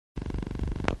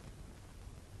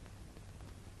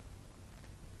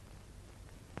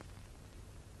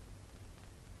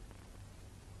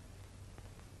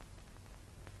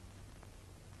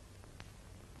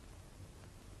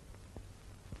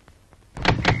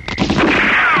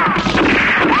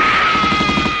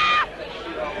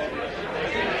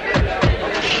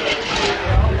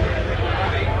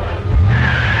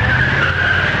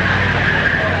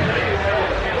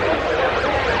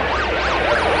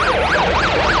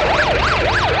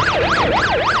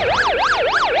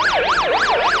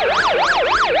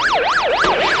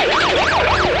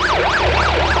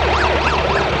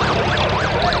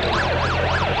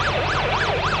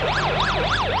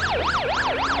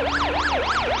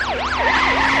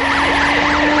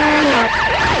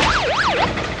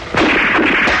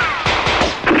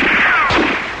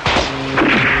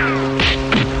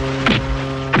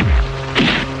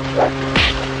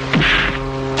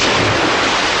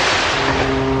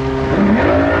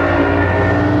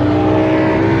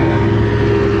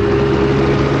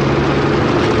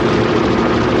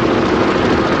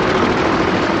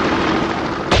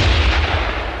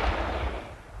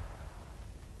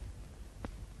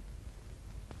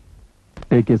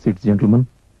Take a seat, gentlemen.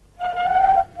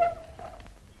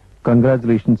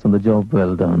 Congratulations on the job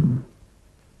well done.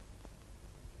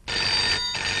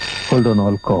 Hold on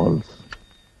all calls.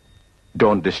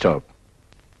 Don't disturb.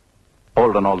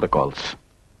 Hold on all the calls.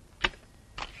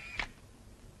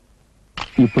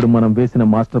 ఇప్పుడు మనం వేసిన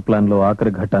master plan లో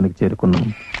ఆఖరి ఘట్టానికి చేరుకున్నాం.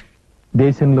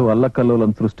 దేశంలో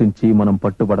అల్లకల్లోలం సృష్టించి మనం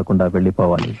పట్టుబడకుండా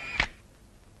వెళ్లిపోవాలి.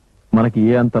 మనకి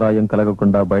ఏ అంతరాయం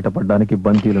కలగకుండా బయటపడడానికి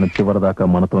బందీలను చివరిదాకా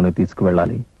మనతోనే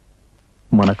తీసుకువెళ్ళాలి.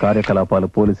 మన కార్యకలాపాలు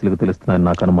పోలీసులకు తెలుస్తున్నాయని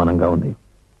నాకు అనుమానంగా ఉంది.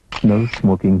 No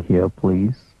smoking here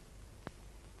please.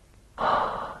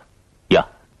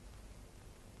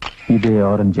 ఇదే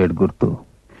ఆరెంజేడ్ గుర్తు.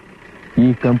 ఈ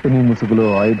కంపెనీ ముసుగులో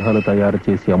ఆయుధాలు తయారు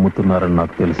చేసి అమ్ముతున్నారని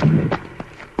నాకు తెలిసింది.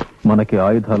 మనకి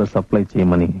ఆయుధాలు సప్లై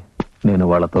చేయమని నేను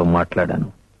వాళ్ళతో మాట్లాడాను.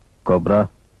 కోబ్రా,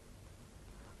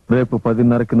 రేపు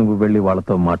 10:30కి నువ్వు వెళ్లి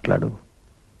వాళ్ళతో మాట్లాడు.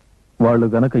 వాళ్ళు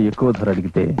గనక ఎక్కువ ధర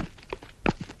అడిగితే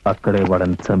అక్కడే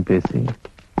వాళ్ళని చంపేసి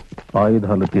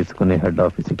ఆయుధాలు తీసుకునే హెడ్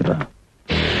ఆఫీసుకి రా.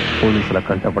 పోలీసుల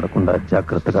కంటపడకుండా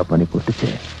జాగ్రత్తగా పని పూర్తి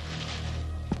చేయ.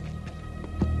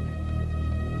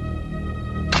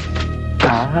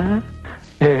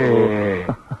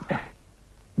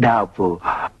 డబ్బు,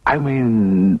 ఐ మీన్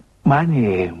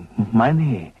మనీ.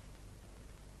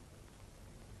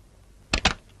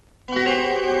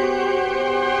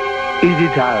 ఇది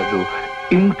చాలు,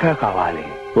 ఇంకా కావాలి.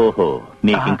 ఓహో,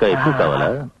 నీకింకా ఎక్కువ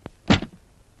కావాలా?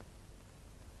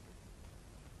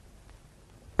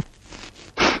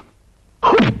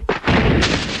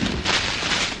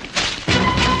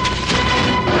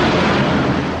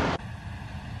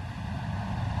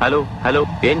 హలో హలో,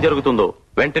 ఏం జరుగుతుందో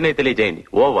వెంటనే తెలియజేయండి.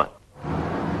 Over.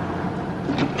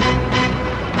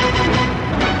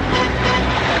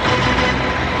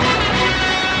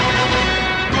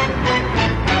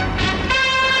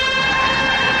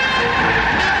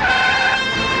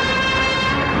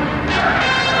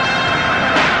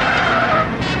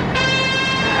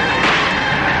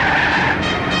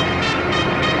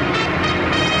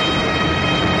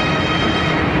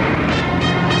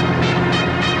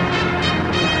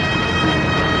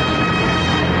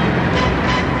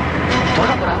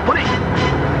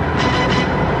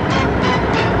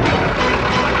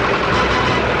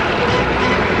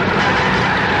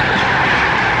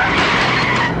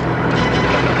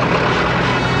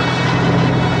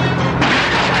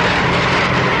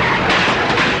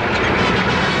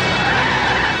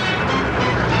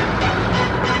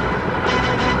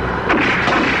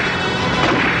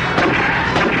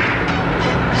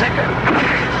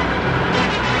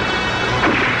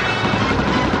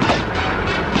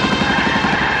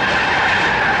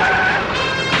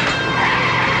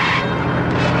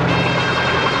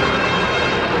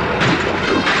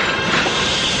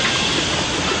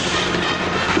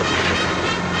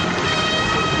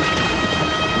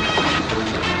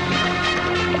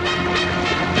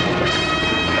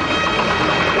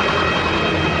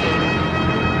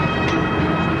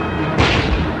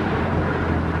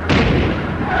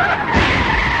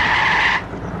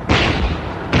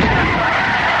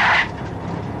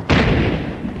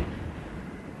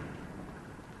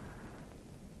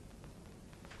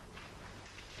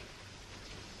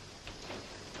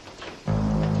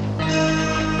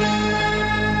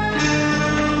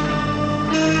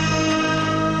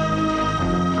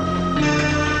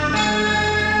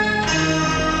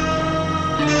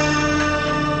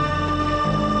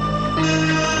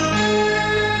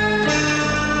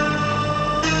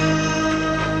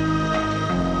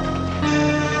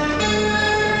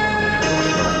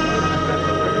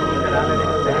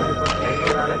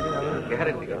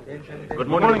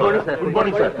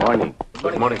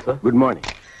 Good morning.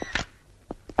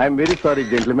 I am very sorry,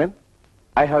 gentlemen.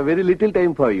 I have very little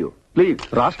time for you. Please.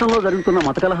 రాష్ట్రంలో జరుగుతున్న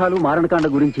మత కలహాలు మారణకాండ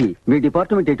గురించి మీ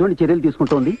డిపార్ట్మెంట్ ఎటువంటి చర్యలు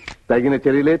తీసుకుంటోంది? తగిన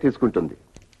చర్యలే తీసుకుంటుంది.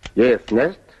 Yes,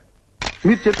 next.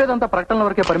 మీరు చెప్పేదంతా ప్రకటనల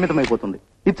వరకే పరిమితం అయిపోతుంది.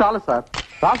 ఇది చాలు సార్.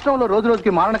 రాష్ట్రంలో రోజు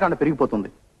రోజుకి మారణకాండ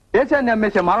పెరిగిపోతుంది. దేశాన్ని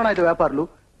అమ్మేసే మారణాయుధ వ్యాపారులు,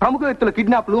 ప్రముఖ వ్యక్తుల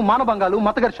కిడ్నాప్లు, మానభంగాలు,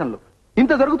 మత ఘర్షణలు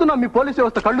ఇంత జరుగుతున్నా మీ పోలీసు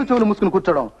వ్యవస్థ కళ్ళు చెవులు మూసుకుని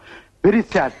కూర్చోవడం వెరీ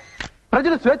సాడ్.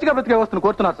 ప్రజలు స్వేచ్ఛగా బ్రతికే వ్యవస్థను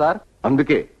కోరుతున్నారు సార్.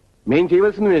 అందుకే మేం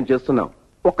చేయవలసింది మేము చేస్తున్నాం.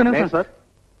 ఒక్క నిమిషం సార్.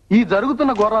 ఈ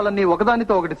జరుగుతున్న ఘోరాలన్నీ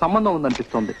ఒకదానితో ఒకటి సంబంధం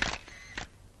ఉందనిపిస్తోంది.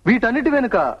 వీటన్నిటి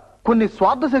వెనుక కొన్ని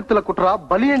స్వార్థ శక్తుల కుట్ర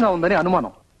బలీయంగా ఉందని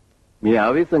అనుమానం. మీ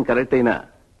ఆవేశం కరెక్ట్ అయినా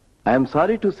ఐఎమ్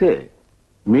సారీ టు సే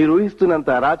మీరు ఊహిస్తున్నంత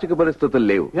అరాచక పరిస్థితులు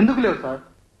లేవు. ఎందుకు లేవు సార్?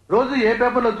 రోజు ఏ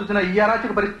పేపర్లో చూసినా ఈ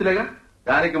అరాచక పరిస్థితులేగా.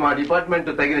 దానికి మా డిపార్ట్మెంట్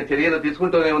తగిన చర్యలు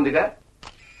తీసుకుంటూనే ఉందిగా.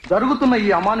 జరుగుతున్న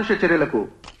ఈ అమానుష చర్యలకు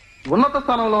ఉన్నత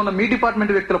స్థానంలో ఉన్న మీ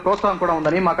డిపార్ట్మెంట్ వ్యక్తుల ప్రోత్సాహం కూడా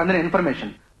ఉందని మాకు అందిన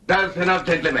ఇన్ఫర్మేషన్. That's enough,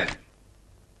 gentlemen.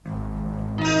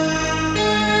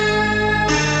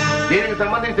 దీనికి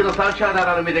సంబంధించిన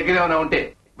సాక్ష్యాధారాలు మీ దగ్గర ఏమైనా ఉంటే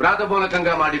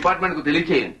వ్రాతపూర్వకంగా మా డిపార్ట్మెంట్ కు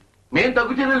తెలియచేయండి. మేము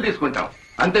తగు చర్యలు తీసుకుంటాం.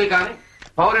 అంతేకాని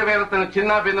పౌర వ్యవస్థను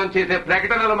చిన్నాభిన్నం చేసే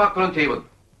ప్రకటనలు మాత్రం చేయవద్దు.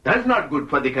 That's not good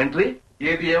for the country.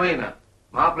 ఏది ఏమైనా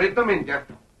మా ప్రయత్నం మేము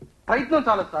చేస్తాం. ప్రయత్నం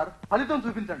చాలా సార్, ఫలితం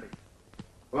చూపించండి.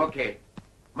 ఓకే.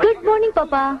 గుడ్ మార్నింగ్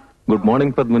పాపా. Good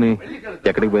morning Padmini.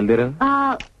 ఎక్కడికి బయలుదేరా?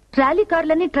 ర్యాలీ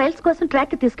కార్లన్నీ ట్రయల్స్ కోసం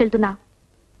ట్రాక్ కి తీసుకెళ్తున్నా.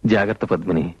 జాగ్రత్త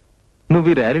పద్మిని. నువ్వు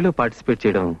ఈ ర్యాలీలో పార్టిసిపేట్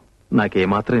చేయడం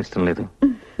నాకేమాత్రం ఇష్టం లేదు.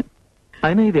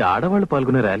 అయినా ఇది ఆడవాళ్లు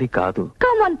పాల్గొనే ర్యాలీ కాదు.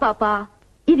 కమాన్ పాపా,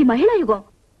 ఇది మహిళా యుగం.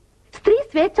 స్త్రీ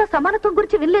స్వేచ్ఛ సమానత్వం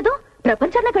గురించి వినలేదు?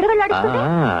 ప్రపంచాన్ని గడవలాడుతుంది.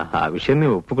 ఆ విషయం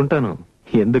నేను ఒప్పుకుంటాను.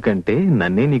 ఎందుకంటే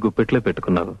నన్నే నీ గుప్పెట్లో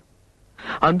పెట్టుకున్నావు.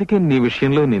 అందుకే నీ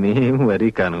విషయంలో నేనేం వరీ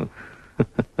కాను.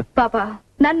 పాపా,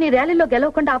 నన్ను ఈ ర్యాలీలో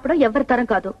గెలవకుండా ఆపడం ఎవరి తరం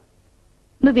కాదు.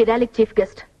 నువ్వు ఈ ర్యాలీకి చీఫ్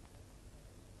గెస్ట్.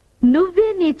 నువ్వే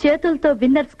నీ చేతులతో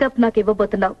విన్నర్స్ కప్ నాకు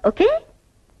ఇవ్వబోతున్నావు. Okay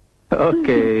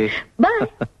okay, bye.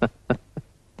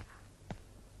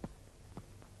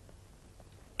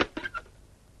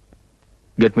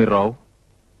 Get me Rao.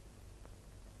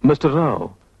 Mister Rao,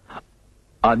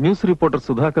 ఆ న్యూస్ రిపోర్టర్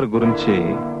సుధాకర్ గురించి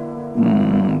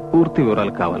పూర్తి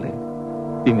వివరాలు కావాలి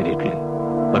immediately.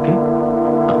 Okay.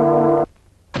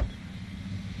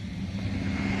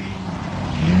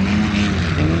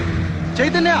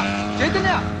 Chaitanya,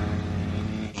 Chaitanya,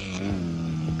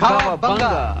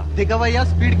 దిగవయ్యా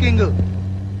speed king.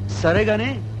 సరే గాని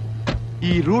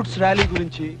ఈ రూట్స్ ర్యాలీ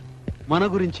గురించి మన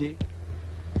గురించి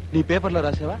నీ పేపర్లో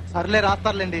రాసావా? సర్లే,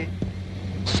 రాస్తారులేండి.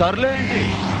 సర్లే ఏంటి,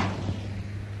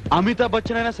 అమితాబ్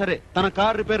బచ్చన్ అయినా సరే తన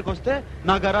కార్ రిపేర్కి వస్తే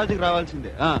నా గరాజుకి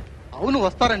రావాల్సిందే. అవును,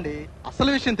 వస్తారండి. అసలు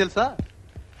విషయం తెలుసా?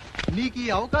 నీకు ఈ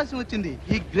అవకాశం వచ్చింది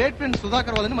ఈ గ్రేట్ ఫ్రెండ్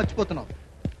సుధాకర్ వాళ్ళని మర్చిపోతున్నావు.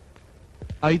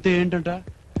 అయితే ఏంటంట,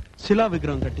 శిలా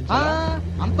విగ్రహం కట్టించా?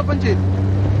 అంత పని చేయదు.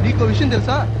 నీకో విషయం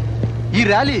తెలుసా? ఈ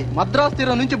ర్యాలీ మద్రాస్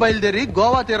తీరం నుంచి బయలుదేరి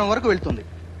గోవా తీరం వరకు వెళ్తుంది.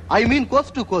 I mean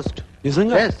Coast to Coast.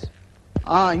 నిజంగా?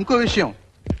 ఇంకో విషయం,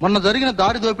 మొన్న జరిగిన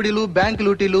దారి దోపిడీలు, బ్యాంక్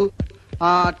లూటీలు,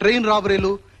 ట్రైన్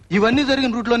రాబరీలు ఇవన్నీ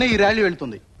జరిగిన రూట్ లోనే ఈ ర్యాలీ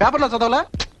వెళ్తుంది. పేపర్లో చదవలా?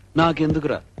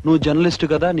 నాకెందుకురా, నువ్వు జర్నలిస్ట్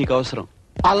కదా, నీకు అవసరం.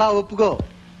 అలా ఒప్పుకో.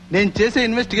 నేను చేసే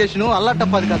ఇన్వెస్టిగేషన్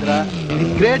అల్లాటప్పది కాదురా, the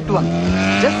great one,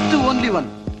 just only one.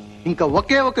 ఇంకా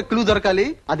ఒకే ఒక క్లూ దొరకాలి.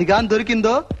 అది గాని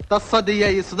దొరికిందో తస్సదియ్య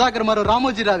ఈ సుధాకర్ మరో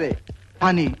రామోజీ రావే.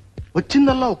 కానీ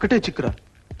వచ్చిందల్లా ఒక్కటే చిక్కురా,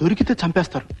 దొరికితే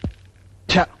చంపేస్తారు.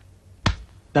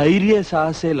 ధైర్య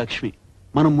సాహసే లక్ష్మి.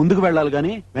 మనం ముందుకు వెళ్ళాలి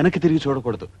గాని వెనక్కి తిరిగి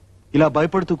చూడకూడదు. ఇలా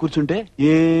భయపడుతూ కూర్చుంటే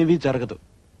ఏమీ జరగదు.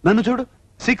 నన్ను చూడు,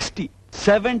 60,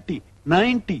 70,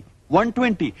 90,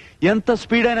 120 ఎంత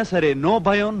స్పీడ్ అయినా సరే నో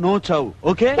భయం, నో చావు.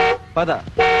 ఓకే, పద.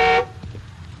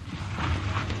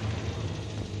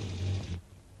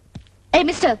 ఏ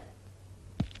మిస్టర్,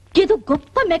 ఏదో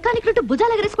గొప్ప మెకానిక్ రుట్టు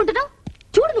భుజాలు ఎగరేసుకుంటున్నావు.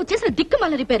 చూడు, నువ్వు చేసిన దిక్కు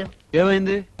మళ్ళీ రిపేరు.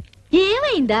 ఏమైంది?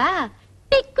 ఏమైందా?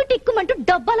 టిక్కు టిక్కుమంటూ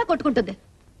డబ్బాలా కొట్టుకుంటుంది.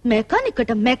 మెకానిక్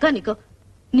అట మెకానిక్.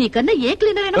 నీకన్నా ఏ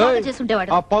క్లీనర్ అయినా బాగా చేసుంటేవాడు.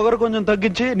 ఆ పొగరు కొంచెం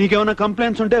తగ్గించి నీకేమైనా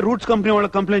కంప్లైంట్స్ ఉంటే రూట్స్ కంపెనీ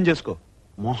వాళ్ళకి కంప్లైంట్ చేసుకో.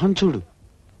 మొహం చూడు,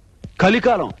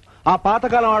 కలికాలం. ఆ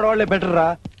పాతకాలం ఆడవాళ్లే బెటర్ రా.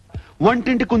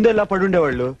 వంటింటి కుందేలా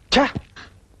పడుండేవాళ్ళు.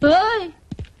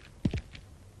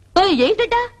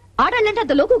 ఏంటట ఆడాళ్ళంటే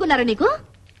అంత లోకున్నారా నీకు?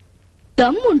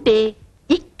 దమ్ముంటే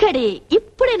ఇక్కడే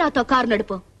ఇప్పుడే నాతో కారు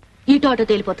నడుపు. ఈ ఆటో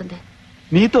తేలిపోతుంది.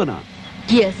 నీతోనా?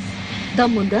 ఎస్,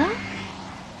 దమ్ముందా?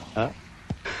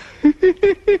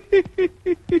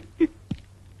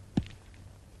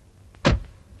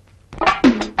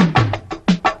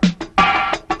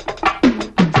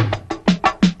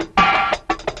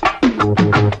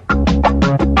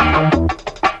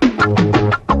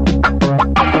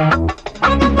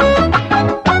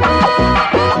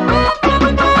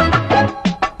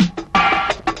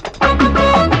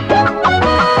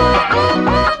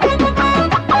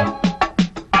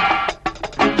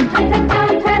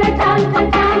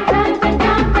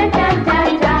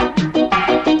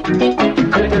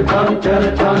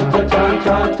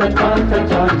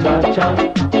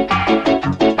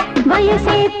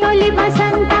 వయసే తొలి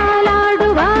వసంతాలాడు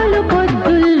వాలు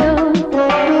పొద్దుల్లో,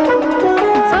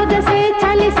 సొగసే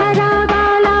చలి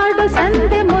సరాగాలాడు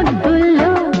సందె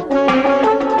ముద్దుల్లో,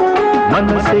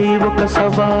 మనసే ఒక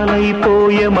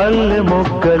సవాలైపోయే మల్లె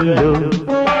మొక్కల్లో,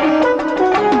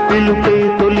 పిలుపే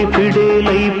తొలి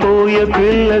ఫిడేలైపోయే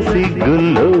పిల్ల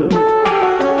సిగ్గుల్లో,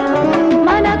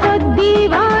 మన కొద్ది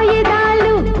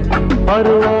వాయిదాలు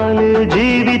పరువాలే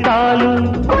జీవితాలు,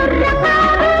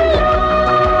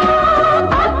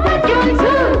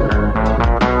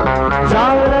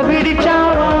 చాల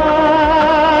విడిచావా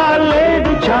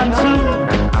లేదు ఛాన్సు.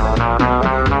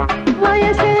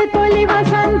 వయసే తొలి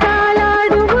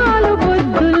వసంతాలాడు వాలు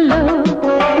పొద్దుల్లో,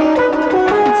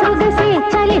 సొగసే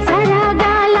చలి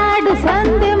సరాగాలాడు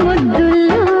సందె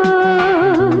ముద్దుల్లో.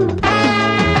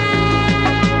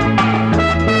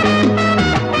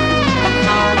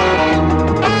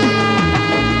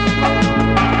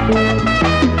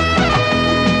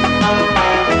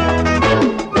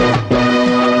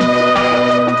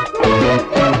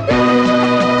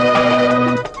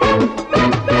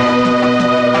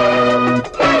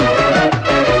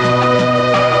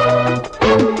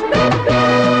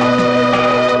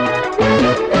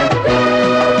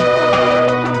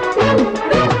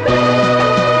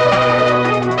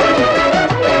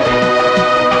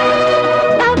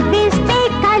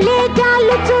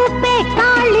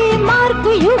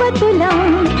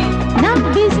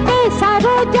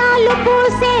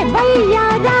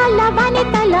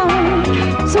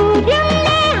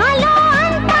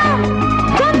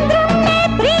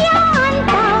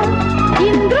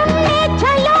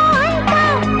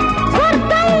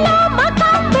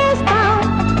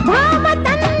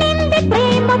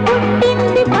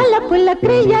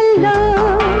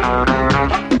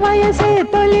 వయసే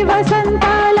తొలి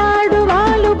వసంతాలాడు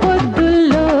వాలు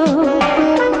పొద్దుల్లో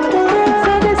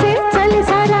సొగసే చలి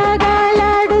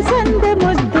సరాగాలాడు సందె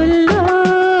ముద్దుల్లో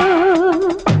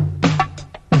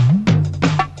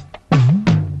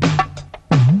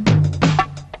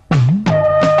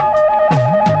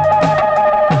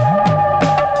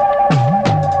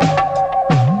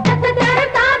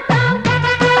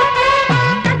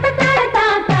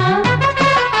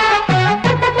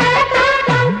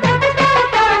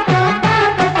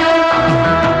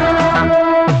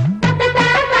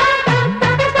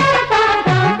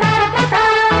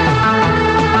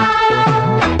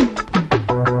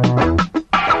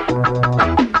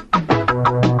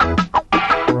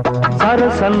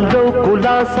సరసంలో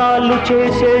కులాసాలు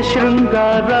చేసే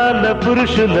శృంగారాల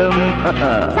పురుషులం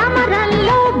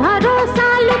సమరంలో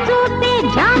భరోసాలు చూపే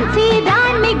ఝాన్సీ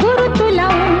రాణి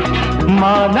గురుతులం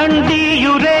మా నంది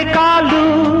యురేకాలు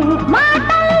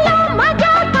మాటల్లో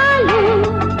మజాకాలు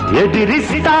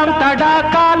ఎదిరిస్తాం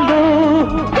తడాకాలు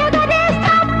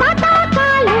ఎగరేస్తాం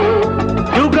పతాకాలు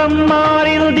యుగం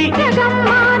మారింది జగం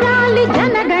మారాలి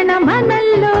జనగణ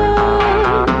మనల్లో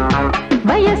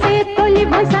వయసే తొలి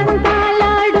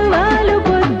వసంతాలాడు వాలు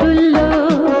పొద్దుల్లో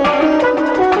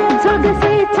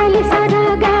సొగసే చలి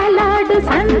సరాగాలాడు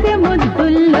సంధ్య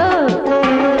ముద్దుల్లో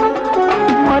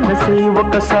మనసే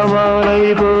ఒక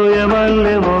సవాలైపోయే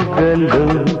మల్లె మొగ్గలు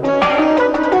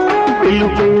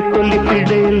పిలుపే తొలి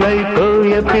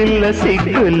పిడేలైపోయే పిల్ల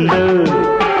సిగ్గుల్లో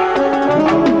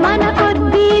మన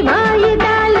కొద్ది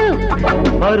వాయిదాలు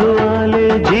పరువాలే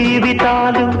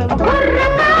జీవితాలు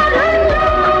కుర్రకారుల్లో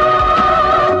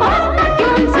కొత్త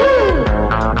ట్యూన్స్.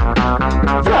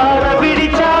 చార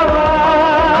విడిచావా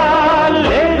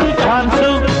లేదు ఛాన్సు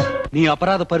నీ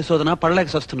అపరాధ పరిశోధన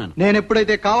పడలేక వస్తున్నాను. నేను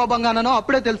ఎప్పుడైతే కావబంగానో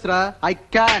అప్పుడే తెలుసురా ఐ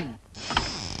క్యాన్.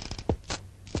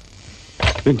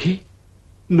 వెంకీ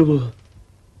నువ్వు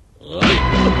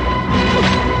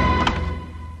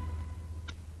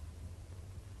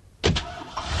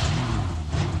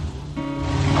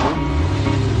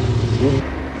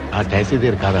ఆ ట్యాక్సీ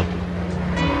దగ్గర కాదా?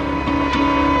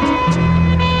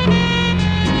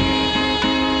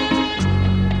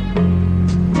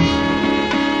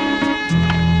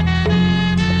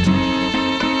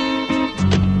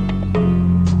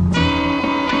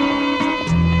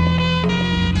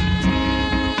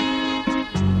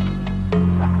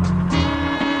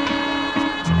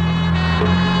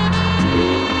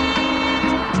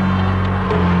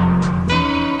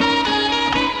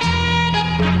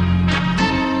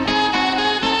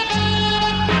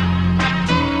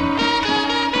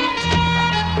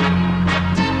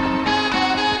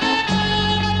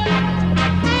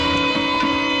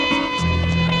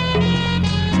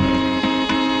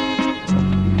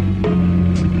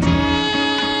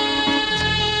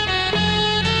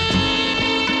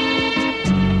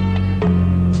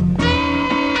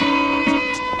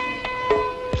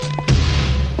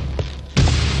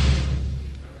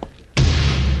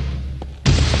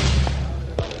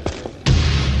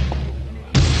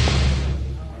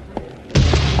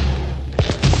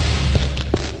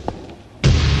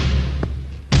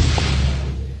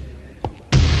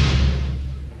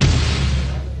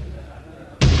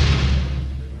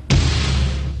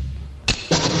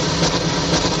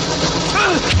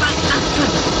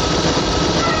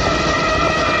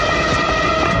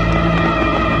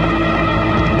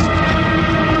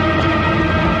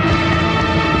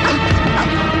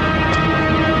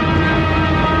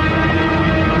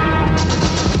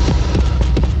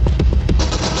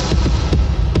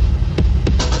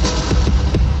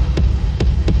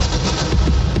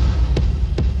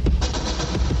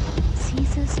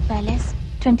 Palace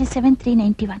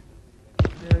 27391.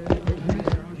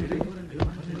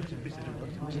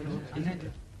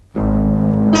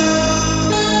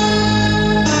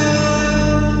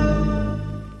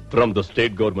 From the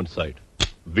state government side,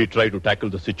 we try to tackle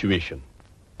the situation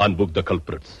and book the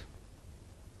culprits.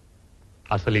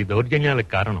 అసలు ఈ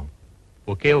దౌర్జన్యాలకు కారణం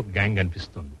ఒకే ఒక గ్యాంగ్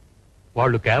అనిపిస్తుంది.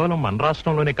 వాళ్ళు కేవలం మన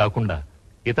రాష్ట్రంలోనే కాకుండా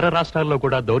ఇతర రాష్ట్రాల్లో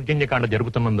కూడా దౌర్జన్యకాండ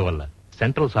జరుగుతున్నందువల్ల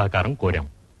సెంట్రల్ సహకారం కోరాం.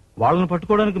 వాళ్ళని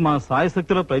పట్టుకోవడానికి మా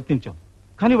సాయశక్తిలో ప్రయత్నించాం,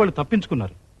 కానీ వాళ్ళు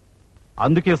తప్పించుకున్నారు.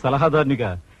 అందుకే సలహాదారునిగా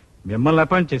మిమ్మల్ని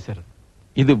అపాయింట్ చేశారు.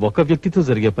 ఇది ఒక వ్యక్తితో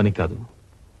జరిగే పని కాదు,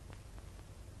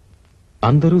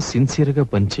 అందరూ సిన్సియర్ గా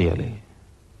పనిచేయాలి.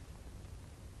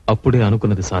 అప్పుడే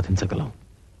అనుకున్నది సాధించగలం.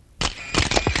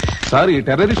 సార్, ఈ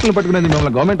టెర్రరిస్టులను పట్టుకునేది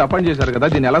మిమ్మల్ని గవర్నమెంట్ అపాయింట్ చేశారు కదా,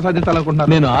 దీన్ని ఎలా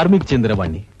సాధించాలనుకుంటున్నారు? నేను ఆర్మీకి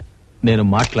చెందినవాడిని, నేను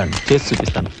మాట్లాడి చేసి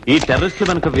చూపిస్తాను. ఈ టెర్రరిస్టుల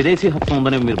వెనక విదేశీ హస్తం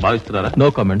ఉందని మీరు భావిస్తున్నారా? No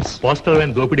comments. Postal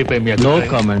van దోపిడీపై no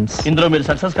comments. ఇందులో మీరు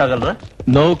సక్సెస్ కాగలరా?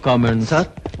 No comments. సార్,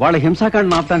 వాళ్ళ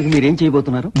హింసాకాండ ఆపడానికి మీరేం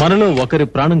చేయబోతున్నారు? మనలో ఒకరి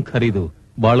ప్రాణం ఖరీదు,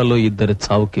 వాళ్ళలో ఇద్దరి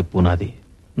చావుకి పునాది.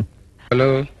 Hello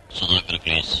Sudhakar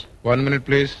please 1 minute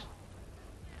please.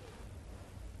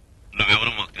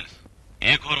 నువ్వెవరో మాకు తెలుసు.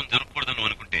 ఏ ఘోరం జరగకూడదని నువ్వు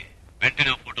అనుకుంటే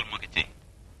వెంటనే ఫోటోలు మాకు ఇచ్చేయి.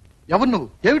 ఎవరు నువ్వు?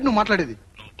 ఏమిటి నువ్వు మాట్లాడేది?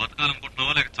 నువ్వు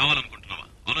బతకాలనుకుంటున్నావా లేక చావాలనుకుంటున్నావా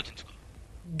ఆలోచించుకో.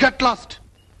 Get lost.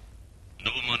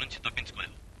 నువ్వు మా నుంచి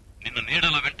తప్పించుకోలేవు. నిన్ను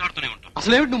నీడలా వెంటాడుతూనే ఉంటావు.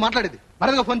 అసలు ఏమిటి నువ్వు మాట్లాడేది?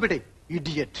 మరొక ఫోన్ పెట్టే.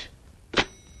 ఇడియట్.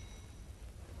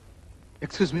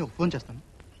 ఎక్స్క్యూజ్ మీ, ఫోన్ చేస్తాను.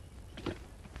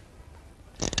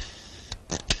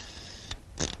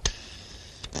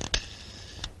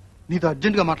 నీతో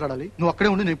అర్జెంట్ గా మాట్లాడాలి. నువ్వు అక్కడే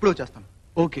ఉండి, నేను ఇప్పుడే వచ్చేస్తాను.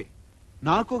 ఓకే,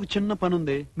 నాకు ఒక చిన్న పని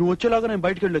ఉంది. నువ్వు వచ్చేలాగా నేను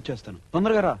బయటికి వెళ్ళి వచ్చేస్తాను.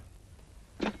 తొందరగా రా.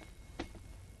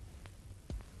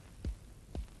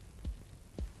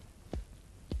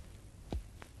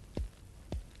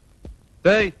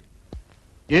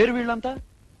 ఏరు వీళ్ళంతా?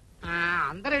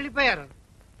 అందరు వెళ్ళిపోయారు.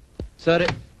 సరే,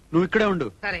 నువ్వు ఇక్కడే ఉండు.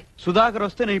 సరే. సుధాకర్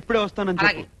వస్తే నేను ఇప్పుడే వస్తానని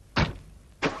చెప్పు.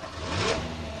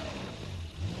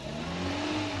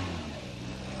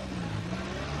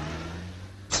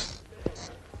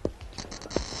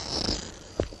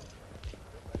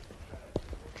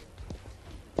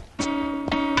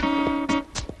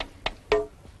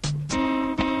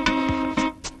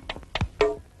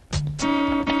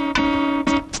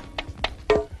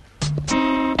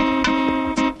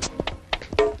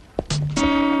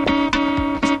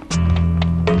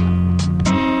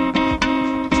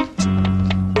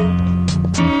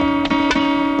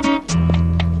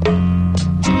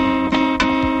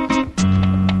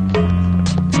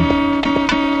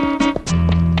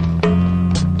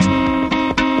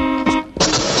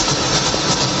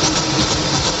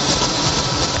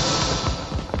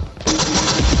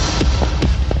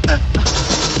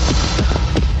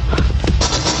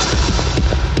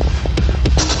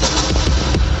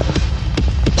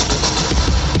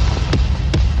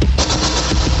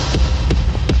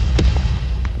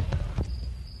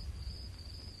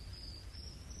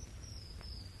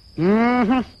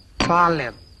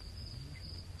 చాలేదు.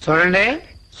 చూడండి,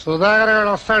 సుధాకర్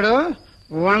గారు వస్తాడు,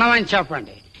 ఉండమని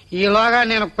చెప్పండి. ఈలోగా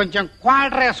నేను కొంచెం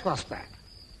క్వార్టర్ వేసుకొస్తా.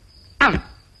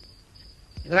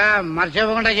 ఇలా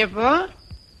మర్చిపోకుండా చెప్పు.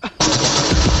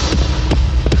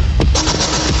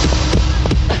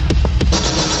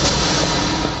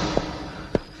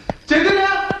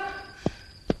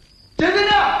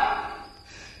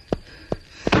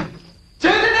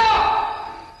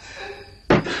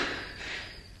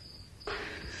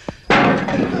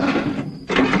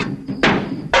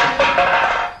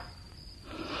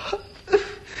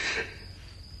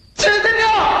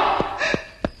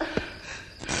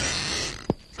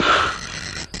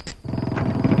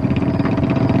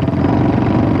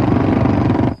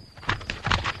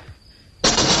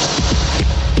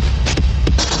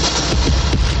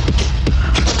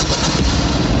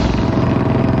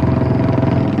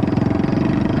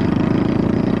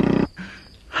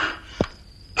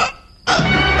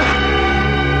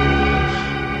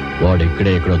 వాడు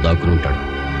ఇక్కడే ఎక్కడో దాక్కుని ఉంటాడు.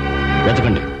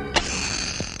 వెతకండి.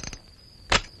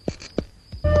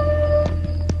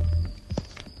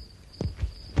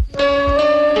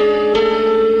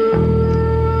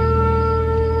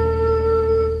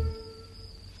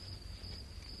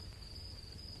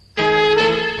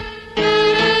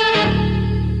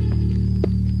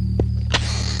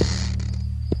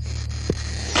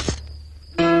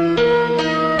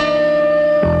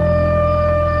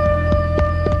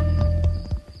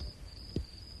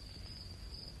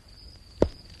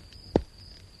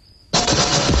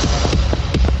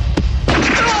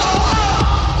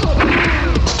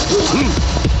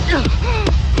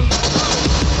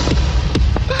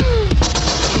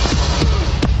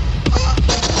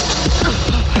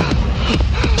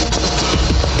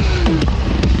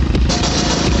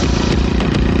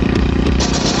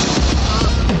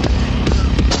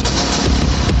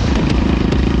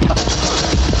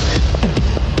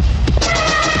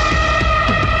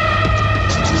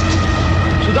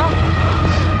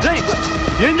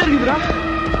 ఏం జరిగిందిరా?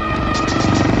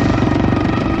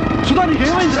 సుధా,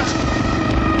 నీకేమైందిరా?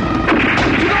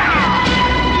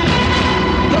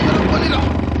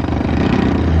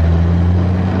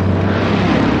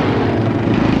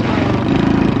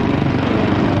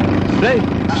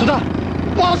 సుధా,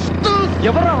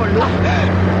 ఎవరా వాళ్ళు?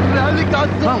 ర్యాలీ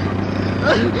కాదు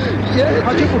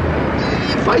చెప్పు.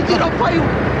 505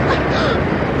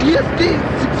 TST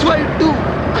 652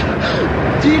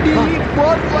 GD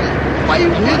 415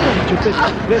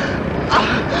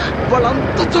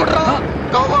 వాళ్ళంతా చూడరా.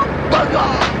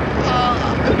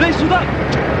 సుధా,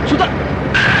 సుధా,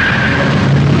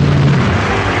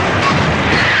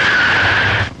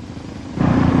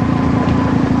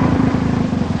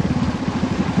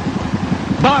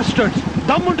 బాస్టర్డ్స్,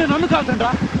 దమ్ముంటే నన్ను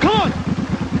కాదండ్రా. Come on.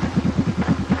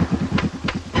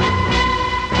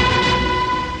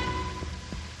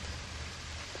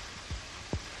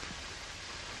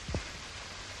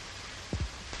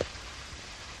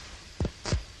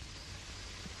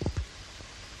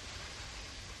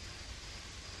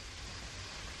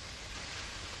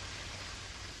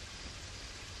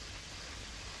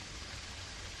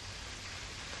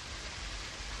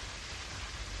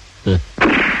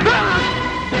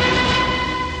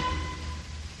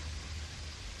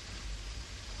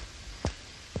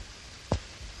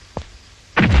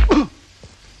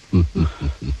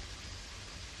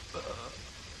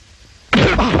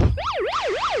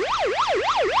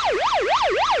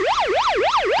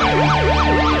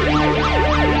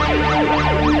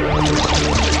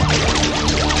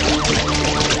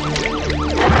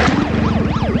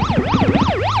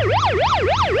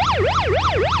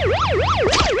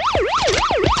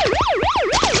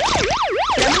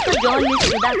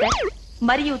 జర్నలిస్ట్ సుధాకర్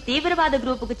మరియు తీవ్రవాద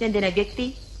గ్రూపుకు చెందిన వ్యక్తి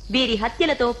వీరి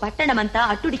హత్యలతో పట్టణమంతా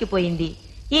అట్టుడికిపోయింది.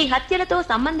 ఈ హత్యలతో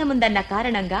సంబంధముందన్న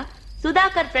కారణంగా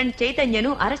సుధాకర్ ఫ్రెండ్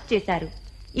చైతన్యను అరెస్ట్ చేశారు.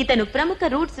 ఇతను ప్రముఖ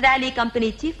roots rally company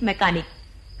chief mechanic.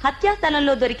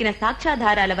 హత్యాస్థలంలో దొరికిన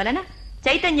సాక్ష్యాధారాల వలన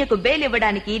చైతన్యకు బెయిల్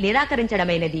ఇవ్వడానికి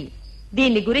నిరాకరించడమైనది.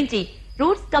 దీన్ని గురించి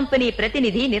రూట్స్ కంపెనీ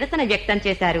ప్రతినిధి నిరసన వ్యక్తం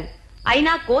చేశారు.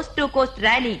 అయినా కోస్ట్ టు కోస్ట్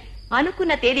ర్యాలీ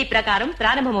అనుకున్న తేదీ ప్రకారం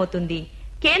ప్రారంభమవుతుంది.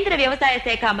 కేంద్ర వ్యవసాయ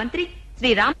శాఖ మంత్రి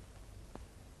Shri Ram.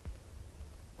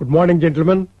 Good morning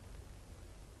gentlemen.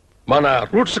 మన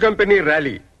roots company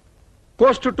rally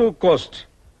Coast to Coast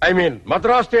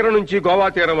Madras తీరం నుంచి గోవా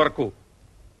తీరం వరకు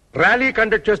ర్యాలీ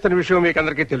కండక్ట్ చేస్తున్న విషయం మీకు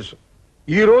అందరికీ తెలుసు.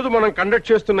 ఈ రోజు మనం కండక్ట్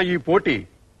చేస్తున్న ఈ పోటీ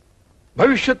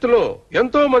భవిష్యత్తులో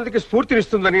ఎంతో మందికి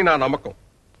స్ఫూర్తినిస్తుందని నా నమ్మకం.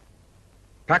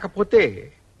 కాకపోతే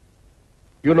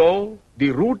the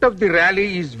root of the rally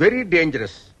is very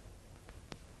dangerous.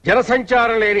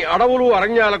 జనసంచారం లేని అడవులు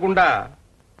అరణ్యాల గుండా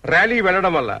ర్యాలీ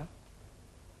వెళ్లడం వల్ల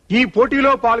ఈ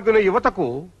పోటీలో పాల్గొనే యువతకు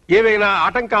ఏవైనా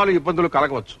ఆటంకాలు ఇబ్బందులు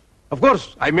కలగవచ్చు. Of course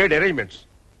I made arrangements.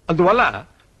 అందువల్ల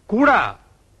కూడా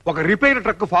ఒక రిపేర్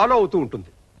ట్రక్ ఫాలో అవుతూ ఉంటుంది.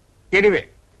 ఎనీవే,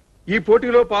 ఈ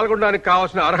పోటీలో పాల్గొనడానికి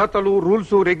కావాల్సిన అర్హతలు,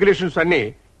 రూల్స్, రెగ్యులేషన్స్ అన్ని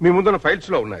మీ ముందున్న ఫైల్స్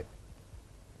లో ఉన్నాయి.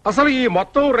 అసలు ఈ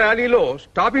మొత్తం ర్యాలీలో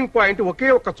స్టాపింగ్ పాయింట్ ఒకే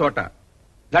ఒక్క చోట,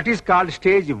 దట్ ఈస్ కాల్డ్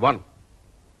స్టేజ్ 1.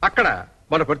 అక్కడ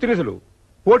మన ప్రతినిధులు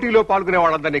పోటీలో పాల్గొనే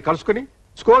వాళ్ళందరినీ కలుసుకుని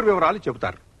స్కోర్ వివరాలు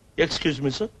చెబుతారు. Excuse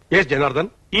me sir. Yes Janardhan.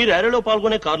 ఈ ర్యాలీలో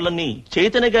పాల్గొనే కార్లన్నీ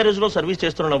చైతన్య గ్యారేజ్ లో సర్వీస్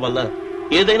చేస్తుండడం వల్ల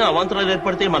ఏదైనా అవాంతరాలు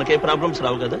ఏర్పడితే మనకే ప్రాబ్లమ్స్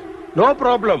రావు కదా? No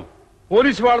problem.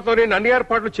 పోలీసు వాళ్ళతో నేను అన్ని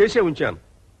ఏర్పాట్లు చేసే ఉంచాను.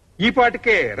 ఈ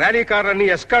పాటికే ర్యాలీ కార్లన్నీ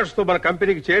ఎస్కార్ట్స్ తో మన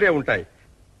కంపెనీకి చేరే ఉంటాయి.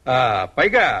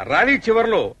 పైగా ర్యాలీ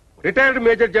చివరిలో retired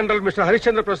major general mister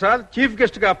Harishchandra Prasad chief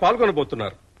guest గా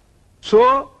పాల్గొనబోతున్నారు. సో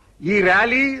ఈ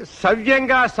ర్యాలీ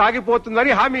సవ్యంగా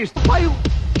సాగిపోతుందని హామీ ఇస్తున్నారు.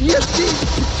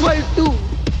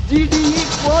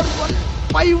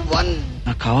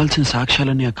 నాకు కావాల్సిన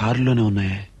సాక్ష్యాలన్నీ ఆ కారులోనే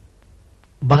ఉన్నాయి.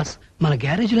 బాస్, మన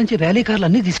గ్యారేజ్ నుంచి ర్యాలీ కార్లు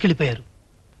అన్ని తీసుకెళ్లిపోయారు.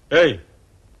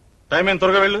 టైం ఏం,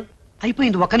 త్వరగా వెళ్ళు.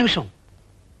 అయిపోయింది, ఒక్క నిమిషం.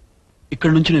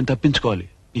 ఇక్కడ నుంచి నేను తప్పించుకోవాలి.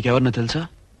 నీకెవరన్నా తెలుసా?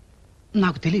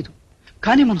 నాకు తెలీదు,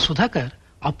 కానీ మన సుధాకర్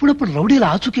అప్పుడప్పుడు రౌడీల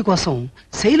ఆచూకీ కోసం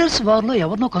సెయిలర్స్ వార్లో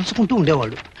ఎవరినో కలుసుకుంటూ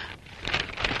ఉండేవాడు.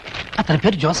 అతని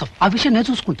పేరు జోసఫ్. ఆ విషయం నేను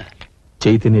చూసుకుంటా.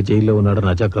 చైతన్య జైల్లో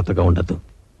ఉన్నాడని అజాగ్రత్తగా ఉండద్దు.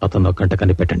 అతను ఒక్కంట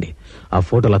కనిపెట్టండి. ఆ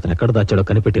ఫోటోలు అతను ఎక్కడ దాచాడో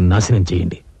కనిపెట్టి నాశనం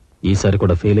చేయండి. ఈసారి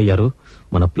కూడా ఫెయిల్ అయ్యారు,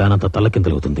 మన ప్లాన్ అంతా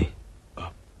తల్లకిందులవుతుంది.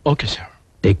 Okay sir.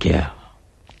 Take care.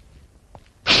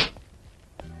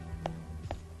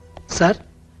 Sir,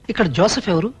 ఇక్కడ జోసఫ్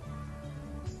ఎవరు?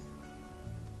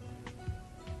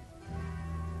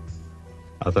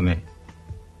 అతనే.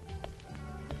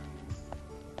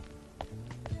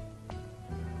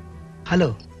 హలో,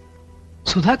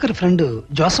 సుధాకర్ ఫ్రెండ్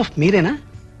జోసఫ్ మీరేనా?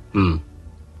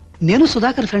 నేను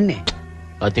సుధాకర్ ఫ్రెండ్నే.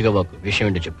 అతిగా వాకు విషయం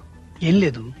ఏంటో చెప్పు. ఏం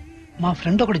లేదు, మా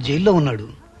ఫ్రెండ్ ఒకడు జైల్లో ఉన్నాడు.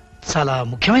 చాలా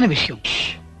ముఖ్యమైన విషయం.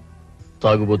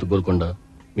 తాగుబోతు గోల్కొండ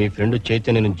మీ ఫ్రెండ్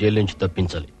చైతన్యను జైలు నుంచి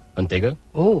తప్పించాలి, అంతేగా?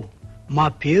 ఓ, మా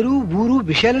పేరు, ఊరు,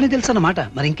 విషయాలని తెలుసు అన్నమాట.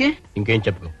 మరి ఇంకేం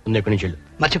చెప్పుకో. ముందు ఎక్కడి నుంచి వెళ్ళు.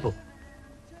 మర్చిపో.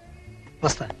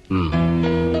 వస్తా.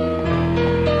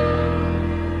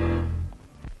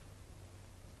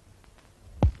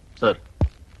 సార్,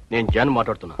 నేను జాన్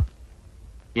మాట్లాడుతున్నా.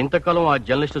 ఇంతకాలం ఆ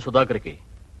జర్నలిస్ట్ సుధాకర్కి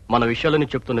మన విషయాలని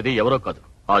చెప్తున్నది ఎవరో కాదు,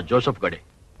 ఆ జోసఫ్ గడే.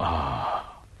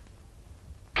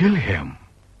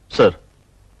 సార్,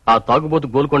 ఆ తాగుబోతు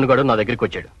గోల్కొండగాడు నా దగ్గరికి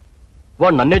వచ్చాడు.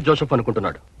 వాడు నన్నే జోసఫ్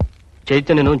అనుకుంటున్నాడు.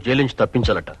 చైతన్యను జైలు నుంచి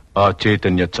తప్పించాలట. ఆ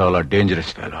చైతన్య చాలా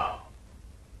డేంజరస్ ఫెలో.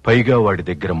 పైగా వాడి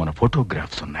దగ్గర మన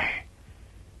ఫోటోగ్రాఫ్స్ ఉన్నాయి.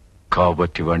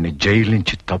 కాబట్టి వాడిని జైలు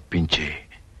నుంచి తప్పించి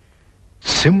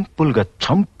సింపుల్ గా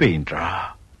చంపేయండ్రా.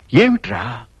 ఏమిట్రా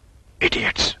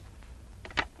ఇడియట్స్.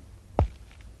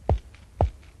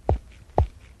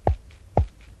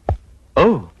 Oh,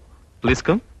 please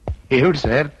come. ఏమిటి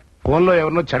సార్, ఫోన్ లో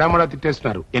ఎవరినో చెడామడా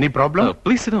తిట్టేస్తున్నారు. Any problem?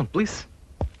 Please SIT down, please.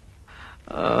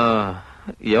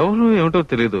 ఎవరు ఏమిటో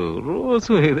తెలీదు,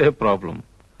 రోజు ఇదే ప్రాబ్లం.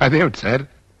 అదేమిటి సార్,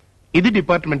 ఇది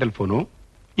డిపార్ట్మెంటల్ ఫోను.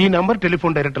 ఈ నంబర్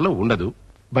టెలిఫోన్ డైరెక్టర్ లో ఉండదు.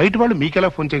 బయట వాళ్ళు మీకెలా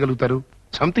ఫోన్ చేయగలుగుతారు?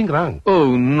 Something wrong. ఓ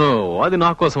నో, అది నా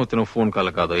కోసం వచ్చిన ఫోన్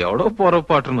కాల్ కాదు, ఎవడో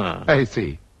పొరపాటున. I see.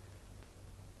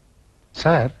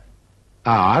 సార్,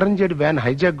 ఆ ఆరెంజెడ్ వ్యాన్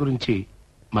హైజాక్ గురించి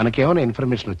మనకేమైనా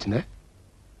ఇన్ఫర్మేషన్ వచ్చిందా?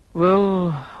 వెల్,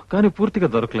 కానీ పూర్తిగా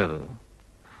దొరకలేదు.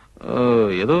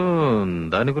 ఏదో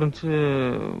దాని గురించి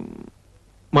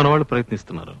మన వాళ్ళు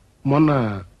ప్రయత్నిస్తున్నారు. మొన్న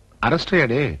అరెస్ట్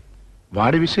అయ్యాడే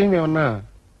వాడి విషయం ఏమన్నా?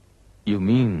 You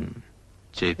mean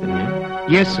Chaitanya?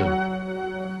 Yes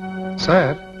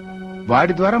sir.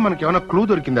 వాడి ద్వారా మనకేమైనా క్లూ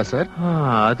దొరికిందా సార్?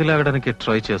 అది లాగడానికి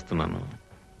ట్రై చేస్తున్నాను.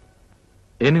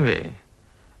 ఎనీవే,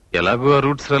 ఎలాగో ఆ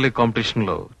రూట్స్ ర్యాలీ కాంపిటీషన్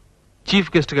లో చీఫ్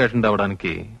గెస్ట్ గా అటెండ్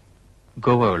అవడానికి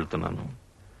గోవా వెళ్తున్నాను.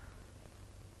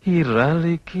 ఈ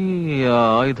ర్యాలీకి ఆ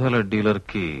ఆయుధాల డీలర్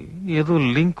కి ఏదో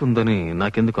లింక్ ఉందని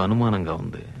నాకెందుకు అనుమానంగా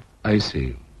ఉంది. I see.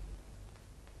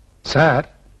 సార్,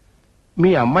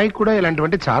 మీ అమ్మాయి కూడా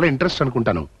ఇలాంటివంటే చాలా ఇంట్రెస్ట్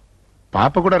అనుకుంటాను.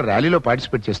 పాప కూడా ర్యాలీలో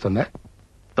పార్టిసిపేట్ చేస్తుందా?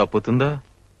 తప్పుతుందా?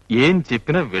 ఏం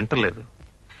చెప్పినా వింటలేదు.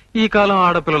 ఈ కాలం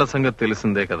ఆడపిల్లల సంగతి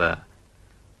తెలిసిందే కదా.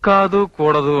 కాదు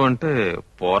కూడదు అంటే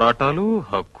పోరాటాలు,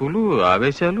 హక్కులు,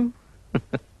 ఆవేశాలు.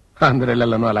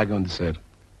 అందరిళ్లలోనూ అలాగే ఉంది సార్.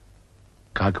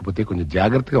 కాకపోతే కొంచెం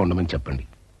జాగ్రత్తగా ఉండమని చెప్పండి.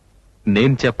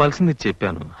 నేను చెప్పాల్సింది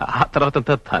చెప్పాను. ఆ తర్వాత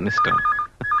తానిష్టం.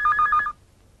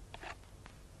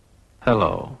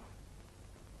 Hello,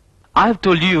 I have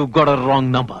told you got a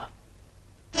wrong number.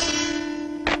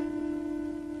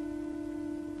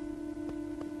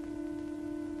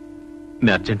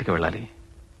 నేను అర్జెంట్గా వెళ్ళాలి.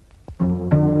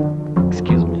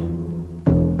 Excuse me.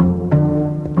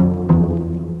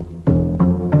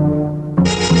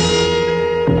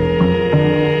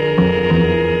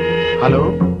 హలో,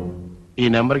 ఈ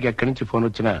నెంబర్కి ఎక్కడి నుంచి ఫోన్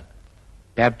వచ్చినా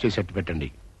ట్యాప్ చేసేట్టు పెట్టండి.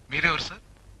 మీరెవరు sir?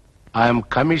 I'm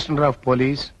commissioner of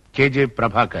police KJ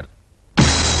Prabhakar.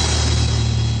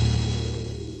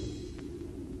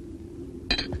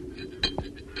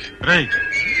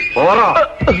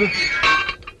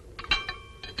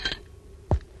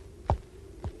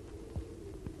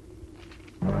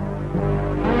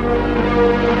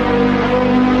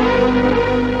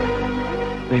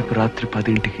 రేపు రాత్రి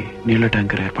 10ంటికి నీళ్ల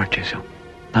ట్యాంకర్ ఏర్పాటు చేశాం.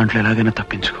 దాంట్లో ఎలాగైనా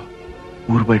తప్పించుకో.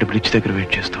 ఊరు బయట బ్రిడ్జ్ దగ్గర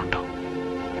వెయిట్ చేస్తూ ఉంటాం.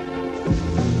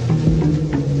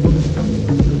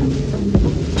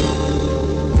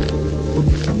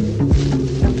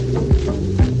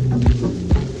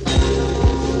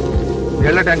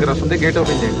 నీళ్ల ట్యాంకర్ వస్తుంది, గేట్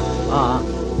ఓపెన్ చేయండి.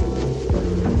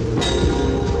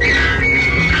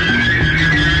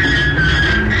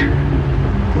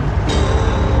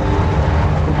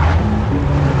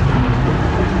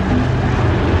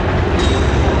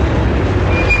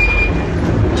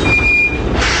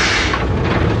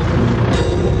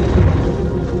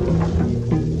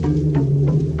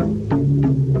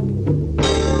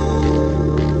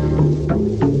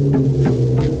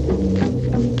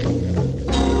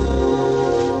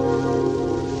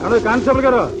 కానిస్టేబుల్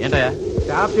గారు, ఏంటయ్యా?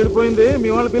 ట్యాప్ చెడిపోయింది. మీ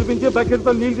వాళ్ళు పిలిపించి బకెట్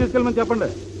తో నీళ్ళు తీసుకెళ్ళమని చెప్పండి.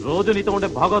 రోజు నీతో ఉండే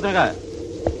భాగవతంగా.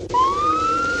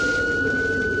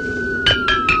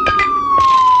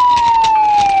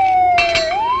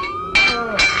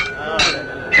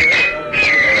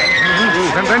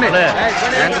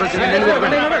 ట్యాంకర్ వచ్చింది, నీళ్ళు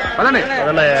తెచ్చుకోండి. పదండి.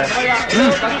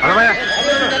 పదవయ్యా.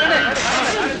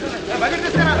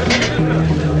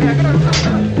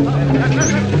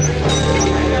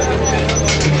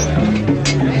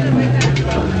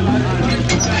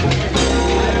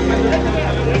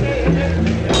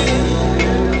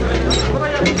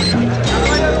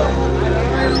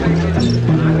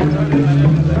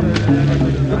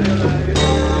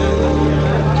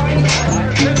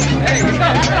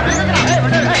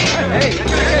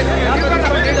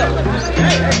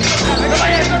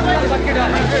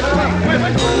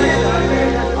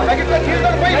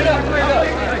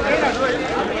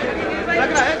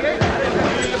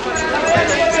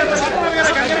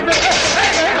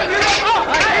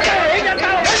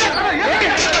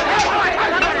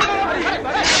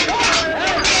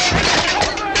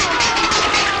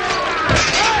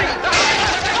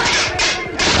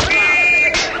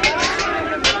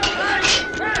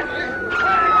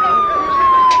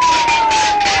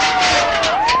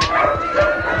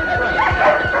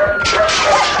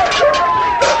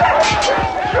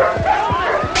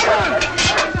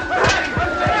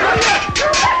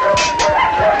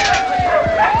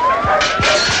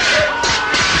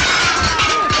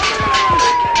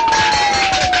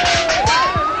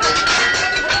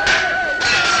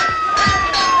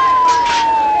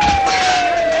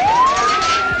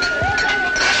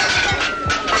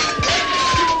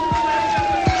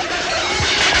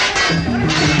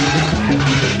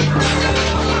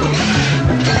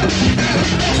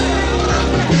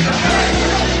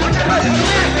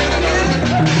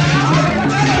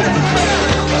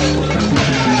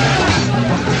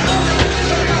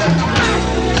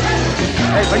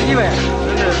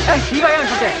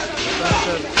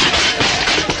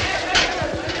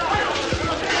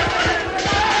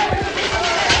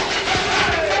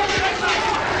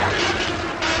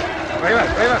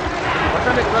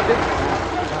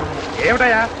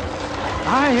 ఏమిటయా?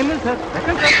 ఏం లేదు సార్,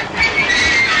 ఎక్కండి సార్.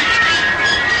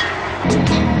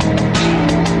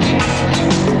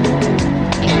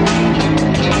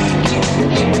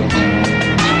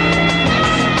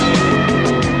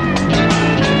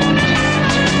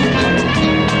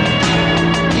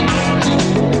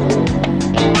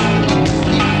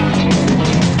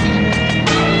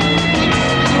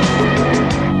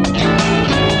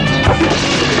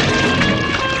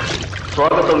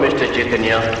 స్వాగతం మిస్టర్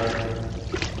చైతన్య.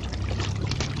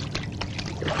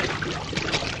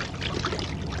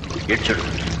 ఇచ్చుడు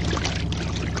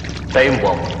టైం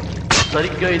బాంబ్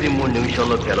సరిగ్గా ఇది 3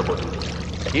 నిమిషాల్లో పేలబోతుంది.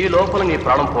 ఈ లోపల నీ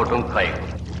ప్రాణం పోవటం ఖాయం.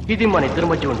 ఇది మన ఇద్దరి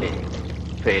మధ్య ఉండే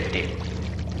ఫెయిర్ డే.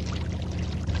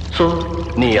 సో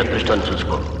నీ అదృష్టాన్ని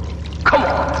చూసుకో. Come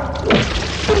on.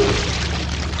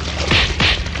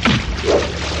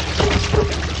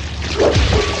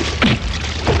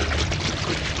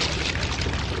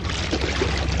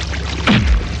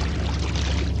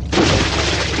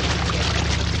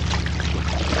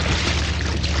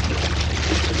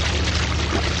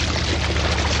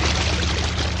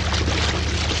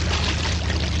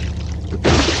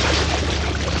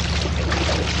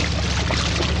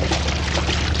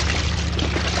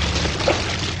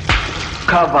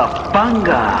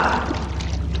 Kawabanga.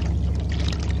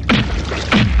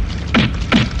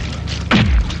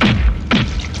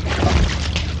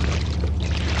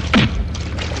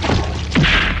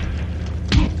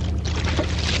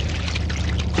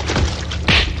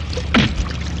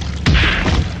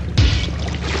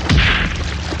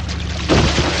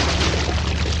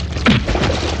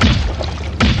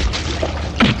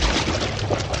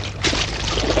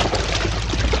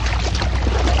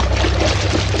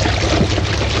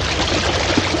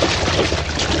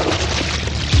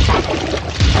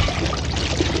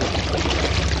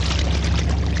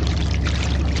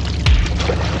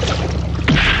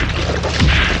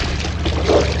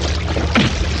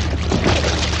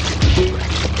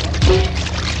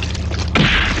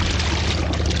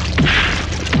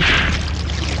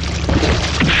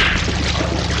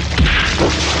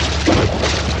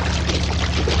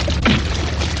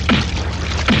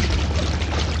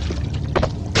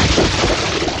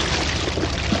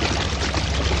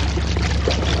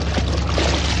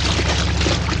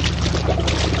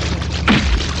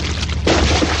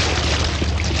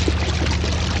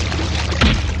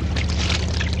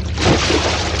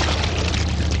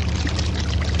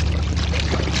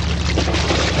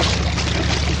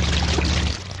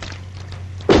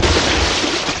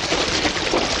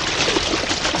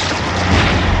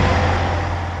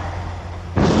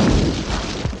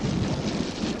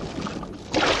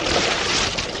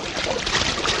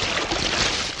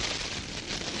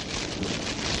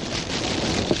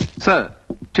 Sir,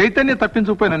 Chaitanya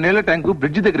తప్పించుకుపోయిన నీళ్ల ట్యాంకు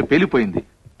బ్రిడ్జి దగ్గర పేలిపోయింది.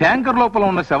 ట్యాంకర్ లోపల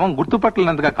ఉన్న శవం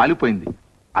గుర్తుపట్టలేనంతగా కాలిపోయింది.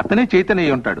 అతనే చైతన్య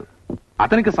అయి ఉంటాడు.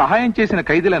 అతనికి సహాయం చేసిన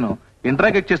ఖైదీలను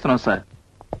ఇంట్రాగేట్ చేస్తున్నాం సార్.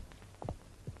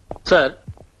 సార్,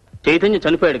 చైతన్య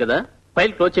చనిపోయాడు కదా,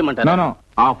 ఫైల్ క్లోజ్ చేయమంటారా?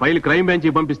 ఆ ఫైల్ క్రైమ్ బ్రాంచ్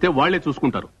పంపిస్తే వాళ్లే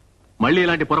చూసుకుంటారు. మళ్ళీ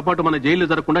ఇలాంటి పొరపాటు మన జైల్లో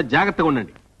జరగకుండా జాగ్రత్తగా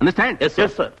ఉండండి. అండర్స్టాండ్?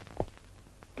 Yes sir.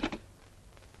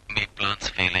 మీ ప్లాన్స్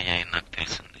ఫెయిల్ అయ్యాయని నాకు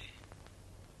తెలిసింది.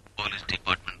 పోలీస్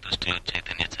డిపార్ట్మెంట్ దృష్టిలో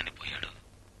చైతన్య చనిపోయాడు,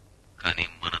 కానీ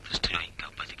మన దృష్టిలో ఇంకా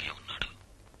బతికే ఉన్నాడు.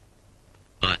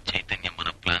 ఆ చైతన్య మన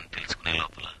ప్లాన్ తెలుసుకునే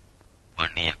లోపల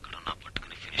వాడిని ఎక్కడున్నా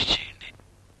పట్టుకుని ఫినిష్ చేయండి.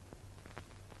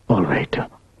 All right.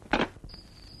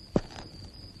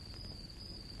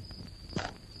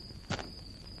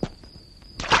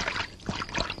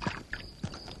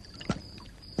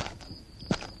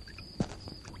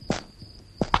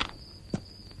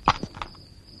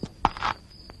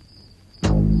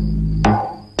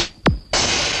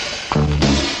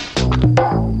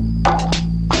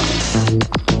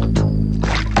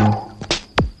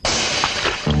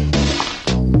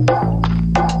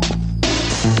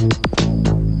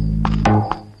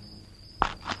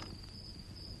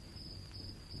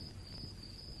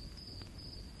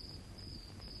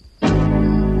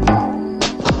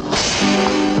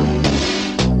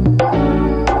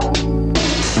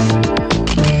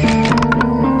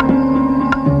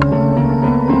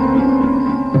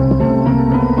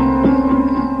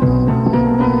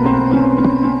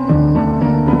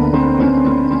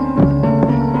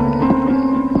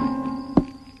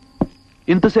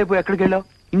 ఇంతసేపు ఎక్కడికి వెళ్ళావు?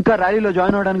 ఇంకా ర్యాలీలో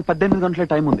జాయిన్ అవడానికి 18 గంటల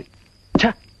టైం ఉంది.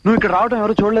 నువ్వు ఇక్కడ రావడం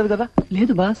ఎవరు చూడలేదు కదా?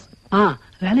 లేదు బాస్,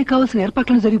 ర్యాలీ కావాల్సిన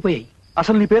ఏర్పాట్లను జరిగిపోయాయి.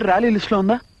 అసలు నీ పేరు ర్యాలీ లిస్ట్ లో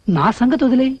ఉందా? నా సంగతి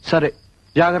వదిలే. సరే,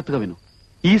 జాగ్రత్తగా విను.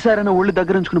 ఈసారైనా ఒళ్ళు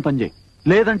దగ్గర ఉంచుకుని పనిచేయి,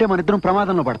 లేదంటే మన ఇద్దరం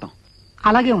ప్రమాదంలో పడతాం.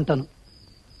 అలాగే ఉంటాను.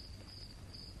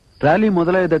 ర్యాలీ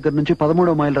మొదలయ్యే దగ్గర నుంచి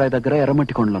 13వ మైల్ రాయి దగ్గర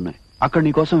ఎర్రమట్టి కొండలు ఉన్నాయి. అక్కడ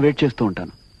నీ కోసం వెయిట్ చేస్తూ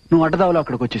ఉంటాను. నువ్వు అడ్డదావలో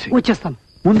అక్కడికి వచ్చేస్తాను.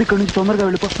 ముందు ఇక్కడ నుంచి తొందరగా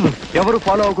వెళ్ళిపో. ఎవరు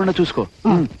ఫాలో అవ్వకుండా చూసుకో.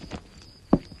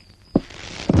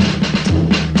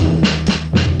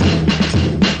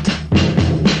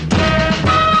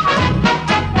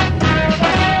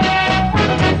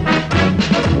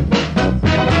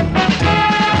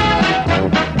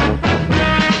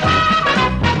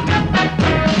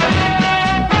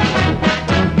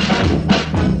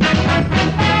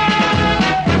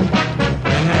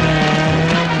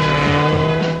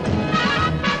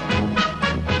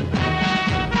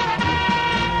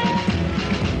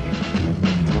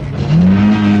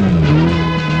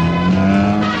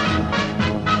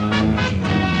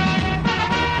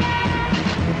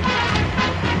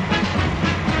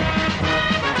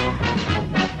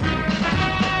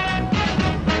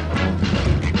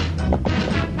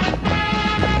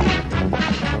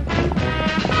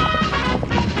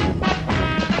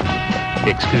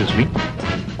 ఎక్స్క్యూజ్ మీ,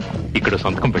 ఇక్కడ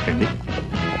సంతకం పెట్టండి.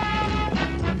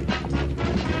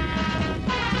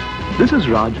 This is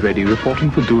Raj Reddy reporting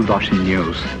for Doordarshan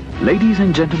News. Ladies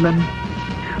and gentlemen,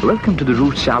 welcome to the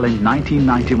Route Challenge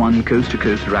 1991 Coast to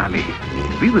Coast Rally.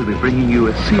 We will be bringing you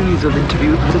a series of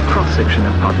interviews with a cross-section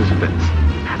of participants.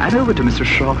 And over to Mr.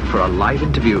 Shroff for a live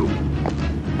interview.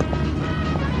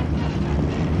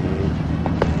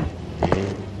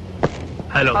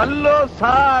 Hello. Hello,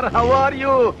 sir. How are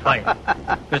you? Fine.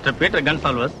 Mr. Peter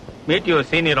Gonsalves, meet your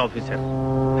senior officer.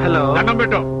 Hello. దండం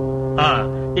పెట్టు.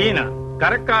 ఈయన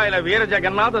కరక్కాయల వీర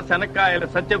జగన్నాథ శనక్కాయల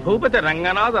సత్యభూపతి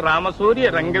రంగనాథ రామసూర్య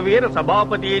రంగవీర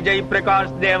సభాపతి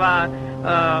జయప్రకాష్ దేవ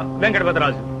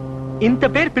వెంకటపతిరాజు. ఇంత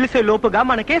పేరు పిలిచే లోపుగా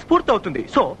మనకే స్ఫూర్తి అవుతుంది.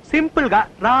 సో సింపుల్ గా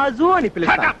రాజు అని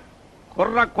పిలుస్తా.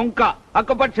 కుర్ర కుంక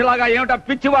అక్కపక్షిలాగా ఏమిటా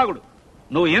పిచ్చివాగుడు.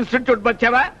 నువ్వు ఇన్స్టిట్యూట్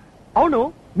వచ్చావా? అవును,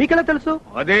 మీకెలా తెలుసు?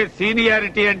 అదే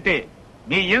సీనియారిటీ అంటే.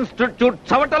 మీ ఇన్స్టిట్యూట్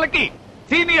చవటలకి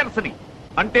సీనియర్స్ ని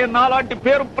అంటే నాలాంటి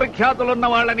పేరు ప్రఖ్యాతులున్న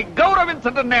వాళ్ళని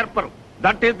గౌరవించడం నేర్పరు.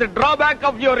 That is the drawback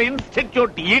of your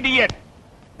institute, idiot.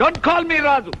 Don't call me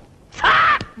Raju,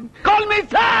 call me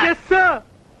sir. Yes sir.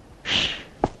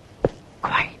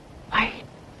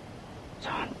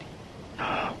 Shanti, no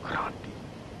Kranti.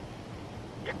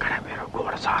 ఇక్కడ మీరు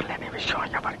గోడసార్లనే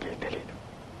విషయం ఎవరికీ తెలియదు.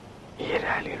 ఈ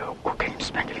ర్యాలీలో కుకింగ్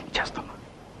స్మగ్లింగ్ చేస్తున్నా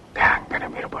గ్యాంగ్ అని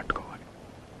మీరు పట్టుకోవాలి.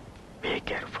 Be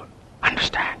careful,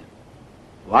 understand?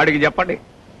 వాడికి చెప్పండి.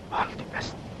 All the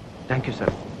best. Thank you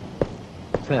sir.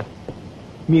 Sir,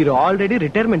 మీరు ఆల్రెడీ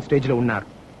రిటైర్మెంట్ స్టేజ్ లో ఉన్నారు.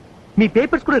 మీ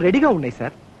పేపర్స్ కూడా రెడీగా ఉన్నాయి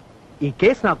సార్. ఈ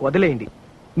కేసు నాకు వదిలేయండి.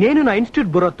 నేను నా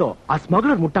ఇన్స్టిట్యూట్ బురోతో ఆ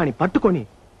స్మగ్లర్ ముఠాని పట్టుకొని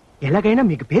ఎలాగైనా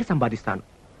మీకు పేరు సంపాదిస్తాను.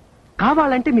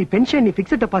 కావాలంటే మీ పెన్షన్ ని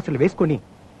ఫిక్స్డ్ డిపాజిట్లు వేసుకొని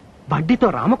వడ్డీతో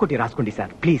రామకోటి రాసుకోండి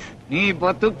సార్, ప్లీజ్. నీ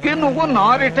బతుక్కి నువ్వు నా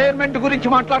రిటైర్మెంట్ గురించి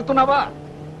మాట్లాడుతున్నావా?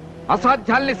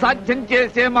 అసాధ్యాల్ని సాధ్యం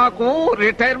చేసే మాకు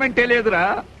రిటైర్మెంటే లేదురా.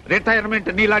 రిటైర్మెంట్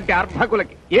నీలాంటి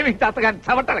అర్భకులకి, ఏమి తాతగాని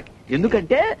చవటలకి.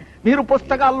 ఎందుకంటే మీరు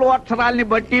పుస్తకాల్లో అక్షరాల్ని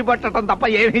బట్టి పట్టడం తప్ప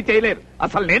ఏమీ చేయలేరు.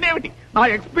 అసలు నేనేమిటి, నా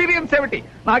ఎక్స్పీరియన్స్ ఏమిటి,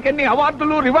 నాకెన్ని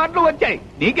అవార్డులు రివార్డులు వచ్చాయి,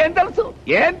 నీకేం తెలుసు?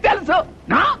 ఏం తెలుసు?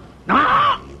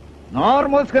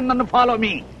 నార్మల్స్ కింద నన్ను ఫాలో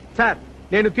మీ. సార్,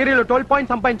 నేను థియరీలో 12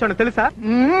 పాయింట్స్ సంపాదించాను తెలుసా?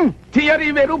 థియరీ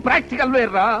వేరు, ప్రాక్టికల్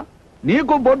వేర్రా.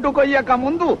 నీకు బొడ్డు కొయ్యక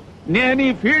ముందు నేను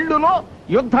ఈ ఫీల్డ్ లో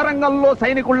యుద్ధ రంగంలో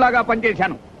సైనికుల్లాగా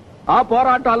పనిచేశాను. ఆ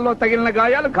పోరాటాల్లో తగిలిన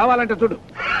గాయాలు కావాలంటే చూడు.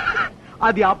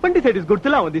 అది అపెండిసైటిస్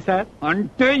గుర్తులా ఉంది సార్.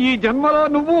 అంటే ఈ జన్మలో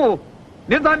నువ్వు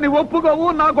నిజాన్ని ఒప్పుకోవు,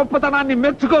 నా గొప్పతనాన్ని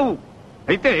మెచ్చుకోవు.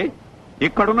 అయితే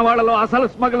ఇక్కడున్న వాళ్ళలో అసలు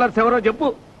స్మగ్లర్స్ ఎవరో చెప్పు.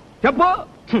 చెప్పు.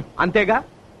 అంతేగా,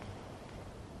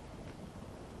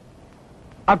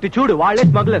 అటు చూడు, వాళ్ళే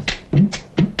స్మగ్లర్స్.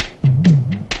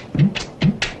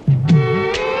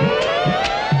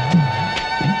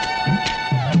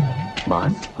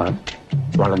 బాస్,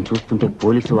 వాళ్ళని చూస్తుంటే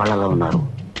పోలీసు వాళ్ళలా ఉన్నారు.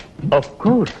 ఆఫ్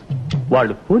కోర్స్,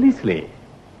 వాళ్ళు పోలీసులే.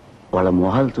 వాళ్ళ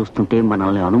మొహాలు చూస్తుంటే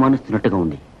మనల్ని అనుమానిస్తున్నట్టుగా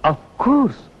ఉంది. ఆఫ్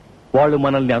కోర్స్, వాళ్ళు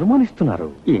మనల్ని అనుమానిస్తున్నారు.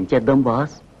 ఏం చేద్దాం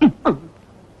బాస్?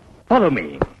 Follow me.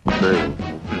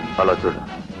 అలా చూడు.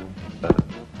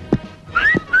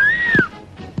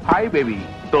 Hi baby.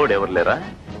 తోడెవరు లేరా?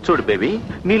 చూడు బేబీ,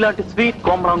 నీలాంటి స్వీట్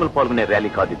కోమరాంగులు పాల్గొనే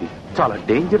ర్యాలీ కాదు ఇది. చాలా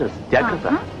డేంజరస్, జాగ్రత్త.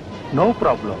 No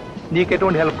problem.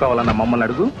 నీకెటువంటి హెల్ప్ కావాలన్నా మమ్మల్ని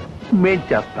అడుగు, మేం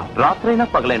చేస్తాం. రాత్రైనా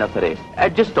పగలైనా సరే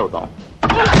అడ్జస్ట్ అవుతాం.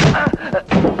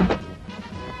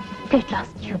 Get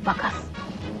lost, you buggers.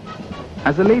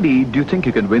 As a lady, do you think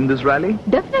you can win this rally?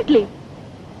 Definitely.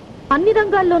 అన్ని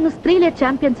రంగాల్లోనూ స్త్రీలే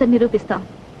ఛాంపియన్స్ అని నిరూపిస్తాం.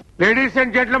 లేడీస్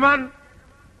అండ్ జెంట్లమెన్,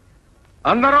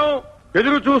 అందరూ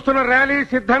ఎదురు చూస్తున్న ర్యాలీ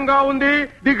సిద్ధంగా ఉంది.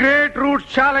 The great route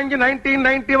challenge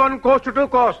 1991 Coast to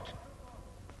Coast.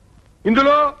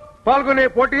 ఇందులో పాల్గొనే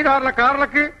పోటీదారుల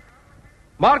కార్లకి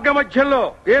మార్గ మధ్యంలో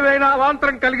ఏవైనా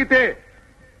అవాంతరం కలిగితే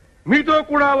మీతో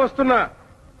కూడా వస్తున్న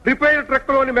రిపేర్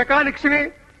ట్రక్ లోని మెకానిక్స్ ని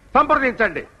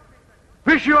సంప్రదించండి.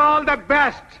 Wish you all the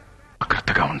best.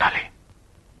 జాగ్రత్తగా ఉండాలి.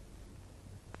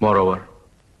 మోరోవర్,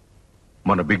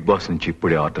 మన బిగ్ బాస్ నుంచి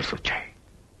ఇప్పుడే ఆర్డర్స్ వచ్చాయి.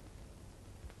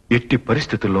 ఎట్టి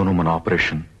పరిస్థితుల్లోనూ మన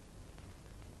ఆపరేషన్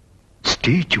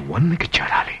స్టేజ్ 1కి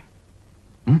చేరాలి.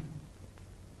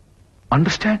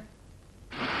 అండర్స్టాండ్?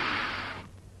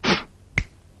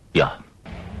 యా.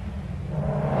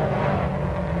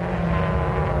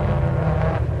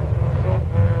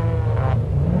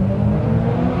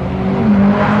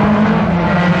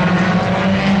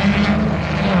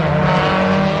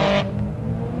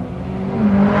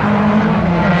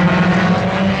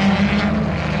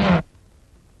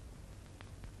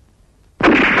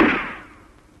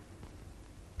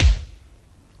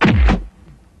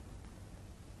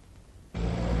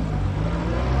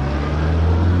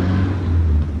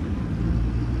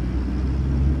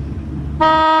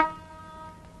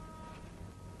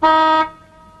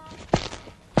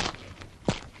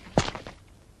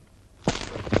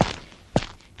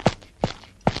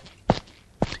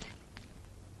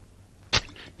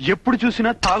 ఎప్పుడు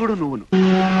చూసినా తాగుడు నువ్వును.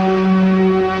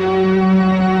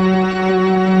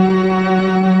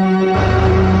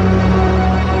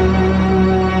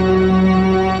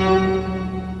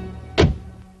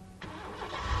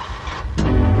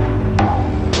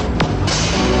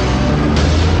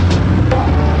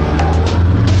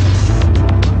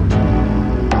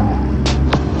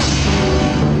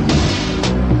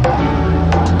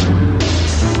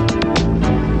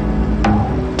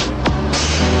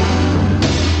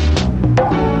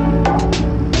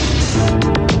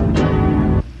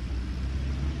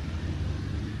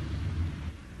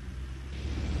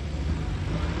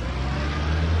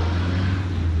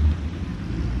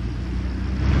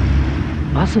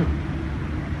 బాసు,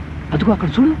 అదిగో అక్కడ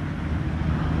చూడు.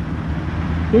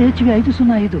 AHV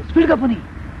 505 స్పీడ్గా పోనీ.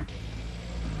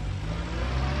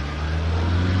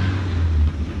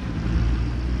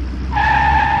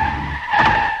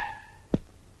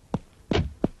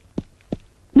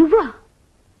 నువ్వా?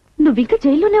 నువ్వింకా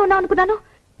జైల్లోనే ఉన్నావు అనుకున్నాను.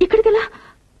 ఇక్కడికెలా?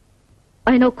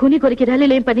 ఆయన కూని కొరికి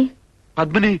ర్యాలీలేం పని?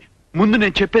 పద్మిని, ముందు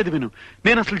నేను చెప్పేది విను.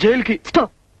 నేను అసలు జైలుకి...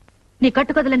 స్టాప్. నీ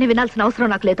కట్టుకథలన్నీ వినాల్సిన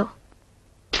అవసరం నాకు లేదు.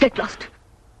 Get lost.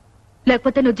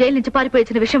 లేకపోతే నువ్వు జైలు నుంచి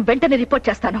పారిపోయించిన విషయం వెంటనే రిపోర్ట్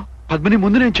చేస్తాను. పద్మిని,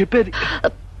 ముందు నేను చెప్పేది...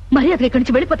 మర్యాదగా ఇక్కడి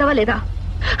నుంచి వెళ్ళిపోతావా లేదా?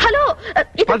 హలో,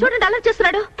 ఇతను చూడండి అలా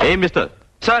చేస్తున్నాడు. ఏం మిస్టర్?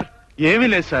 సార్, ఏమీ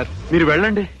లేదు సార్, మీరు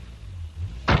వెళ్ళండి.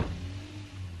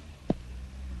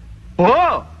 ఓ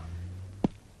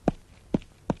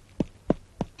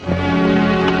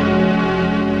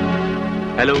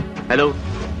హలో హలో,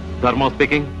 ధర్మ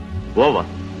స్పీకింగ్. ఓవర్.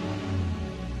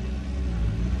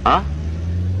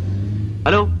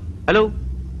 హలో హలో,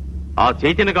 ఆ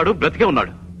చైతన్య గాడు బ్రతికే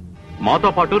ఉన్నాడు. మాతో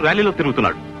పాటు ర్యాలీలో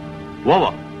తిరుగుతున్నాడు.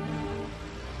 ఓవర్.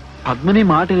 పద్మిని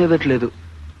మాట లేదట్లేదు.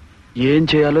 ఏం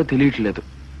చేయాలో తెలియట్లేదు.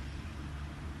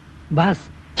 బాస్,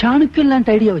 చాణక్యం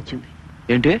లాంటి ఐడియా వచ్చింది.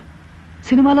 ఏంటి?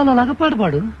 సినిమాలలో లాగా పాట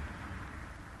పాడు.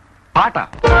 పాట?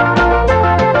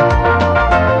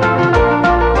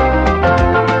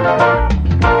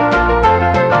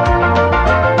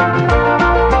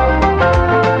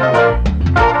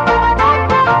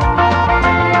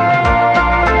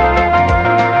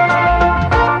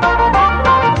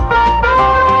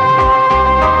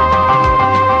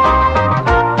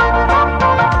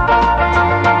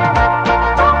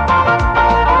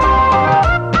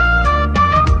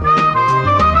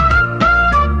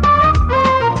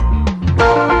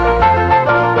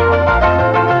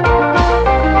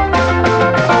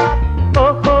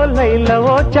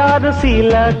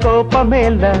 శీల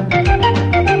కోపమేళ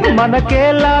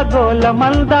మనకేలా గోల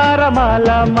మందారమాల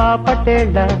మా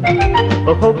పటేళ.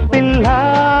 ఓహో పిల్ల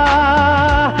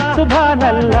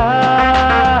సుభానల్లా,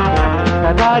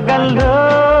 రాగల్లో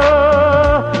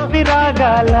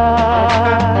విరాగాల.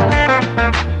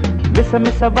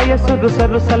 మిసమిస వయసు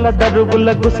రుసరుసల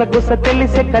దరువుల గుసగుస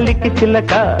తెలిసే కలికి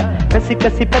చిలక. కసి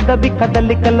కసి పెదవి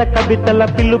కదలికల కవితల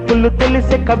పిలుపులు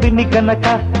తెలిసే కవిని గనక.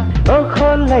 ఓహో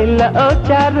లైల ఓ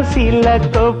చారుశీల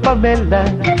కోపమెల్ల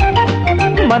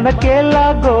మనకేలా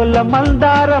గోల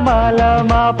మందారమాల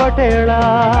మా పటేళ.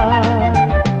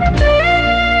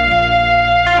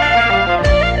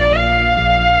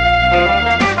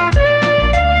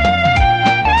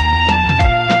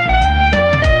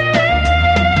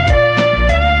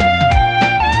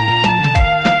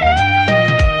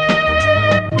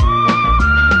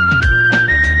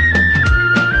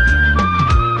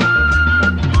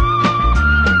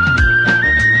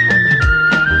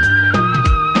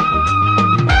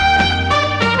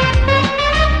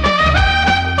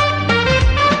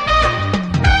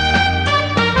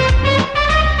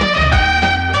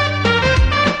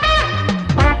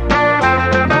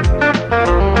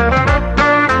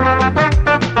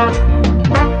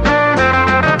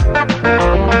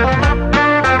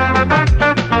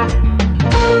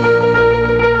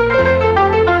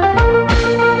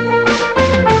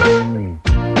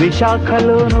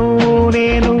 విశాఖలోను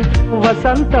నేను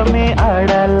వసంతమే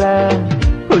ఆడాలా,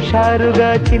 హుషారుగా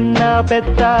చిన్న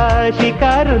పెద్ద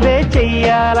షికారులే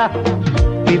చెయ్యాలా,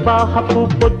 వివాహపు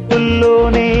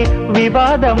పొత్తుల్లోనే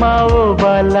వివాదమా ఓ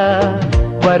బాల,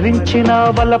 వరించిన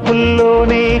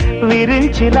వలపుల్లోనే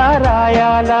విరించిన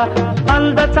రాయాల,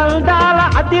 అందచల్దాల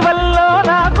అతివల్లో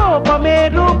నా కోపమే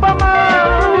రూపమా,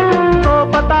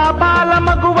 కోపతాపాల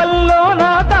మగువల్లో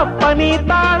నా తప్పని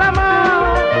తాళమా,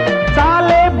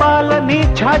 చాలే బాలని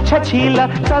ఛాఛీల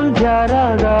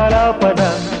సంధ్యారాగాల పద,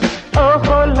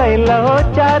 ఓహో లైలా ఓ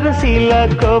చారుశీల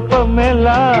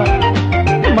కోపమేలా,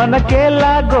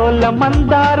 మనకేలా గోల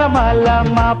మందారమాల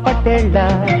మా పటేళ్ళ,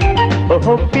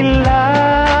 ఓహో పిల్ల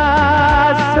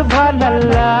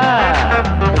సుభానల్లా,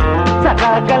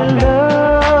 సరాగల్లో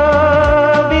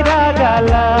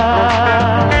విరాగాల,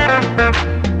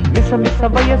 మిసమిస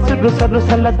వయస్సు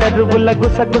రుసరుసల దరువుల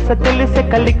గుసగుస తెలిసే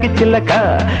కలికి చిలక,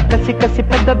 కసి కసి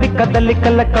పెద్దవి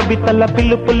కదలికల కవితల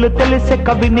పిలుపులు తెలిసే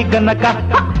కవిని గనక.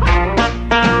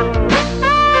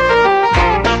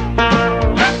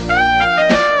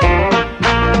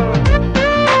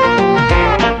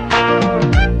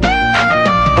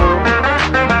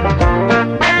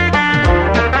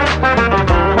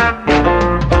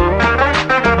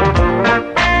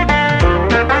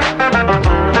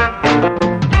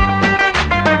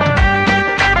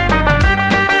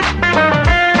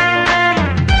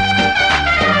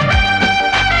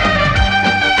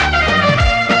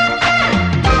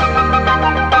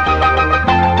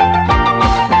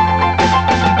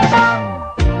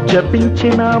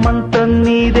 జపించిన మంత్రం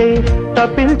నీదే,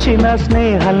 తపించిన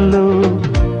స్నేహంలో,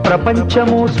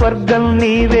 ప్రపంచము స్వర్గం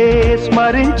నీవే,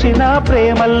 స్మరించిన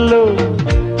ప్రేమల్లో,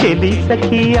 చెలి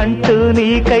సఖి అంటూ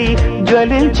నీకై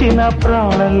జ్వలించిన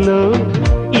ప్రాణంలో,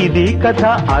 ఇది కథ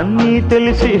అన్నీ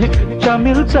తెలిసి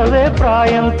చమిల్చవే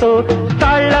ప్రాయంతో,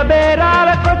 కళ్ళ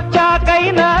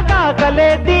బేరాలకొచ్చాకైనా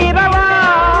కాకలే తీరవా,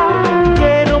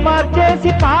 చేరు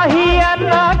మార్చేసి పాహి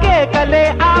అన్నా కేకలే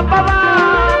ఆపవా,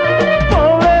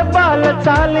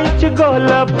 చాలించి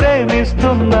గోల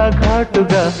ప్రేమిస్తున్న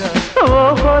ఘాటుగా,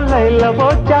 ఓహో లైల ఓ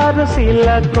చారుశీల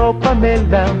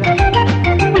కోపమేళ్ళ,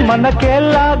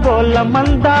 మనకేలా గోల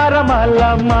మందారమాల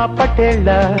మా పటేళ్ళ,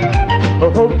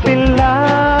 ఓహో పిల్ల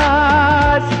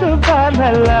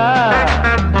సుభానల్లా,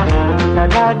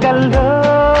 సరాగల్లో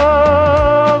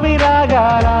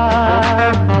విరాగాల,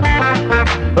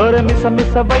 మిస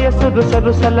మిస వయసు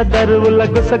రుసరుసల దరువుల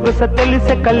గుసగుస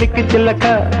తెలిసే కలికి చిలక,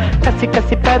 కసి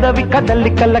కసి పెదవి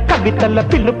కదలికల కవితల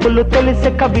పిలుపులు తెలిసే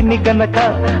కవిని గనక,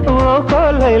 ఓహో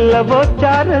లైల ఓ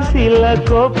చారుశీల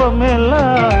కోపమేలా,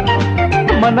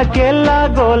 మనకేలా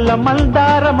గోల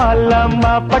మందారమాల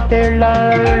మా పటేళ్ళ.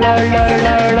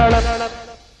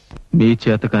 మీ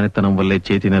చేతకానితనం వల్లే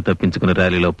చైతన్య తప్పించుకుని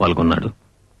ర్యాలీలో పాల్గొన్నాడు,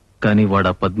 కానీ వాడు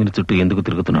ఆ పద్మిని చుట్టూ ఎందుకు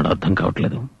తిరుగుతున్నాడో అర్థం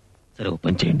కావట్లేదు. సరే ఓ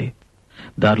పని చేయండి,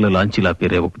 దారిలో లాంచీలా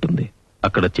పేరే ఒకటి ఉంది,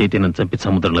 అక్కడ చైతన్యం చంపి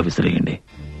సముద్రంలో విసిరేయండి.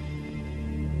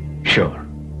 షూర్.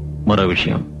 మరో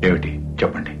విషయం. ఏమిటి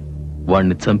చెప్పండి.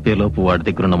 వాడిని చంపేలోపు వాడి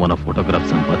దగ్గరున్న మన ఫోటోగ్రాఫ్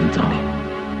సంపాదించండి.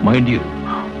 మైండ్ యూ,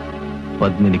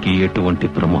 పద్మినికి ఎటువంటి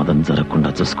ప్రమాదం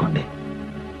జరగకుండా చూసుకోండి.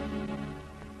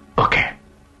 ఓకే.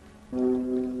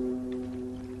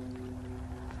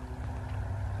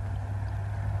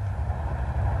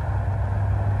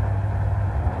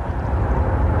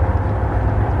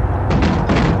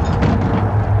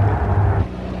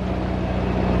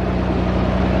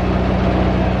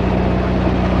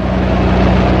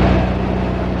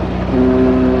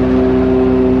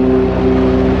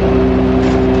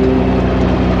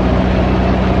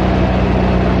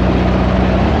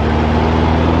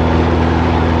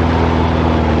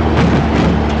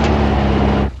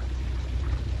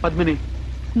 పద్మిని,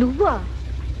 నువ్వా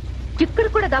ఇక్కడ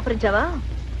కూడా దాపరించావా?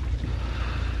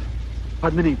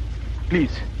 పద్మిని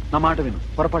ప్లీజ్ నా మాట విను,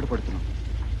 పొరపాటు పడుతున్నావు.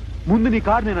 ముందు నీ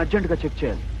కార్ నేను అర్జెంటుగా చెక్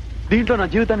చేయాలి, దీంట్లో నా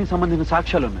జీవితానికి సంబంధించిన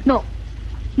సాక్ష్యాలు ఉన్నాయి. నో,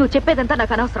 నువ్వు చెప్పేదంతా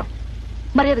నాకు అనవసరం.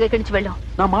 మర్యాదగా ఇక్కడి నుంచి వెళ్ళావు.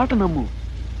 నా మాట నమ్ము,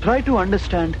 try to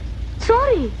understand.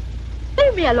 Sorry,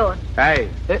 leave me alone.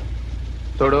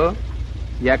 చూడు,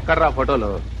 ఎక్కడ్రా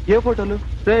ఫోటోలు? ఏ ఫోటోలు?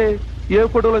 ఏ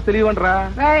ఫోటోలో తెలియవంటరా?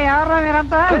 ఎవరా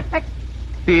మీరంతా?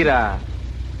 తీరా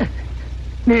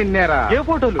నిన్నేరా? ఏ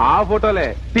ఫోటోలు? ఆ ఫోటోలే.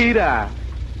 తీరా.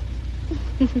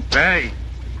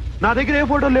 నా దగ్గర ఏ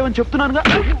ఫోటోలు లేవని చెప్తున్నానుగా.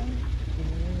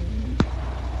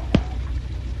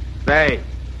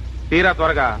 తీరా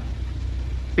త్వరగా,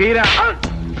 తీరా.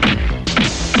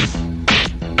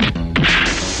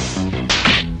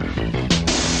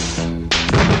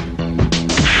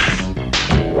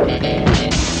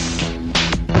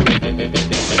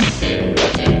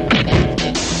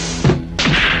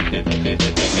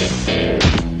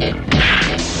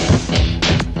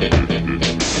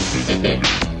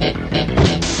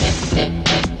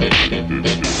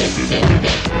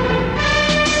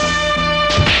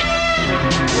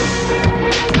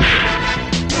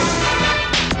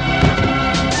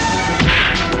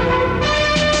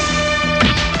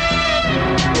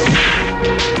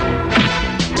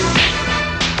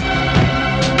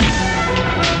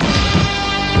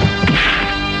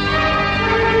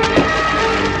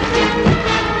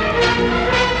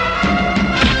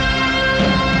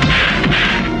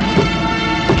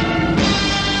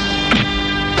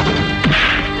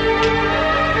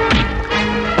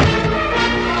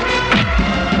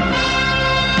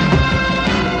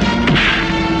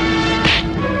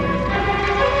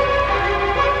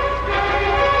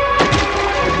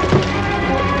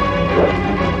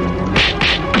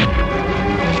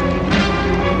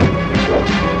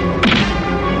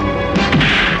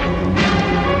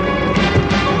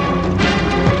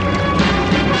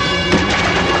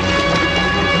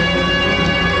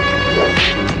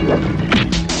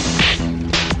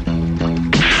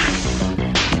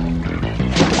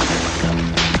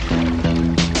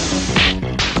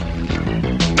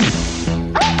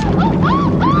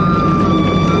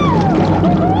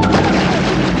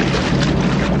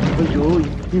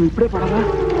 మేము ఇప్పుడే పడాలా?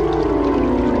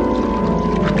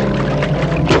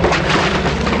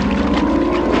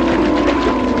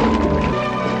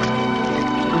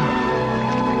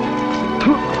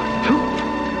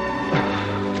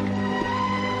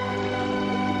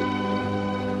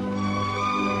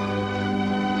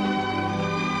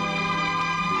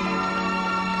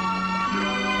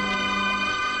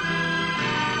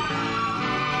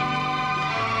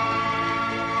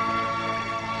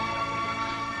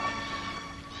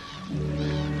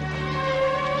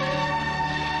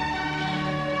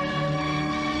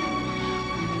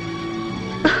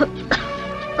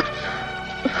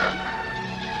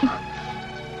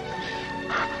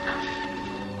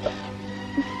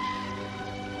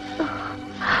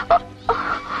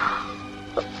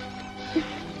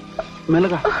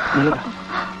 మెల్లగా మెల్లగా.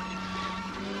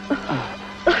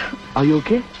 అయ్యో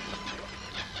ఓకే.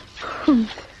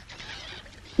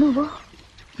 నువ్వు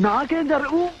నాకేం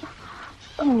జరగవు.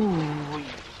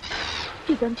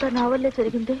 ఇదంతా నా వల్లే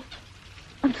జరిగింది.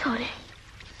 I'm sorry.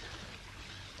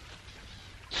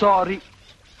 సారీ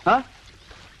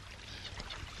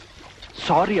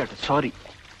సారీ అట సారీ.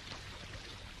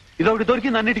 ఇదొకటి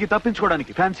దొరికింది అన్నిటికీ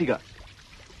తప్పించుకోవడానికి ఫ్యాన్సీగా.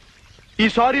 ఈ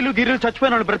సారీలు గిర్రెలు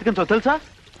చచ్చిపోయిన వాళ్ళు బ్రతికించవు తెలుసా?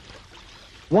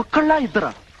 ఒక్కళ్ళ ఇద్దరా?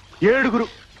 7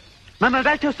 నన్ను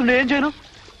అటాక్ చేస్తుండే ఏం చేయను?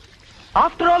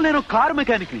 ఆఫ్టర్ ఆల్ నేను కార్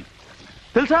మెకానిక్ ని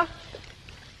తెలుసా?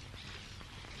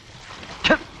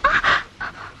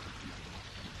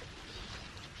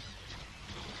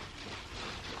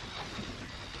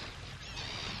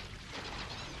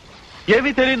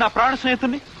 ఏమీ తెలియని నా ప్రాణ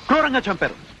స్నేహితుడిని క్రూరంగా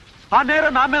చంపారు. ఆ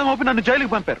నేరం నా మీద మోపి నన్ను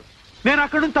జైలుకి పంపారు. నేను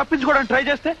అక్కడి నుంచి తప్పించుకోవడానికి ట్రై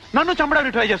చేస్తే నన్ను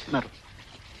చంపడానికి ట్రై చేస్తున్నారు.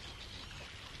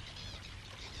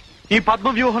 ఈ పద్మ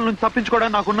వ్యూహం నుంచి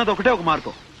తప్పించుకోవడానికి నాకున్నది ఒకటే ఒక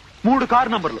మార్గం. 3 కారు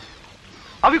నంబర్లు,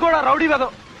 అవి కూడా రౌడీ వెద.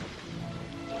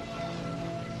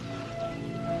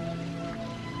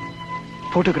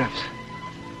 ఫోటోగ్రాఫ్స్.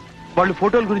 వాళ్ళు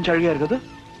ఫోటోల గురించి అడిగారు కదా.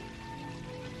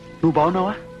 నువ్వు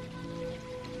బాగున్నావా?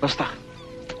 వస్తా.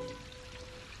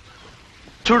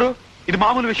 చూడు, ఇది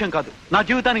మామూలు విషయం కాదు, నా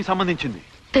జీవితానికి సంబంధించింది.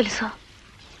 తెలుసా,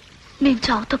 నేను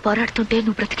చావుతో పోరాడుతుంటే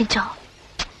నువ్వు బ్రతికించావు.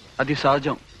 అది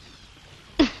సహజం.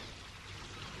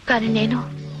 కానీ నేను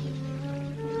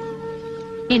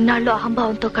ఇన్నాళ్ళు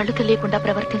అహంభావంతో కళ్ళు తెలియకుండా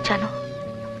ప్రవర్తించాను.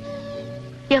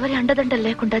 ఎవరి అండదండలు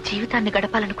లేకుండా జీవితాన్ని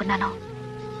గడపాలనుకున్నాను.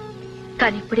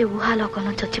 కానీ ఇప్పుడే ఊహాలోకం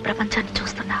నుంచి వచ్చి ప్రపంచాన్ని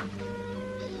చూస్తున్నా.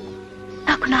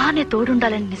 నాకు నానే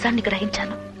తోడుండాలని నిజాన్ని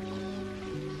గ్రహించాను.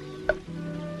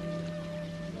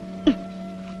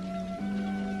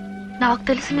 నాకు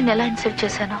తెలిసి నేను ఎలా ఇన్సల్ట్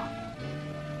చేశానో,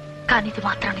 కానీ ఇది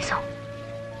మాత్రం నిజం.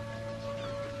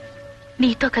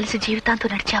 నీతో కలిసి జీవితాంతో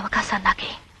నడిచే అవకాశాన్ని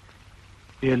నాకే.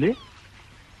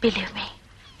 Believe me.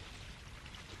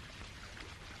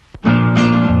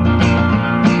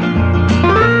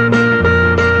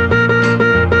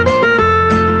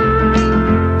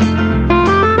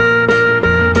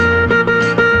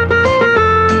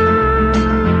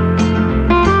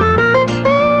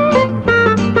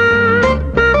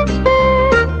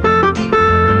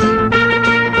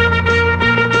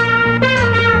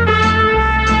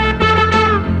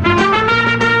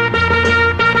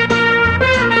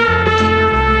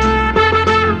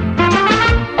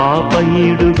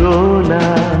 ఈడుగోల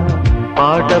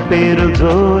పాట పేరు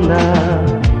జోల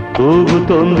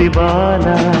ఊగుతోంది బాల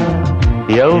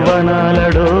యౌవనాల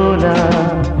డోల.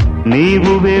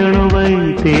 నీవు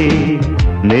వేణువైతే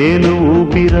నేను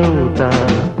ఊపిరవుతా.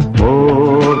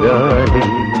 మోగాలి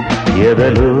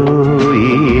ఎదలో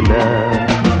ఈల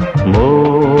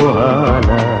మోహాల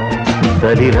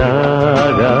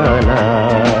తలిరాగాల.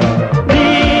 Be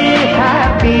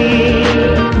happy,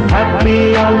 happy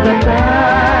all the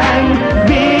time.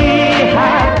 Be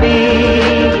happy,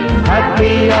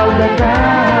 happy all the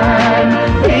time.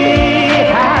 Be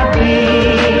happy,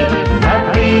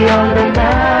 happy all the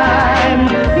time.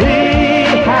 Be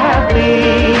happy,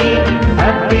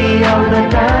 happy all the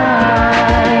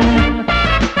time.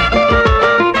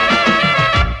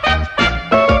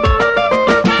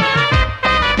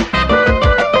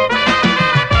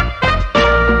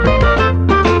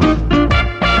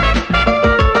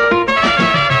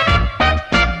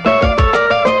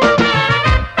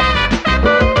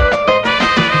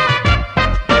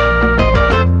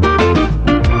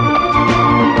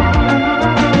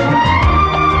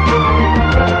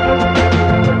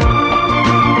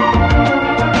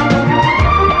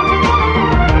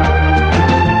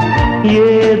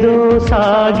 ఏదో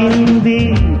సాగింది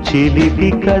చిలిపి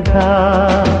కథ,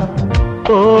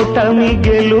 ఓటమి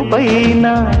గెలుపైన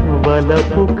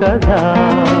బలపు కథ.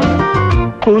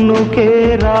 కునుకే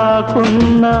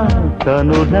రాకున్న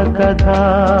కనుల కథ,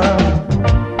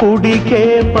 కుడికే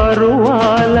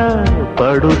పరువాల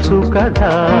పడుచు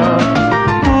కదా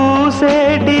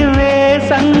పూసేటి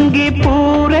వేసంగి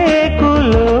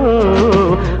పూరేకులో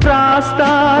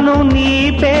రాస్తాను నీ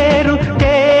పేరు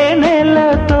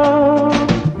తేనెలతో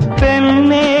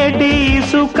పెన్నేటి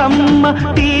సుకమ్మ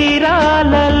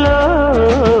తీరాలలో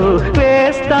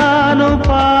వేస్తాను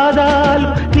పాదాలు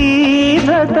నీ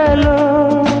జతలో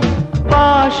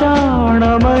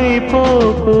పాషాణమైపోకు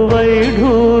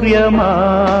వైఢూర్యమా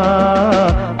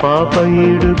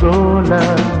పాపయుడు గోల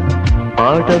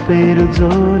పాట పేరు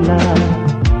జోల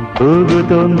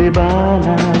ఊగుతోంది బాల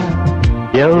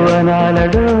యవ్వనాల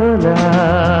డోలా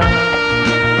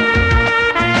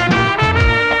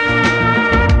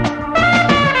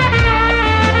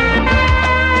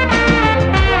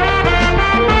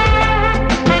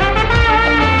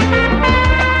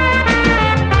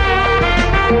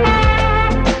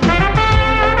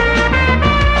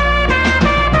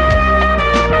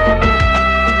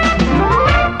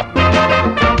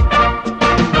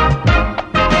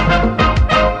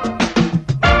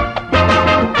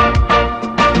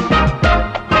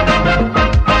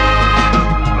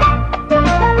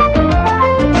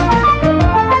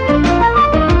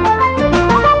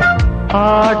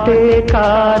ఆటే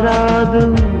కారాదు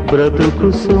బ్రతుకు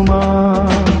సుమా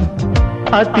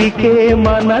అతికే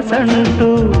మనసంటూ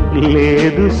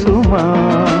లేదు సుమా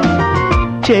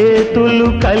చేతులు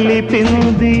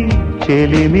కలిపింది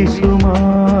చెలిమి సుమా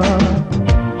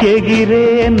ఎగిరే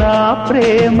నా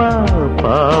ప్రేమ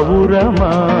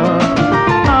పావురమా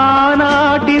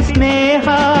ఆనాటి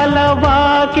స్నేహాల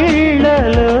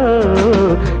వాకిళ్ళలో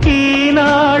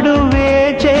ఈనాడు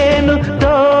వేచేను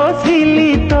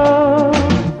దోసిలితో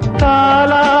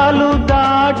కాలాలు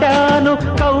దాటాను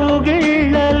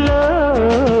కౌగిళ్ళలో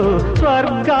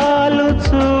స్వర్గాలు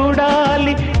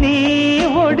చూడాలి నీ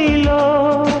ఒడిలో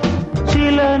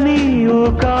చిలనీయు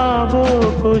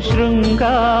కాబోకు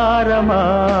శృంగారమా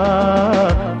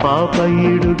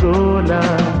పాపయుడు గోల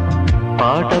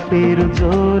పాట పేరు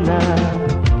జోల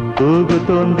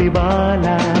తూగుతోంది బాల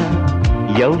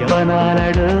యవ్వనాల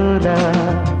డోల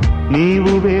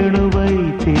నీవు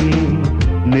వేణువైతే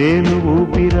నేను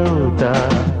ఊపిరవుతా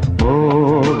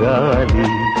మోగాలి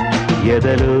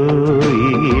ఎదలో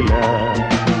ఇలా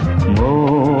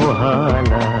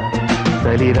మోహాల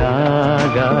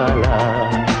సలిరాగాల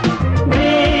Be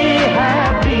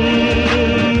happy,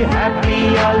 happy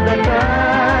all the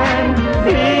time.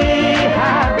 Be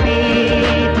happy,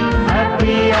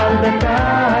 happy all the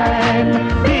time.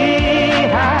 Be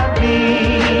happy,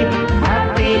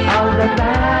 happy all the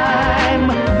time.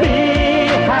 Be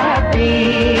happy,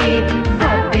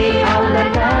 happy all the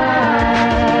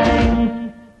time.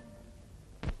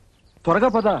 త్వరగా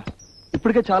పద,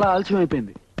 ఇప్పటికే చాలా ఆలస్యం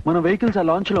అయిపోయింది. మన వెహికల్స్ ఆ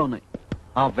లాంచ్ లో ఉన్నాయి.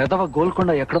 ఆ వెధవ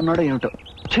గోల్కొండ ఎక్కడున్నాడో ఏమిటో.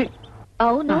 ఛీ!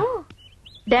 అవును,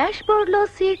 డాష్ బోర్డ్ లో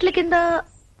సీట్ల కింద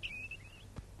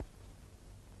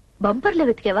బంపర్లు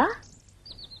వెతికేవా?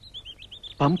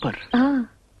 బంపర్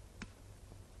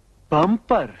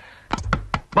బంపర్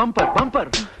బంపర్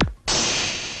బంపర్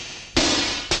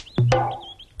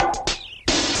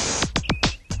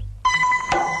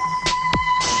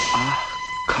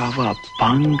కవ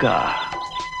బంగా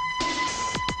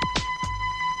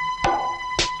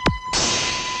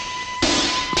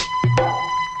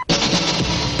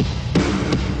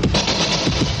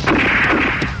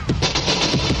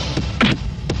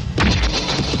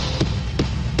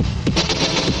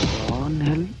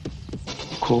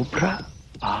కోబ్రా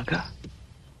బాగా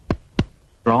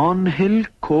రాన్ హిల్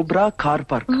కోబ్రా కార్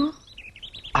పార్క్.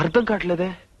 అర్థం కావట్లేదే.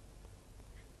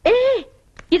 ఏ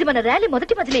ఇది మన ర్యాలీ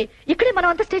మొదటి మజిలీ, ఇక్కడే మనం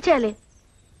అంతా స్టే చేయాలి.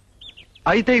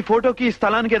 అయితే ఈ ఫోటోకి ఈ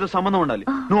స్థలానికి ఏదో సంబంధం ఉండాలి.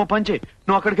 నువ్వు పని చేయి,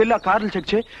 నువ్వు అక్కడికి వెళ్ళి ఆ కార్లు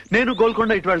చెక్ చేయి, నేను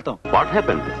గోల్కొండ ఇటు వెళ్తాం. What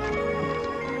happened?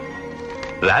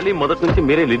 ర్యాలీ మొదటి నుంచి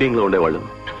మీరే లీడింగ్ లో ఉండేవాళ్ళు,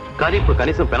 కానీ ఇప్పుడు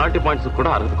కనీసం పెనాల్టీ పాయింట్స్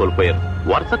కూడా అర్హత కోల్పోయారు.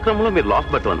 వరుస క్రమంలో మీరు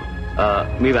లాస్ట్ బట్ వన్.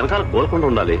 మీ వెనకాల గోల్కొండ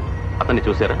ఉండాలి. అతన్ని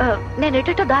చూసారా? నేను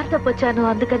ఎటో దారి తప్పొచ్చాను,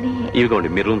 అందుకని. ఇవిగోండి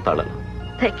మీ రూమ్ తాళాలు.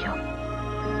 Thank you.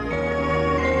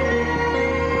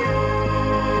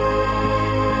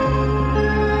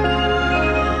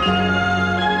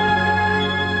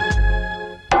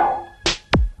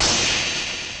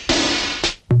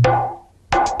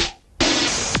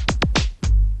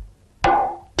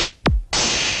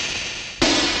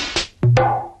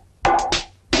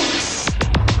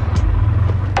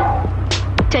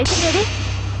 చైతన్యదే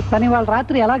కానీ వాళ్ళ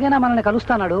రాత్రి ఎలాగైనా మనల్ని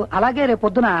కలుస్తాడు. అలాగే రేపు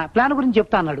పొద్దున ప్లాన్ గురించి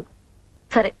చెప్తా అన్నాడు.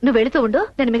 సరే, నువ్వు వెళుతూ ఉండు,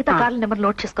 నేను మిగతా కార్ల number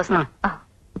note చేసుకొస్తా.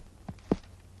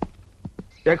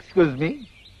 Excuse me.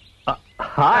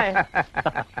 Hi.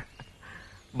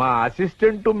 మా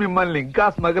అసిస్టెంట్ మిమ్మల్ని ఇంకా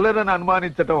స్మగ్లర్ అని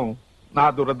అనుమానించటం నా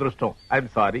దురదృష్టం. I'm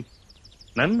sorry.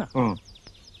 నన్ను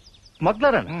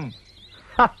స్మగ్లర్ అని?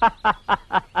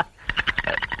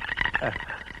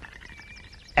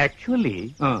 యాక్చువల్లీ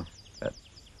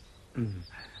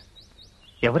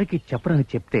ఎవరికి చెప్పరని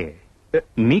చెప్తే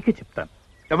మీకే చెప్తాను.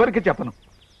 ఎవరికి చెప్పను.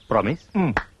 ప్రామిస్.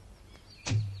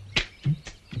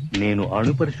 నేను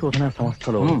అణు పరిశోధన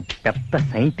సంస్థలో పెద్ద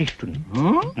సైంటిస్టుని.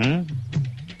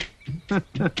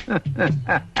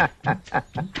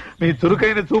 మీ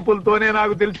చురుకైన చూపులతోనే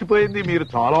నాకు తెలిసిపోయింది మీరు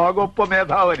చాలా గొప్ప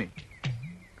మేధావని.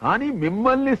 కానీ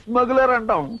మిమ్మల్ని స్మగ్లర్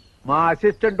అంటాం మా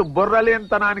అసిస్టెంట్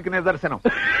బుర్రలేనితనానికి నిదర్శనం.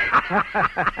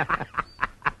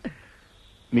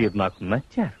 మీరు నాకు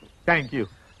నచ్చారు. Thank you.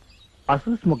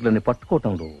 అసలు స్మగ్లర్ని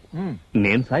పట్టుకోవటంలో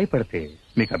నేను సాయపడితే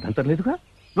మీకు అభ్యంతరం లేదుగా?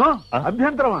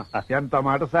 అభ్యంతరమా? ఎంత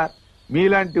మాట సార్.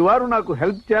 మీలాంటి వారు నాకు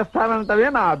హెల్ప్ చేస్తానంటవే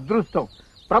నా అదృష్టం.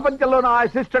 ప్రపంచంలో నా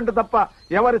అసిస్టెంట్ తప్ప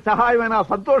ఎవరి సహాయమైనా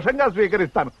సంతోషంగా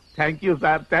స్వీకరిస్తాను. Thank you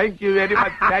sir. Thank you very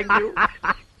much. Thank you.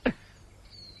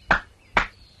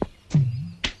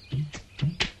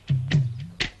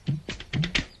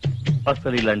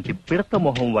 అసలు ఇలాంటి పిడత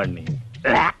మొహం వాడిని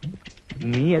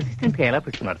మీ అసిస్టెంట్ గా ఎలా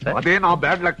పెట్టున్నారు సార్? అదే నా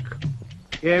బ్యాడ్ లక్.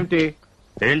 ఏమిటి?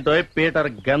 ఏంటో పీటర్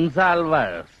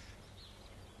గన్సాల్వర్స్.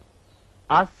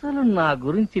 అసలు నా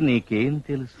గురించి నీకేం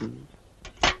తెలుసు?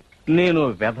 నేను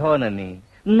వెధవనని,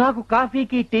 నాకు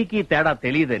కాఫీకి టీకి తేడా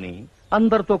తెలియదని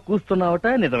అందరితో కూస్తున్నావట,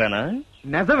 నిజమేనా?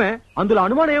 నిజమే. అందులో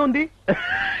అనుమానం ఏముంది?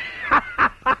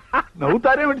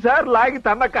 నవ్వుతారేమిటి సార్ లాగి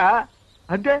తన్నక?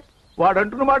 అంటే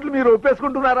వాడంటున్న మాటలు మీరు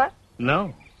ఒప్పేసుకుంటున్నారా? నో,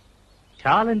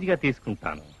 ఛాలెంజ్ గా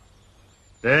తీసుకుంటాను.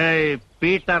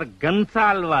 పీటర్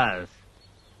గన్సాల్వర్స్,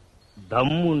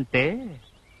 దమ్ముంటే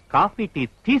కాఫీ టీ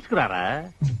తీసుకురారా.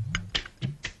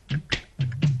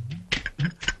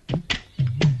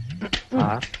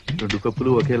 రెండు కప్పులు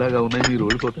ఒకేలాగా ఉన్నాయి, మీరు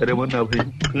ఓడిపోతారేమో నా భయం.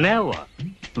 నేవా.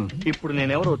 ఇప్పుడు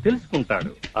నేనెవరో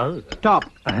తెలుసుకుంటాడు. స్టాప్.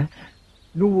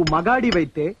 నువ్వు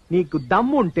మగాడివైతే నీకు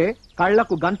దమ్ము ఉంటే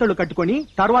కళ్లకు గంతలు కట్టుకొని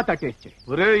తర్వాత టేస్ట్ చేయి.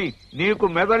 ఒరేయ్, నీకు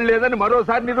మెదడు లేదని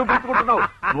మరోసారి నిరూపించుకుంటున్నావు.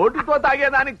 నోటితో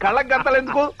తాగేదానికి కళ్ళకు గంతలు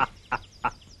ఎందుకు?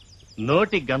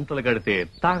 నోటి గంతలు గడితే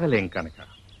తాగలేం కనుక.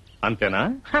 అంతేనా?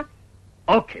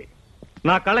 ఓకే,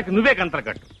 నా కళ్ళకి నువ్వే గంతలు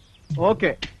కట్టు.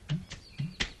 ఓకే.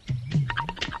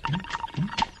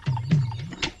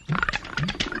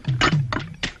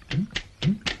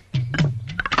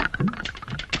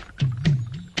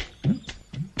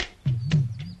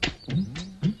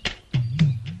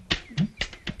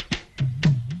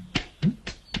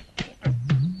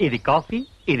 ఇది కాఫీ,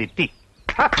 ఇది టీ.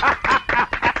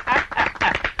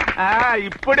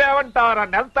 ఇప్పుడేమంటావరా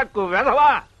నెలతక్కు వెధవా?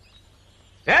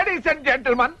 లేడీస్ అండ్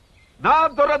జెంటిల్మన్, నా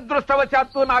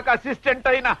దురదృష్టవశాత్తు నాకు అసిస్టెంట్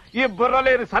అయిన ఈ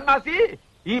బుర్రలేని సన్నాసి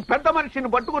ఈ పెద్ద మనిషిని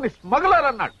పట్టుకుని స్మగ్లర్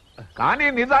అన్నాడు. కానీ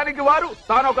నిజానికి వారు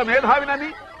తానొక మేధావినని,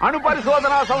 అణు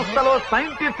పరిశోధనా సంస్థలో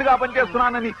సైంటిస్ట్ గా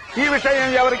పనిచేస్తున్నానని, ఈ విషయం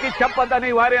ఎవరికి చెప్పొద్దని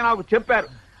వారే నాకు చెప్పారు.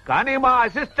 కానీ మా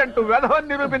అసిస్టెంట్ వెధవని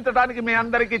నిరూపించడానికి మీ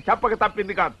అందరికీ చెప్పక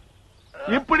తప్పింది కాదు.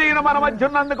 ఇప్పుడు ఈయన మన మధ్య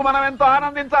ఉన్నందుకు మనం ఎంతో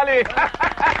ఆనందించాలి.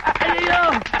 అయ్యో,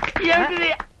 ఏమిటి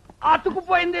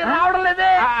అతుకుపోయింది, రావడం లేదే.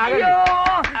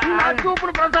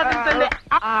 చూపును ప్రసాదించండి.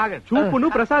 చూపును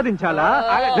ప్రసాదించాలా?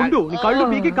 ఉండు, నీ కళ్ళు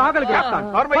మీకు కాగలిగి వేస్తాను.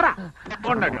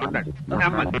 ఉండండి ఉండండి,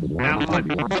 నెమ్మది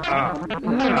నెమ్మది.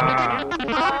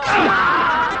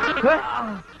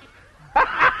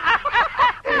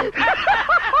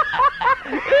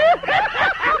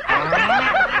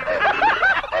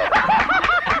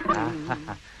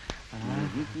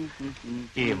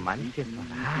 ఈ మంచి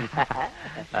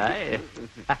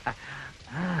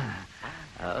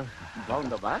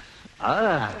బాగుందమ్మా.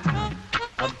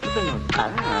 అద్భుతంగా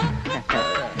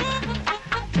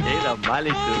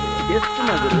మాలిష్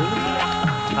చేస్తున్నా గురు.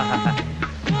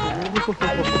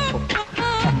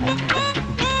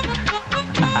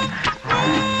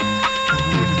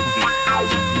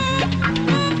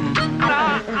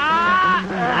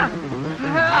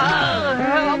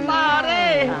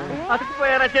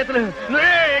 అతుక్కుపోయారా చేతులు?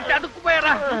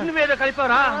 అతుక్కుపోయారా? నువ్వేదో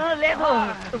కలిపారా? లేదు.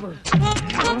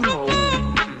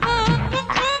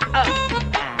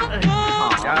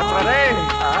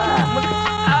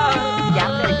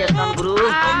 చేస్తాను గురు.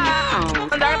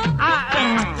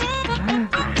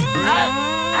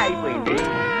 అయిపోయింది.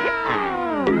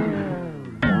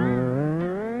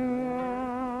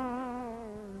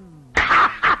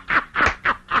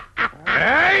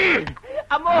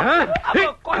 అమ్మో,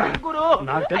 గురు.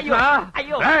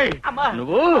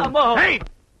 నువ్వు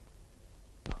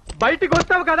బయటికి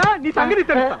వస్తావు కదా, నీ సంగతి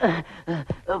తెలుసా?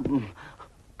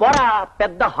 పోరా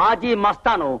పెద్ద హాజీ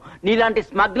మస్తాను. నీలాంటి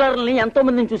స్మగ్లర్ని ఎంతో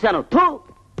మందిని చూశాను.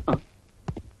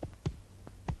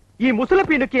 ఈ ముసలి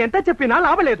పీనుకి ఎంత చెప్పినా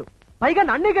లాభలేదు. పైగా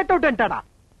నన్నే గెట్టవుట్ అంటాడా?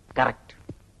 కరెక్ట్.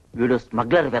 వీడు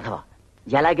స్మగ్లర్ వెధవ.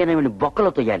 ఎలాగైనా వీడిని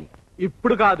బొక్కలో తొయ్యాలి.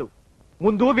 ఇప్పుడు కాదు,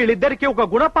 ముందు వీళ్ళిద్దరికి ఒక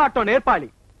గుణపాఠం నేర్పాలి.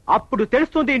 అప్పుడు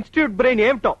తెలుస్తుంది ఇన్స్టిట్యూట్ బ్రెయిన్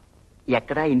ఏమిటో.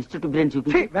 ఎక్కడ ఇన్స్టిట్యూట్ బ్రెయిన్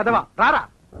చూపి వెదవా రారా.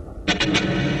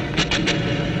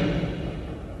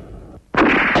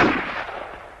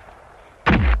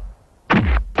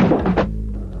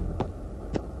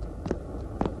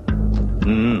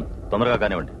 తొందరగా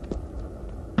కానివ్వండి.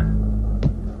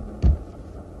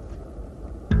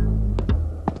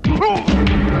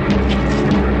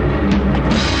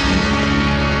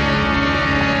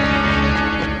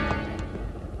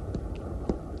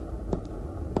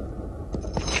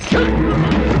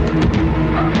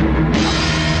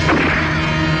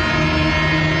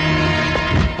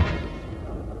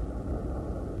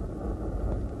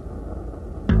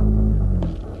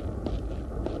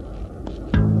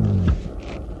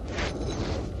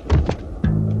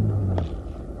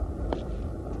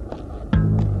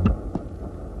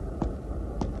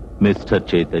 మిస్టర్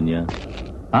చైతన్య,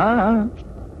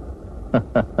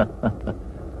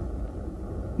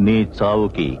 నీ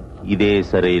చావుకి ఇదే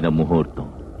సరైన ముహూర్తం.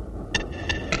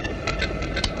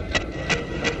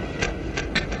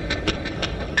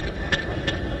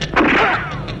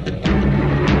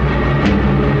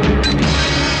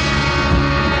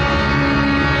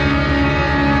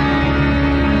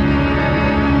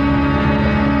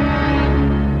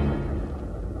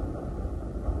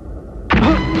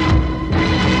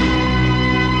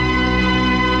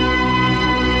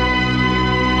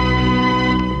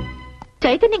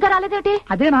 చైతన్య ఇంకా రాలేదేటి?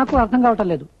 అదే నాకు అర్థం కావటం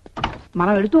లేదు.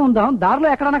 మనం వెళుతూ ఉందాం, దారిలో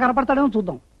ఎక్కడైనా కనపడతాడేమో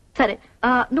చూద్దాం. సరే,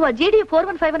 నువ్వు ఆ జీడీ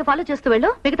 415 ఫాలో చేస్తూ వెళ్ళు.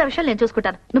 మిగతా విషయాలు నేను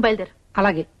చూసుకుంటాను. నువ్వు బయలుదేరు.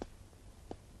 అలాగే.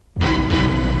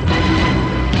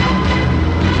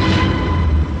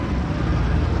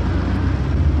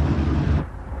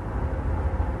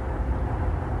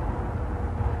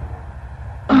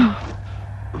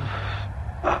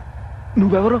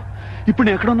 నువ్వెవరో? ఇప్పుడు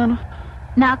నేను ఎక్కడ ఉన్నాను?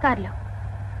 నా కారులో.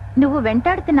 నువ్వు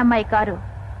వెంటాడుతున్న అమ్మాయి కారు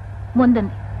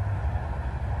ముందుంది.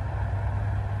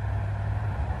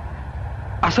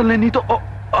 అసలు నేను నీతో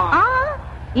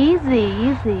ఈజీ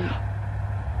ఈజీ.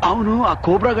 అవును, ఆ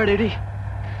కోబ్రా గాడేడి?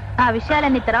 ఆ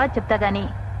విషయాలన్నీ తర్వాత చెప్తా గాని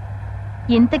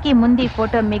ఇంతకీ ముందు ఈ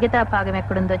ఫోటో మిగతా భాగం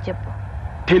ఎక్కడుందో చెప్పు.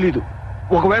 తెలీదు.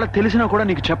 ఒకవేళ తెలిసినా కూడా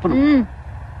నీకు చెప్పను.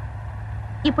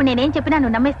 ఇప్పుడు నేనేం చెప్పినా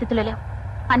నువ్వు నమ్మే స్థితిలో లేవు.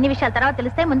 అన్ని విషయాలు తర్వాత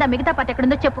తెలిస్తే ముందు ఆ మిగతా పాట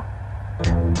ఎక్కడుందో చెప్పు.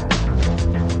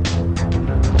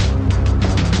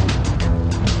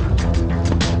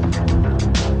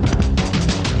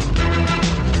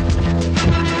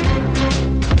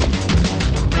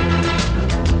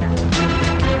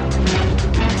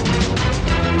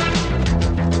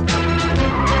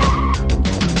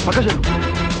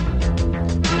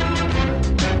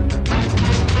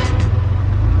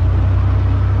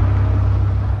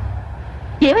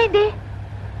 ఏమైంది?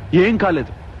 ఏం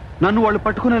కాలేదు. నన్ను వాళ్ళు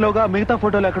పట్టుకునేలోగా మిగతా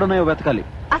ఫోటోలు ఎక్కడున్నాయో వెతకాలి.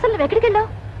 అసలు నువ్వు ఎక్కడికి వెళ్ళావు?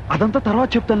 అదంతా తర్వాత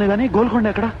చెప్తానులే గానీ గోల్కొండ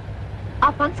ఎక్కడ? ఆ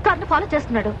ఫంక్స్ కార్ ను ఫాలో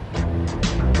చేస్తున్నాడు.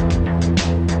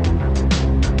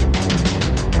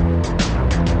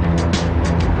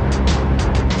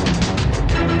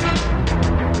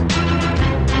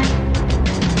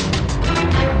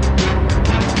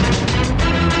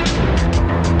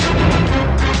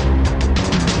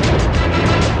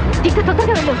 ఇంకా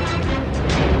తొందరగా వెళ్ళు.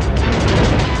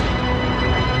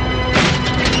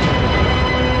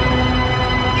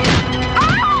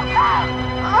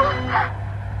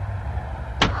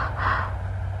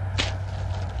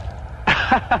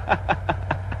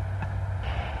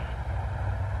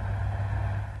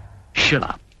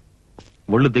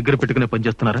 ఒళ్ళు దగ్గర పెట్టుకునే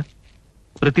పనిచేస్తున్నారా?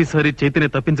 ప్రతిసారి చైతన్య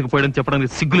తప్పించకపోయాడని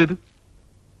చెప్పడానికి సిగ్గులేదు?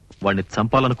 వాడిని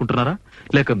చంపాలనుకుంటున్నారా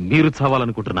లేక మీరు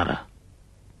చావాలనుకుంటున్నారా?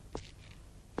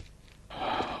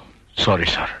 సారీ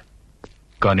సార్,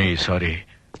 కానీ ఈసారి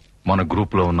మన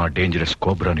గ్రూప్ లో ఉన్న డేంజరస్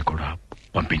కోబ్రాని కూడా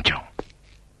పంపించాం.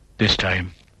 This time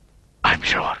I'm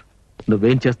sure.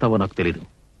 నువ్వేం చేస్తావో నాకు తెలీదు,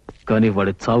 కానీ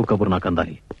వాడి చావు కబురు నాకు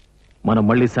అందాలి. మనం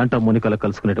మళ్ళీ శాంటా మోనికాలో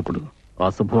కలుసుకునేటప్పుడు ఆ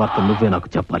శుభవార్త నువ్వే నాకు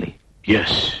చెప్పాలి.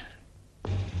 ఎస్.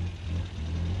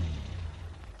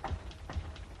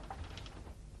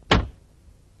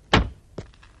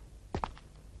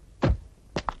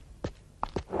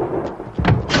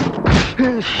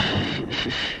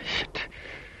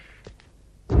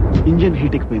 Engine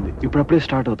heat ఎక్కిపోయింది. ఇప్పుడప్పుడే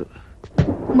స్టార్ట్ అవుతుంది.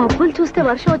 మబ్బులు చూస్తే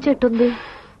వర్షం వచ్చేట్టుంది.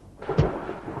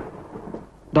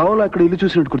 దావలో అక్కడ ఇల్లు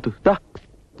చూసినట్టు గుర్తు.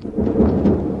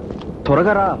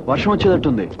 త్వరగా రా, వర్షం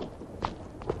వచ్చేటట్టుంది.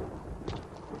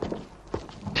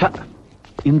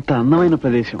 ఇంత అందమైన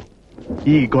ప్రదేశం.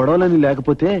 ఈ గొడవలని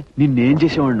లేకపోతే నిన్నేం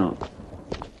చేసేవాడినో.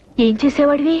 ఏం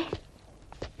చేసేవాడివి?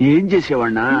 ఏం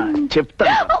చేసేవాడినా చెప్తా.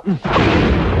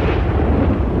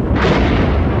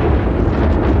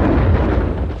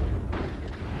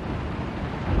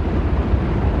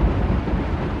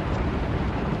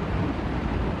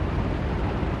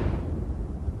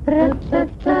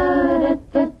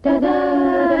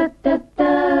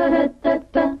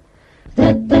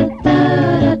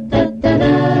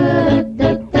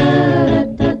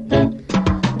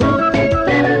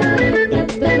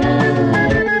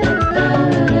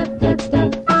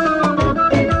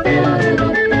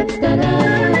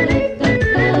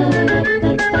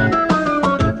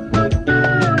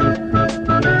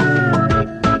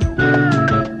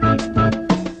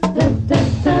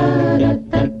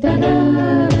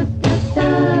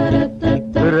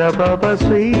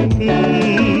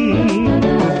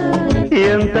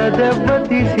 ఎంత దెబ్బ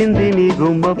తీసింది నీ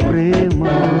గుమ్మ ప్రేమ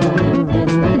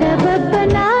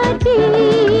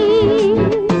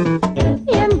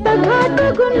ఎంత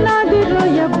ఘాటుకున్నది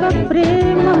రోయబ్బ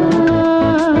ప్రేమ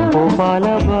ఓ బాల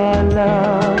బాల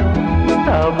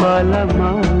బాల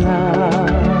మాల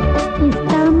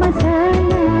ఇస్తా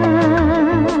మసాలా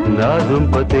నా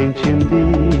దుంప తెంచింది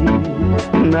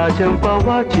నా చెంప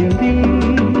వాచింది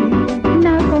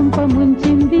నా కొంప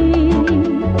ముంచింది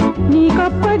నీ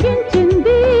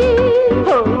కప్పగించింది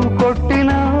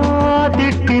కొట్టినా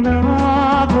తిట్టినా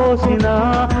కోసినా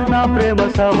నా ప్రేమ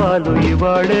సవాలు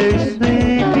ఇవాడే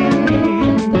స్వీటీ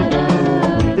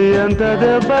ఎంత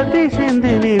దెబ్బ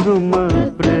తీసింది నీ గుమ్మ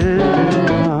ప్రేమ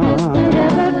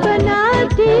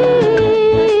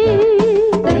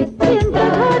ఎంత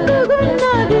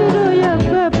ఘాటుగున్నది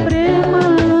రోయబ్బ ప్రేమ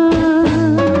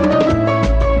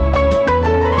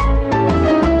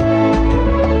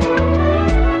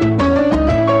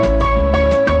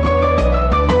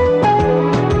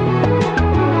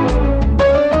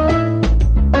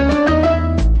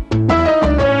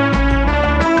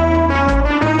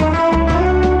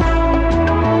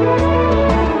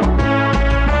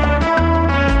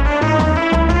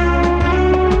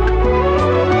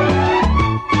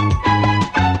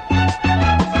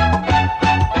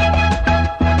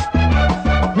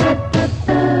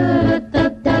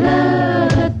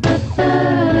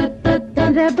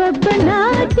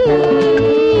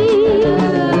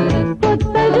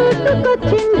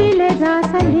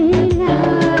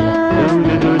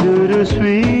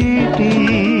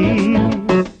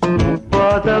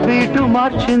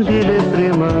మార్చిందిలే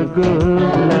ప్రేమ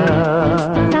గోల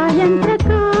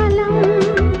సాయంత్రకాలం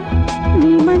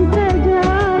నీ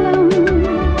మంత్రజాలం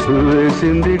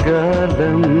వేసింది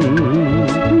గాలం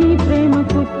నీ ప్రేమ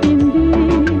పుట్టింది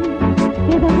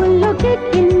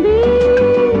ఎదవుల్లోకెక్కింది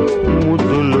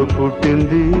ముద్దుల్లో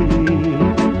పుట్టింది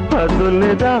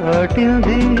అదుల్ని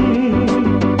దాటింది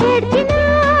ఏడ్చినా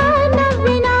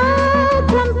నవ్వినా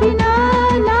చంపినా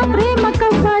నా ప్రేమ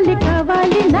కవ్వాలి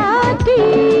కావాలి నాటి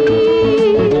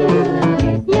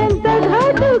ఎంత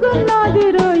ఘాటుగున్నది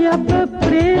రోయబ్బ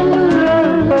ప్రేమ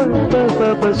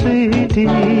స్వీటీ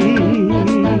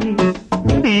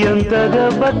ఎంత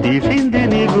దెబ్బ తీసింది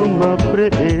నీ గుమ్మ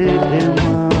ప్రేమ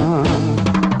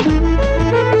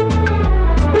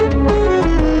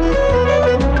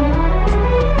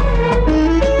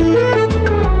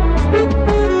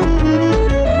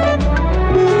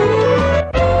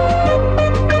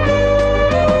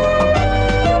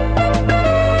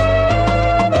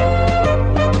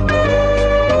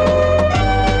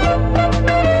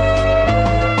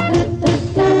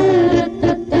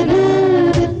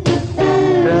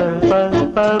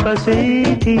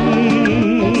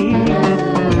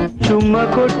చుమ్మ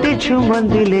కొట్టి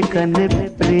చుమందిలే కన్నె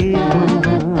ప్రేమ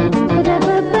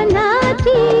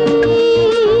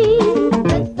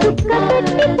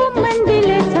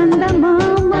పొమ్మందిలే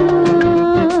చందమామ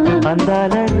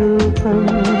అందాల రూపం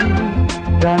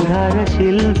గాంధార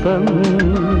శిల్పం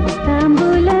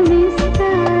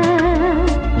తాంబూలమిస్తా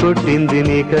కొట్టింది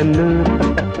నీ కన్ను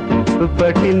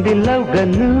పట్టింది లవ్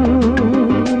గన్ను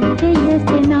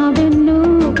చేస్తే నా వెన్ను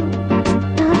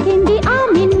తాకింది ఆ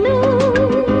మిన్ను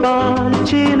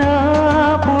కాల్చినా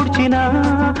పూడ్చినా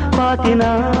పాతినా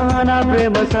నా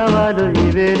ప్రేమ సవాలు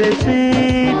ఇవేరే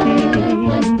స్వీటీ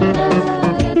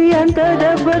ఎంత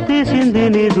దెబ్బ తీసింది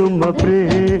నీ గుమ్మ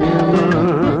ప్రేమ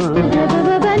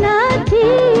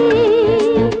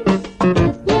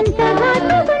ఎంత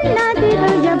ఘాటుగున్నది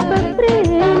రోయబ్బ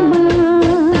ప్రేమ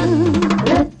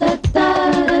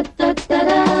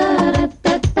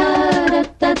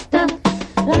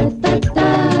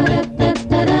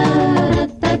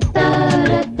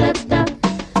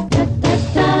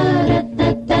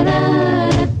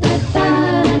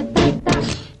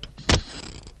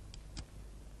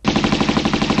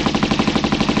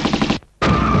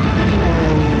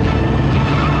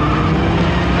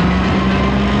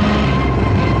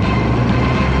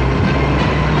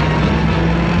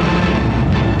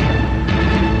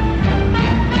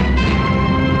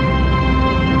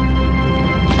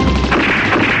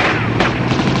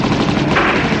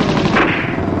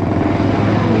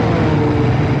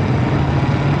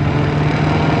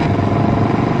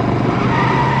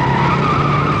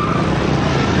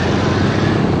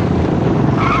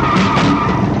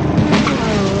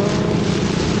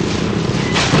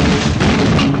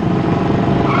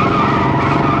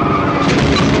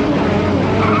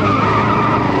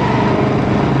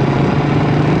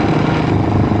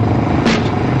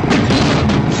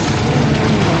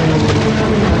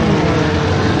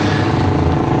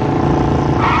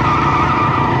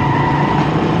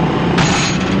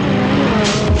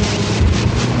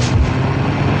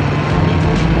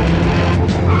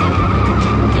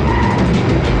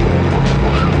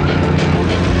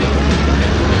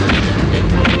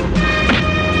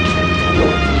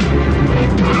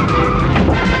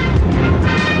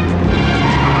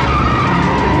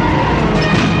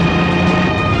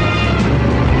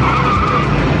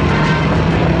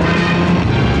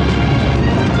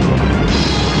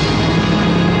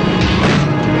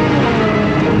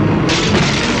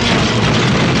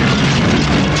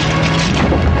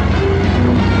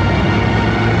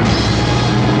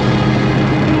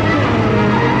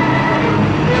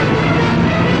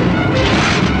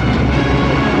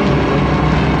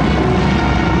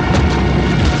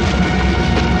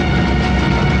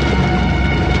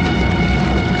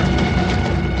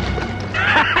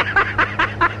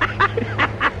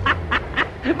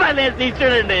నేను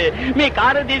శిష్యుడండి. మీ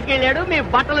కారు తీసుకెళ్ళాడు, మీ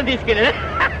బట్టలు తీసుకెళ్ళాడు.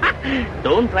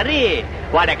 డోంట్ వరీ,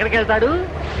 వాడు ఎక్కడికి వెళ్తాడు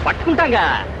పట్టుకుంటాగా.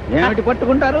 ఏమిటి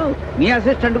పట్టుకుంటారు? నీ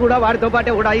అసిస్టెంట్ కూడా వాడితో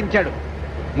పాటే ఉడాయించాడు.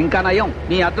 ఇంకా నయం,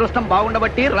 నీ అదృష్టం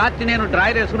బాగుండబట్టి రాత్రి నేను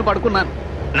డ్రాయర్ వేసుకుని పడుకున్నాను.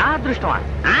 నా అదృష్టమా?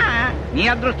 నీ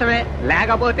అదృష్టమే,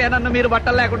 లేకపోతే నన్ను మీరు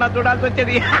బట్టలు లేకుండా చూడాల్సి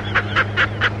వచ్చేది.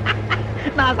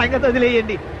 నా సంగతి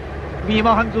వదిలేయండి. మీ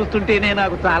మొహం చూస్తుంటేనే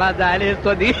నాకు చాలా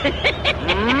జాలేస్తుంది.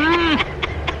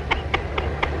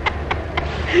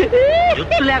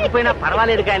 జుట్టు లేకపోయినా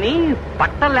పర్వాలేదు, కానీ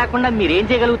బట్టలు లేకుండా మీరేం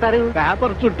చేయగలుగుతారు?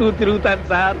 పేపర్ చుట్టూ తిరుగుతాను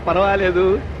సార్, పర్వాలేదు.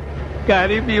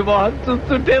 కానీ మీ మొహం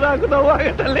చూస్తుంటే నాకు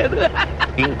నవ్వాగటం లేదు.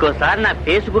 ఇంకోసారి నా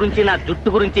ఫేస్ గురించి, నా జుట్టు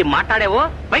గురించి మాట్లాడేవో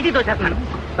బయటికి తోచేస్తాను.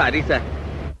 Sorry sir.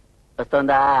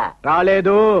 వస్తోందా?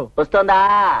 రాలేదు. వస్తోందా?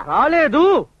 రాలేదు.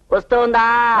 వస్తోందా?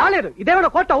 రాలేదు. ఇదేమన్నా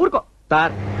కోట, ఊరుకో.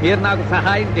 సార్, మీరు నాకు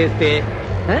సహాయం చేస్తే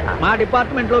మా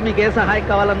డిపార్ట్మెంట్ లో మీకు ఏ సహాయం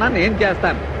కావాలన్నా నేను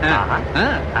చేస్తాను.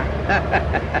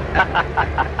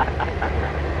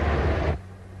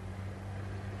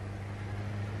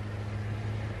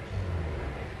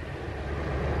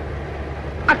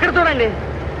 అక్కడ చూడండి.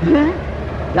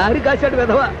 దారి కాశాడు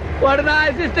విధవా, వాడు నా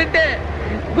అసిస్టెంటే.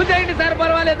 గుద్దేయండి సార్,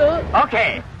 పర్వాలేదు. ఓకే.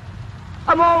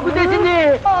 అమ్మో, గుద్దేసింది.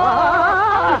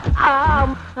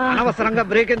 అనవసరంగా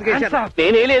బ్రేక్ ఎందుకు వేశారు?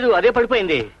 నేనే లేదు, అదే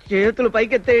పడిపోయింది. చేతులు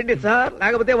పైకెత్తేయండి సార్,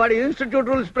 లేకపోతే వాడు ఇన్స్టిట్యూట్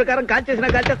రూల్స్ ప్రకారం కాల్చేసినా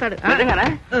కాల్చేస్తాడు. నిజంగానా?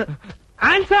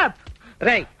 ఆన్సర్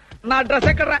రై, నా డ్రెస్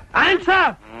ఎక్కడరా?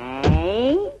 ఆన్సర్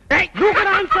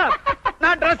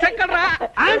నా డ్రెస్ ఎక్కడరా?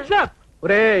 ఆన్సర్.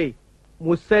 ఒరేయ్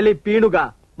ముసలి పీనుగా,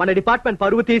 మన డిపార్ట్మెంట్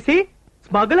పరువు తీసి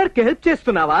స్మగ్లర్ కి హెల్ప్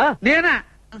చేస్తున్నావా? నేనా?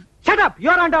 Shut up, you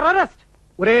are under arrest.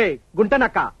 ఒరేయ్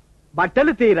గుంటనక్క,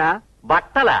 బట్టలు తీరా.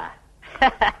 బట్టలా?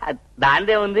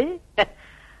 దాందే ఉంది.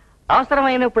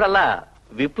 అవసరమైనప్పుడల్లా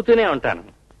విప్పుతూనే ఉంటాను.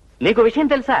 నీకు విషయం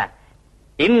తెలుసా?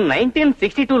 ఇన్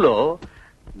 1962లో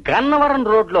గన్నవరం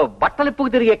రోడ్ లో బట్టలిప్పుకు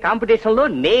తిరిగే కాంపిటీషన్ లో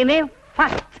నేనే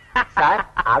ఫస్ట్.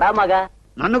 ఆడామగా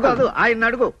నన్ను కాదు, ఆయన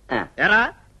అడుగు. ఎరా,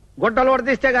 గుడ్డలు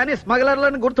వడదీస్తే గానీ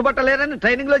స్మగ్లర్లను గుర్తుపట్టలేరని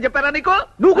ట్రైనింగ్ లో చెప్పారా నీకు?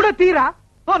 నువ్వు కూడా తీరా.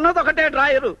 ఉన్నదొకటే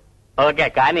డ్రాయరు. ఓకే,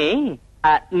 కానీ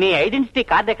నీ ఐడెంటిటీ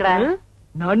కార్డు ఎక్కడా?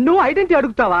 నన్ను ఐడెంటిటీ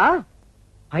అడుగుతావా?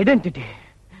 ఐడెంటిటీ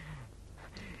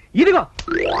ఇదిగో.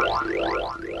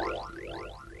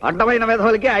 అడ్డమైన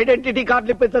విధవులకి ఐడెంటిటీ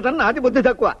కార్డులు ఇప్పించడం నాది బుద్ధి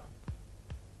తక్కువ.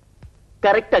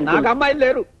 కరెక్ట్. నాకు అమ్మాయిలు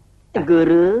లేరు.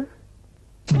 గురు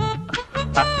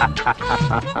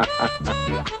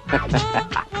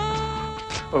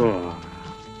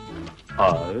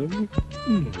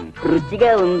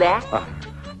రుచిగా ఉందా?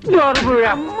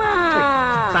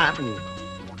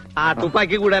 ఆ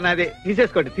తుపాకీ కూడా నాదే.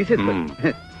 తీసేసుకోండి, తీసేసుకోండి.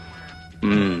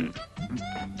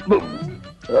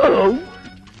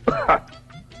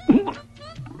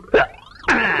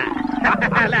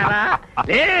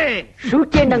 షూట్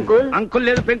చేయండి అంకుల్. అంకుల్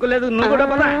లేదు, పెంకుల్ లేదు, నువ్వు కూడా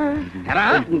పద. ఎరా,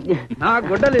 నా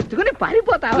గుడ్డలు ఎత్తుకుని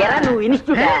పారిపోతావా? ఎరా, నువ్వు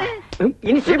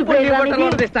ఇన్స్టిట్యూట్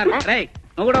వదిలిస్తాను.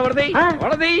 నువ్వు కూడా వడది,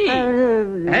 వడది.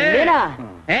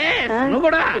 నువ్వు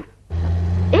కూడా.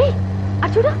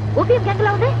 చూడు, ఓపీఎం గ్యాంగ్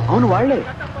లా ఉంది. అవును, వాళ్లే.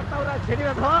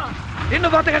 నిన్ను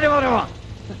బతకనివ్వరేమో.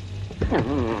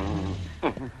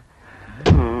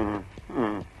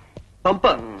 పంప.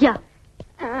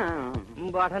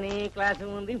 బొటనీ క్లాసు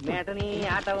ఉంది, మేటనీ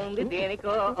ఆట ఉంది,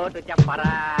 దేనికో ఓటు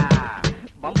చెప్పరా.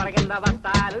 బొమ్మల కింద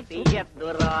బస్తాలు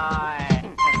తీయద్దురా.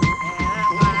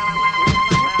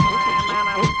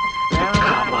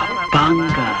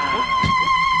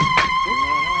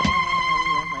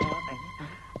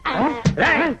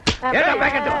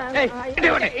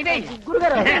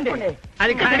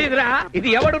 అది కానిదిరా, ఇది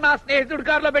ఎవడు నా స్నేహితుడు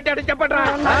కారులో పెట్టాడు చెప్పడరా.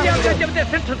 చెబితే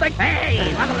శిక్ష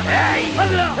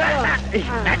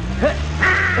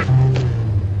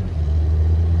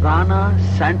రానా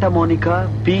శాంటా మోనికా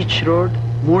బీచ్ రోడ్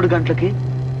 3 గంటలకి.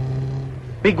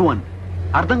 Big one.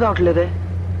 అర్థం కావట్లేదే.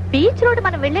 బీచ్ రోడ్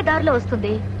మనం వెళ్లే దారిలో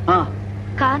వస్తుంది,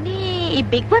 కానీ ఈ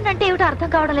బిగ్ వన్ అంటే ఏమిటో అర్థం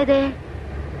కావడం లేదే.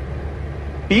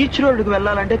 బీచ్ రోడ్డుకు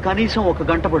వెళ్ళాలంటే కనీసం 1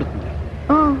 గంట పడుతుంది.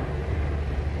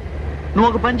 నువ్వు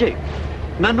ఒక పని చేయి,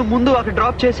 నన్ను ముందు అక్కడ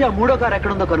డ్రాప్ చేసి ఆ 3వ కారు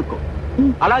ఎక్కడుందో కనుక్కో.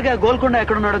 అలాగే ఆ గోల్కొండ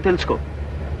ఎక్కడున్నాడో తెలుసుకో.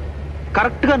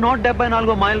 కరెక్ట్ గా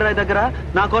 174వ మైల్ రాయి దగ్గర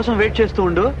నా కోసం వెయిట్ చేస్తూ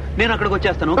ఉండు, నేను అక్కడికి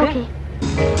వచ్చేస్తాను. ఓకే?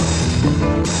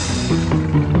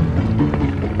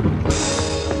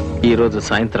 ఈ రోజు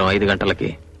సాయంత్రం 5 గంటలకి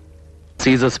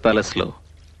సీజర్స్ ప్యాలెస్ లో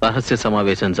రహస్య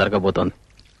సమావేశం జరగబోతోంది.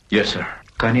 Yes sir.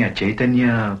 కానీ ఆ చైతన్య.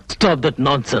 Stop that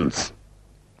nonsense.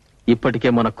 ఇప్పటికే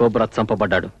మన కోబ్రా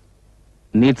చంపబడ్డాడు.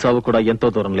 నీ చావు కూడా ఎంతో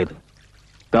దూరం లేదు.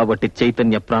 కాబట్టి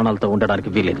చైతన్య ప్రాణాలతో ఉండడానికి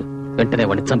వీలేదు. వెంటనే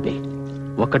వాడిని చంపి.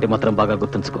 ఒక్కటి మాత్రం బాగా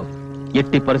గుర్తుంచుకో,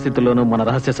 ఎట్టి పరిస్థితుల్లోనూ మన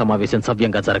రహస్య సమావేశం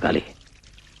సవ్యంగా జరగాలి.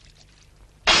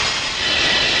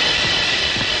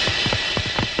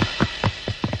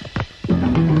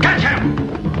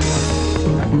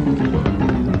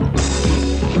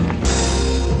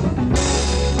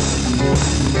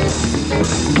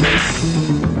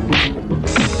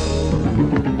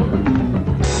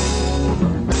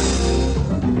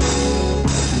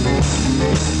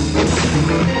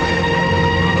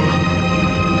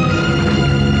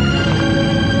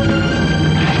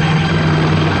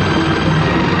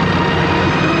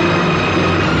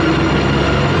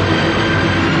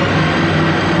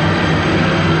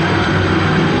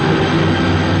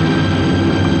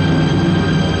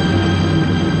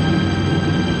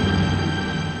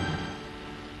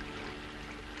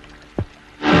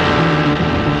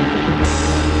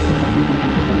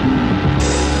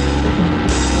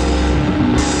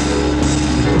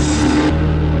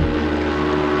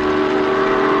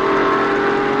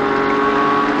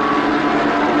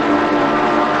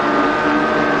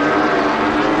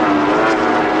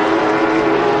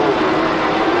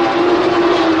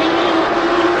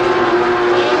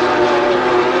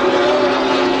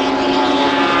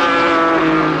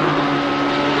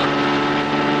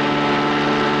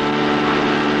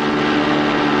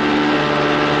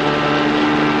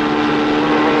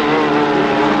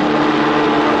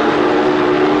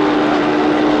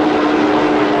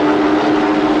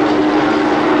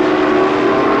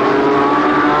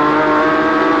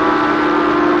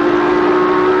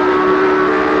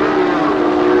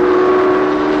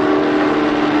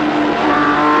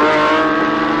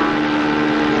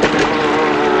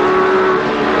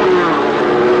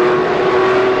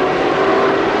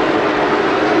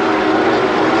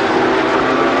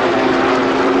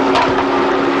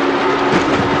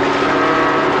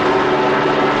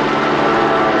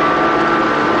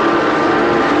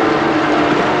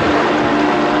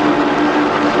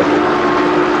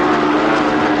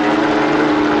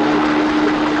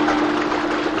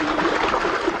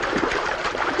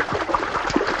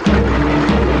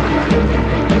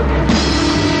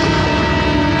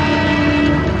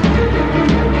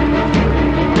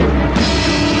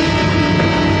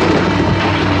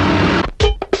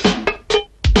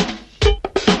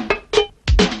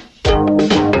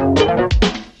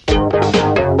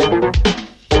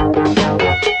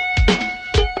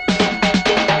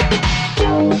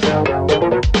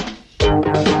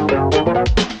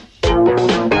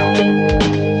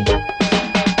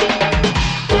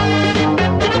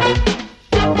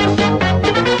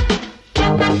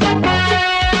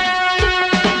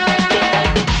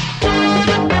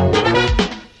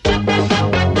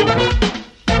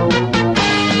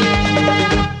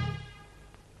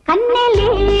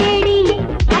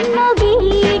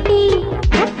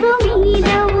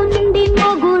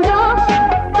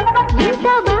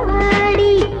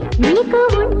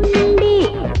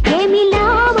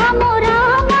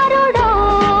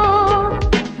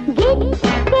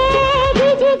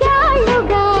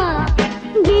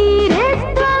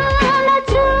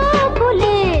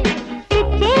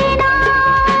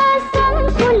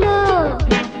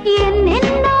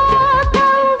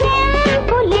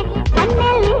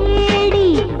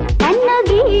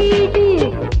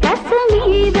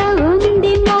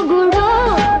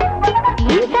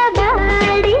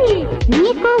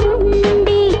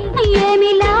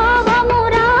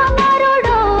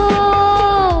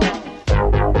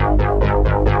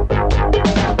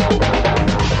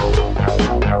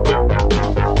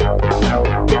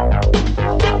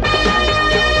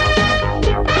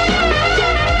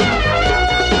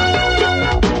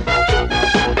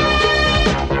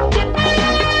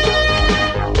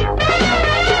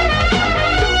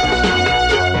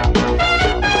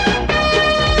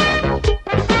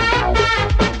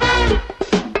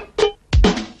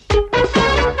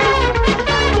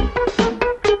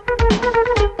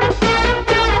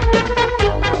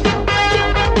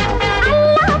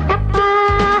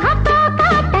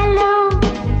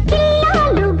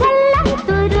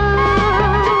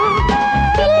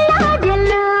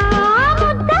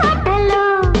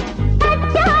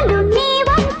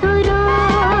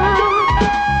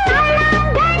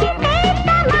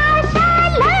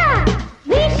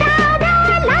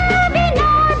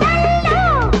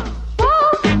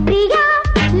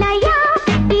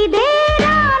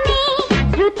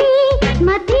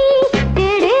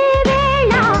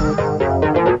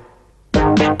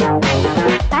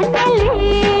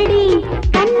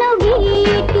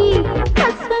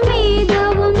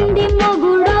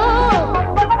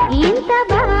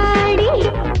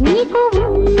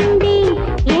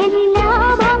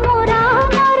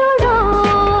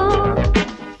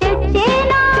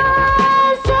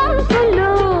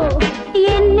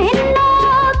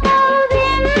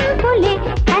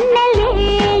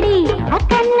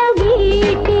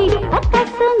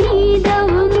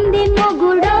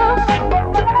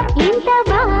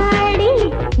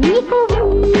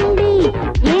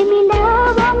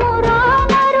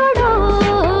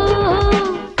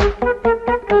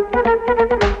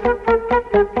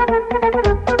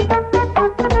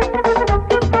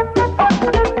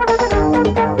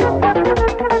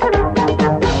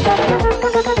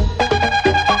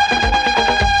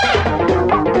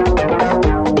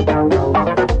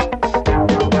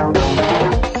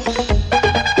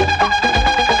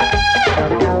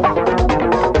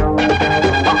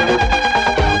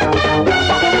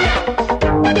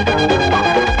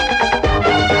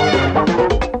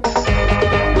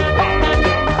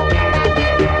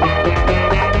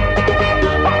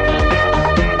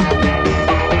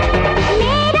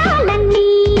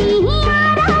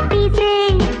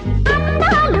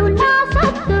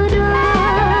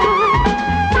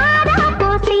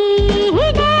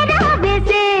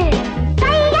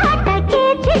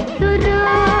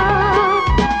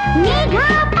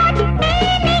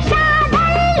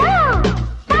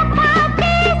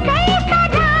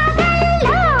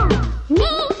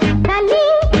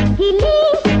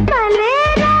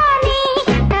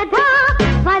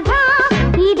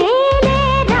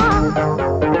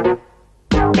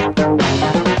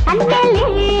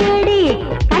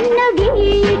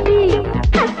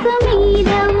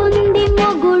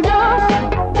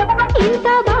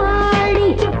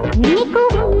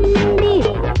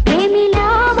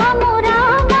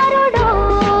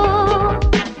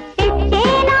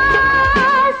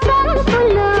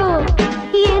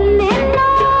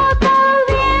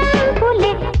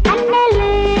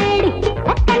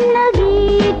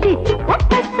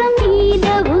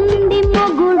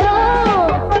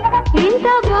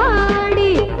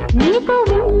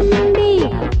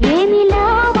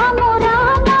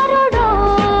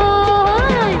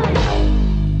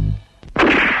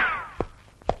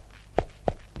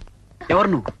 ఎవరు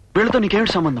నువ్వు? వీళ్ళతో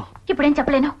నీకేమిటి సంబంధం? ఇప్పుడేం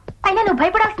చెప్పలేను. అయినా నువ్వు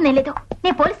భయపడాల్సిందే లేదు.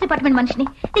 నేను పోలీస్ డిపార్ట్మెంట్ మనిషిని,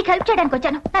 నీకు హెల్ప్ చేయడానికి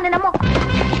వచ్చాను. నన్ను నమ్ము.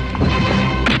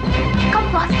 Come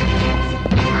fast.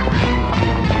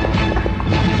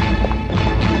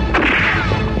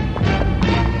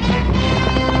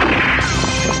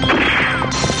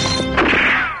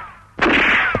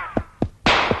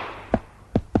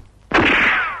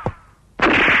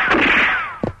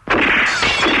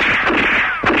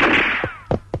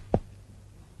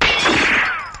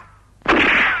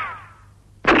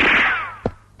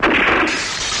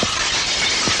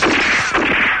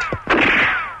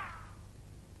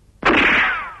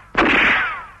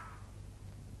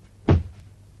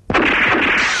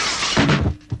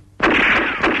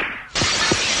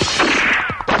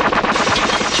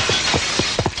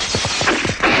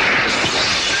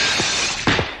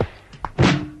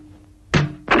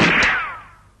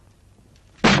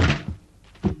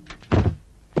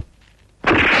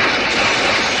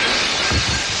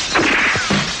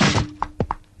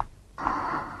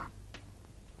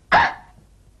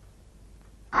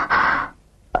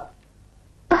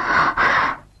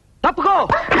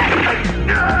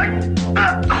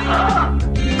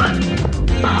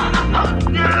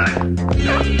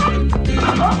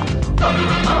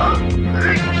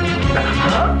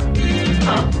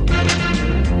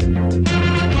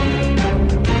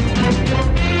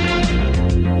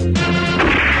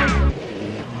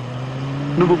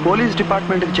 నువ్వు పోలీస్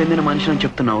డిపార్ట్మెంట్ కి చెందిన మనిషిని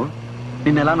చెప్తున్నావు.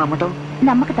 నిన్నెలా నమ్మటం?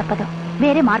 నమ్మక తప్పదు,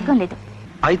 వేరే మార్గం లేదు.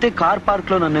 అయితే కార్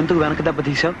పార్క్ లో నన్ను ఎందుకు వెనక దెబ్బ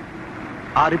తీసావు?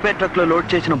 ఆ రిపేర్ ట్రక్ లో లోడ్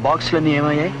చేసిన బాక్సులన్నీ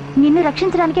ఏమయ్యాయి? నిన్ను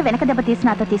రక్షించడానికి వెనక దెబ్బ తీసి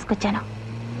నాతో తీసుకొచ్చాను.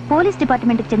 పోలీస్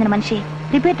డిపార్ట్మెంట్ కి చెందిన మనిషి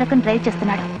రిపేర్ ట్రక్ డ్రైవ్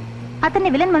చేస్తున్నాడు.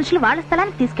 అతన్ని విలన్ మనుషులు వాళ్ళ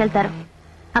స్థలానికి తీసుకెళ్తారు.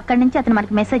 అక్కడి నుంచి అతను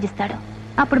మనకి మెసేజ్ ఇస్తాడు.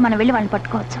 అప్పుడు మనం వెళ్ళి వాళ్ళని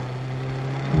పట్టుకోవచ్చు.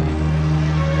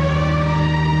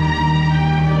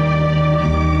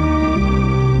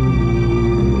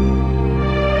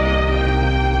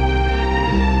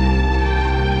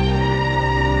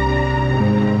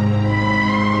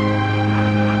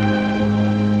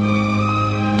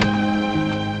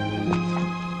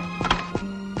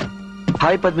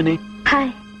 Hi Padmini. Hi.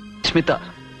 Smitha.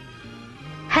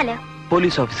 Hello.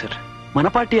 Police officer. మన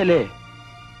పార్టీయలే.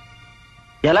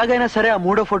 ఎలాగైనా సరే ఆ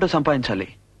 3వ ఫోటో సంపాదించాలి.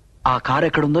 ఆ కార్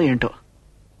ఎక్కడుందో ఏంటో.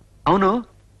 అవును,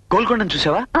 గోల్కొండను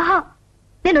చూసావా? ఆహా,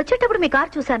 నేను వచ్చేటప్పుడు మీ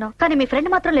కార్ చూశాను, కానీ మీ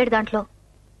ఫ్రెండ్ మాత్రం లేడు దాంట్లో.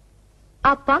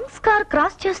 ఆ పంక్స్ కార్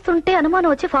క్రాస్ చేస్తుంటే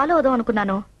అనుమానం వచ్చి ఫాలో అవుదాం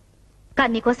అనుకున్నాను.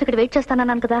 కానీ నీకోసం ఇక్కడ వెయిట్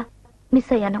చేస్తానన్నాను కదా,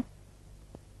 మిస్ అయ్యాను.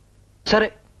 సరే,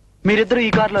 మీరిద్దరు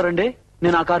ఈ కార్లో రండి,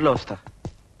 నేను ఆ కార్లో వస్తా.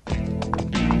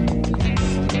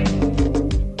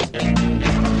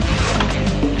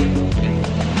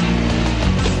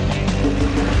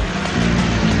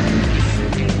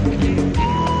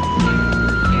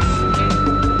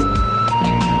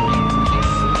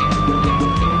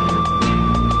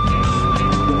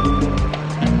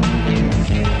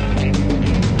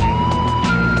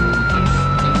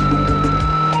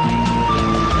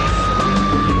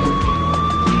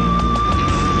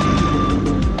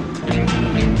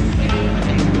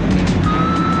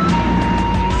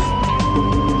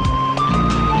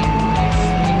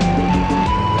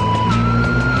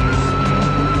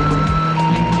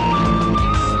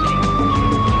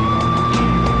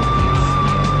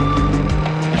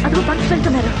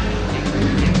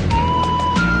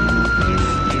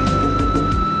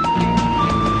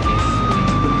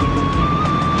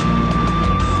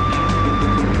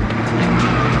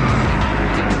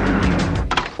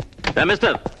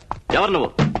 మిస్టర్, ఎవరు నువ్వు?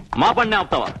 మా పడిని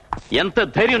ఆపుతావా? ఎంత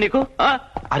ధైర్యం నీకు?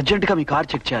 అర్జెంట్ గా మీ కార్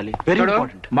చెక్ చేయాలి. Very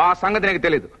important. మా సంగతి నాకు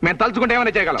తెలియదు. మేము తలుచుకుంటే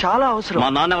ఏమైనా చేయగలం. చాలా అవసరం. మా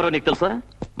నాన్న ఎవరో నీకు తెలుసా?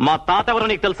 మా తాత ఎవరో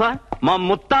నీకు తెలుసా? మా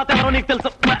ముత్తాత ఎవరో నీకు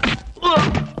తెలుసా?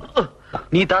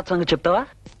 నీ తాత సంగతి చెప్తావా?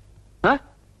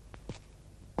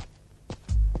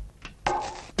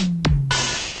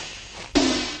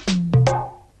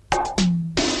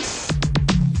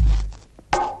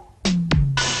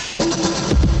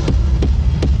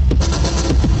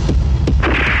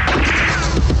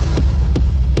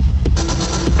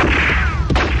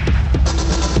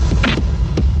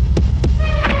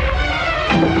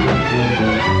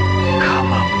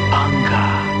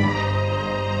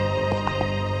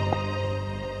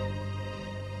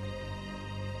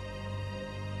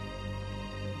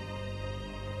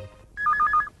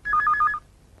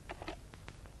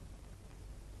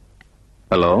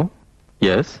 Hello?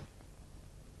 Yes?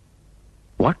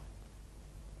 What?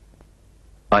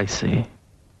 I see.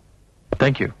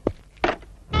 Thank you.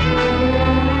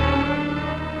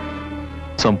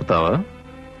 చంపుతావా?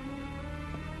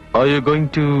 Are you going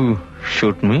to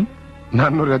shoot me?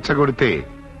 నన్ను రెచ్చగొడితే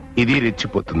ఇది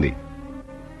రెచ్చిపోతుంది.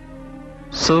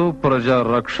 సో ప్రజా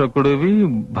రక్షకుడివి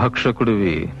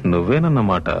భక్షకుడివి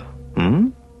నువ్వేనన్నమాట.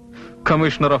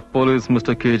 Commissioner of police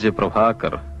mister KJ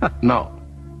Prabhakar. No,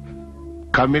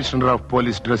 commissioner of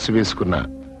police dress వేసుకున్న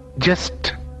జస్ట్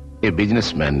ఏ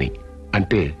బిజినెస్ మ్యాన్ ని,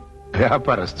 అంటే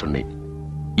వ్యాపారస్తుణ్ణి.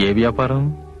 ఏ వ్యాపారం?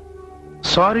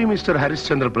 Sorry mister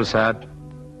Harishchandra Prasad,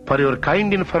 for your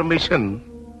kind information,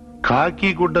 కాకి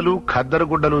గుడ్డలు ఖద్దరు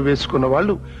గుడ్డలు వేసుకున్న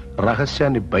వాళ్ళు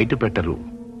రహస్యాన్ని బయట పెట్టరు.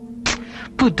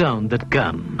 Put down that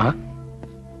gun.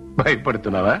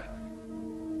 భయపడుతున్నావా?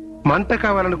 మంట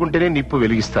కావాలనుకుంటేనే నిప్పు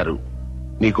వెలిగిస్తారు.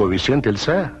 నీకో విషయం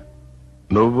తెలుసా?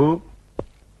 నువ్వు,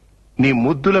 నీ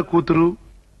ముద్దుల కూతురు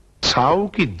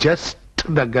చావుకి జస్ట్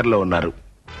దగ్గరలో ఉన్నారు.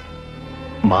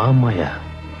 మా అమ్మాయ?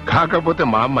 కాకపోతే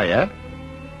మా అమ్మాయ?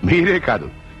 మీరే కాదు,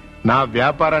 నా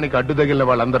వ్యాపారానికి అడ్డు తగిలిన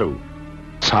వాళ్ళందరూ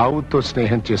చావుతో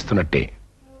స్నేహం చేస్తున్నట్టే.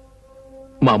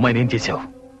 మా అమ్మాయిని ఏం చేశావు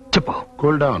చెప్పు.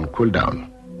 Cool down, cool down.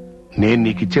 నేను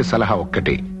నీకిచ్చే సలహా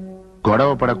ఒక్కటే,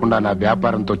 గొడవ పడకుండా నా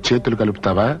వ్యాపారంతో చేతులు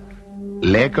కలుపుతావా,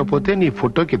 లేకపోతే నీ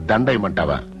ఫోటోకి దండ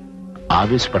ఇమ్మంటావా?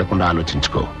 ఆవేశపడకుండా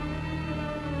ఆలోచించుకో.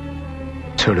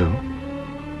 చూడు,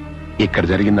 ఇక్కడ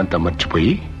జరిగిందంతా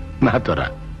మర్చిపోయి నాతో రా.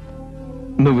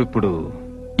 నువ్విప్పుడు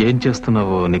ఏం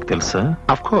చేస్తున్నావో నీకు తెలుసా?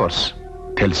 అఫ్ కోర్స్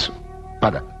తెలుసు.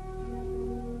 పద.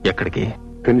 ఎక్కడికి?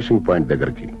 ఫినిషింగ్ పాయింట్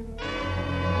దగ్గరికి.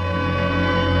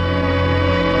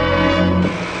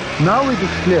 Now it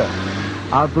is clear.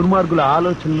 ఆ దుర్మార్గుల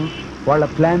ఆలోచనలు, వాళ్ళ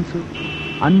ప్లాన్స్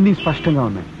అన్ని స్పష్టంగా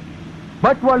ఉన్నాయి.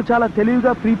 బట్ వాళ్ళు చాలా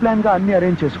తెలివిగా ప్రీ ప్లాన్ గా అన్ని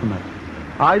అరేంజ్ చేసుకున్నారు.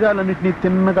 ఆయుధాలన్నింటినీ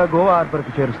తిన్నగా గోవా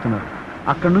హార్బర్కి చేరుస్తున్నారు.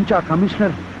 అక్కడి నుంచి ఆ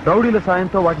కమిషనర్ రౌడీల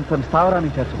సాయంతో వాటిని తన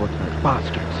స్థావరానికి చేర్చబోతున్నారు.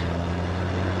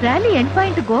 ర్యాలీ ఎండ్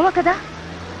పాయింట్ గోవా కదా,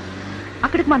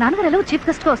 అక్కడికి మా నాన్నగారు ఎలా చీఫ్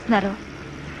గెస్ట్ గా వస్తున్నారు.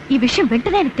 ఈ విషయం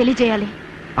వెంటనే ఆయనకు తెలియజేయాలి.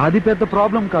 అది పెద్ద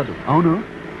ప్రాబ్లం కాదు. అవును,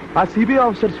 ఆ సిబిఐ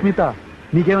ఆఫీసర్ స్మిత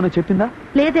నీకేమైనా చెప్పిందా?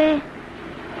 లేదే,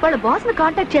 వాళ్ళ బాస్ ని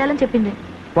కాంటాక్ట్ చేయాలని చెప్పింది.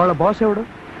 వాళ్ళ బాస్ ఎవడు?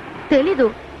 తెలీదు,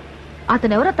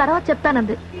 అతను ఎవరో తర్వాత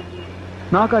చెప్తానంది.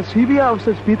 నాకు ఆ సిబిఐ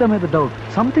ఆఫీసర్ స్మిత మీద డౌట్.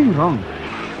 Something wrong.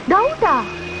 డౌటా?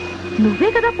 నువ్వే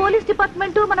కదా పోలీస్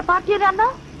డిపార్ట్మెంట్ మన పార్టీ అని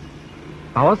అన్నావు.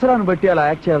 అవసరాన్ని బట్టి అలా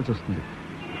యాక్ట్ చేయాల్సి వస్తుంది.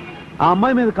 ఆ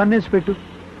అమ్మాయి మీద కన్నేసి పెట్టు.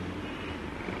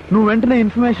 నువ్వు వెంటనే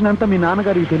ఇన్ఫర్మేషన్ అంతా మీ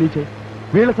నాన్నగారికి తెలియచే.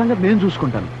 వీళ్ళ సంగతి నేను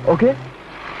చూసుకుంటాను. ఓకే?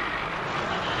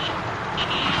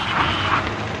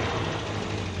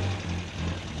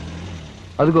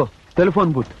 అదిగో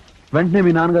టెలిఫోన్ బూత్. వెంటనే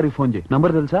మీ నాన్నగారికి ఫోన్ చేయి.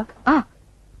 నంబర్ తెలుసా?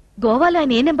 గోవాలో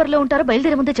ఆయన ఏ నెంబర్ లో ఉంటారో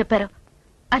బయలుదేరే ముందే చెప్పారు.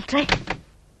 I'll try.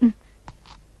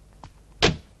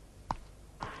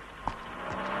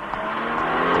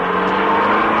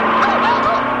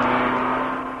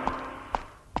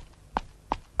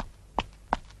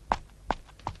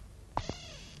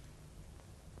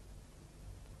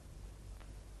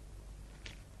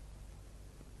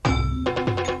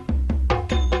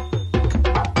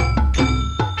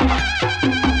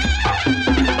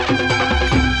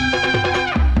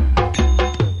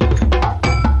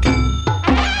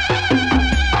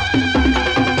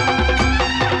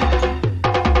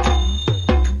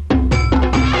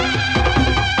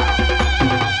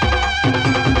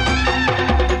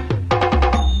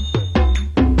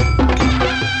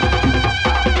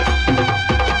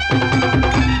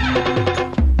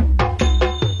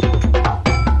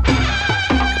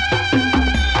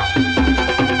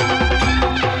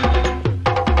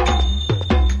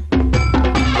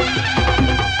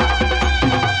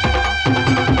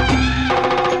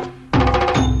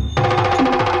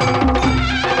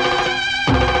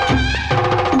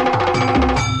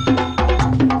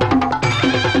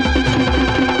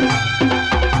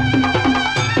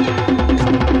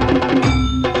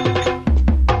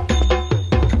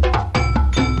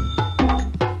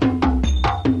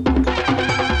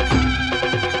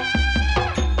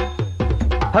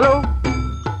 Hello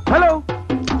hello.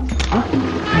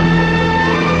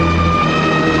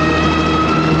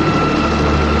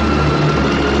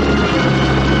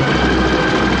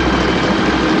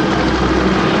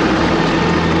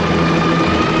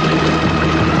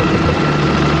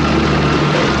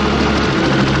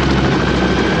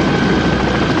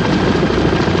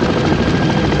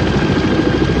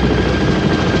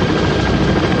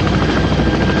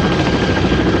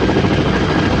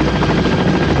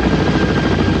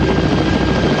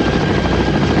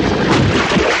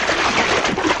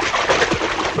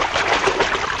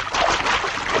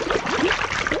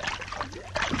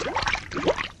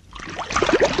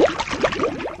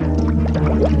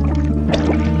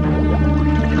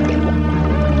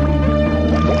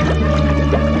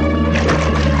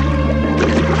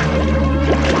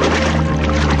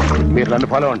 మీరు నన్ను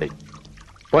ఫాలో అవ్వండి.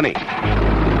 పోనీ.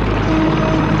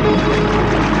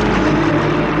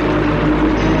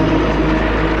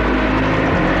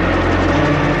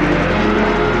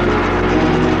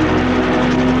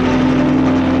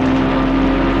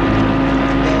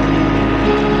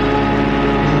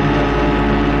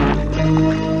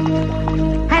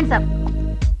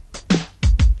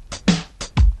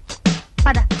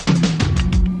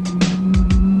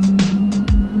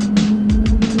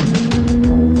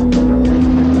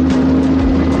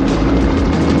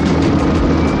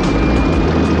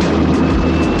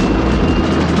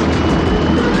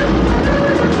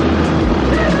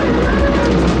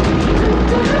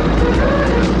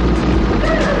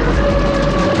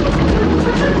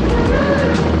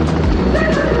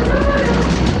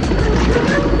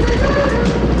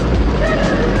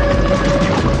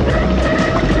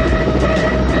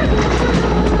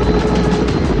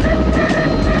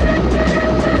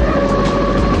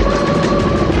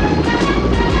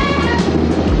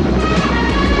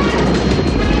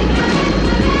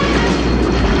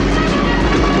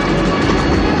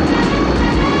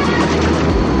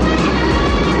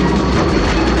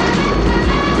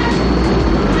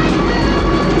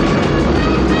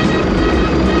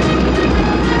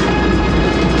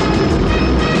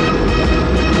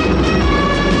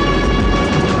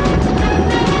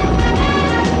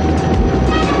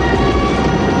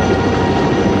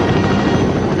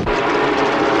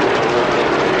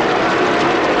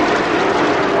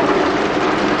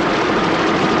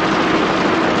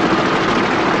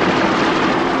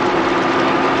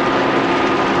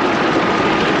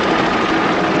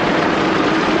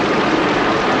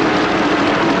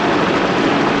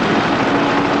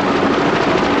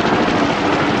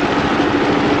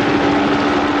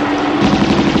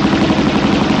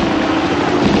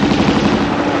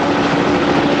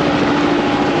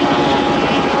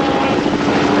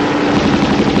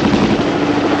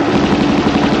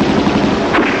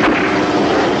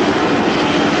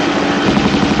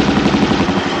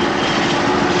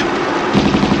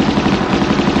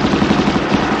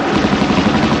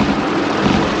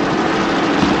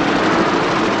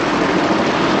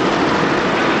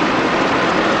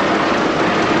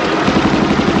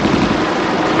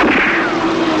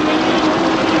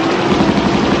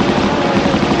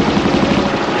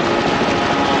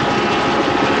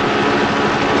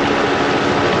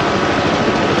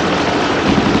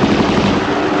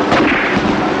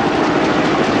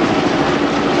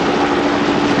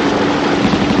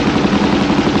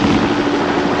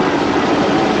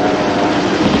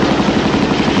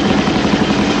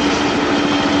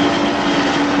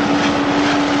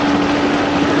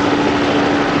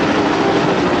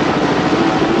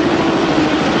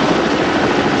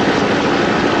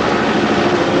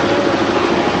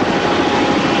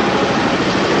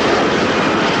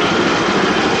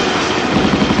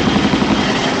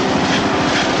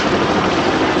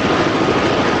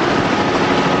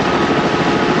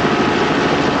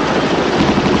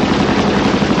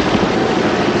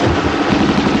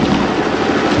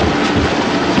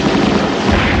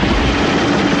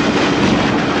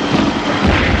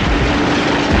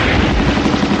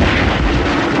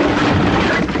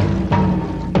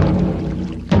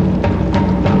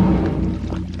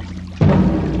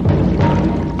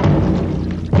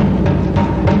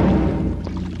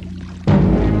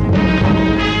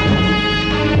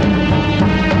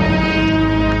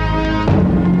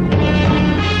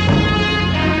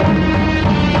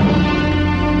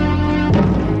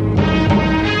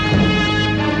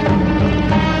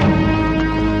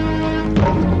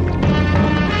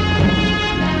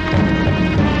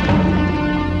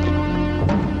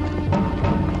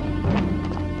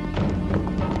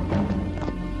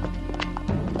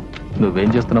 నువ్వేం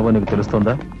చేస్తున్నావో నీకు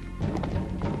తెలుస్తుందా?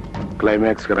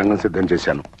 క్లైమాక్స్ కి రంగం సిద్ధం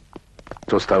చేశాను,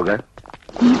 చూస్తావుగా.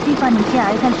 ఈ ద్వీపా నుంచి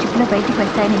ఆయుధాల షిప్ లో బయటికి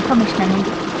వెళ్తాయని ఇన్ఫర్మేషన్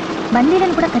అనేది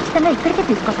బందీలను కూడా ఖచ్చితంగా ఇక్కడికే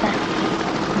తీసుకొస్తారు.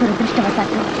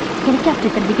 దురదృష్టవశాత్తు హెలికాప్టర్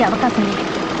ఇక్కడ దిగే అవకాశం లేదు.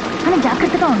 మనం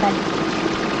జాగ్రత్తగా ఉండాలి.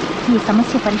 ఈ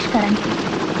సమస్య పరిష్కారానికి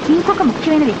ఇంకొక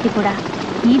ముఖ్యమైన వ్యక్తి కూడా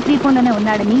ఈ ద్వీపంలోనే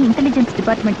ఉన్నాడని ఇంటెలిజెన్స్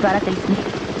డిపార్ట్మెంట్ ద్వారా తెలిసింది.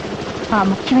 ఆ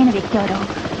ముఖ్యమైన వ్యక్తి ఎవరో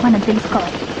మనం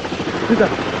తెలుసుకోవాలి.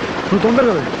 నువ్వు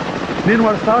తొందరగా వెళ్ళు, నేను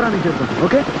వాడు స్థావరానికి చేరుకుంటాను.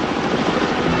 ఓకే?